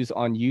reviews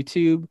on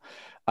YouTube.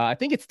 I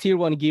think it's Tier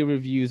 1 Gear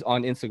reviews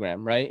on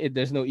Instagram, right?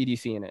 There's no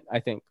EDC in it, I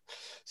think.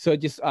 So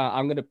just,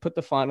 I'm going to put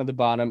the font on the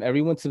bottom.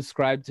 Everyone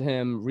subscribe to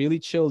him. Really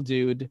chill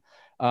dude.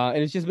 And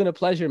it's just been a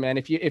pleasure, man.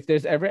 If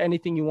there's ever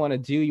anything you want to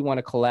do, you want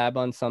to collab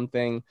on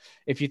something,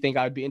 if you think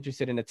I would be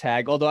interested in a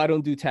tag, although I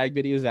don't do tag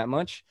videos that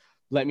much,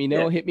 let me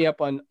know. Yeah. Hit me up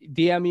on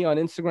DM me on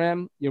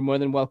Instagram. You're more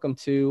than welcome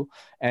to.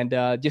 And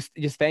just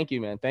thank you,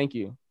 man. Thank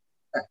you.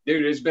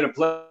 Dude, it's been a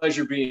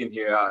pleasure being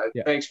here.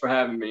 Yeah, Thanks for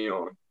having me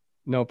on.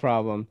 no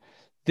problem.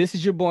 This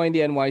is your boy in the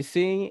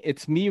NYC.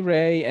 It's me,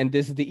 Ray, and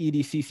this is the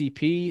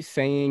EDCCP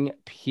saying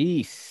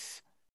peace.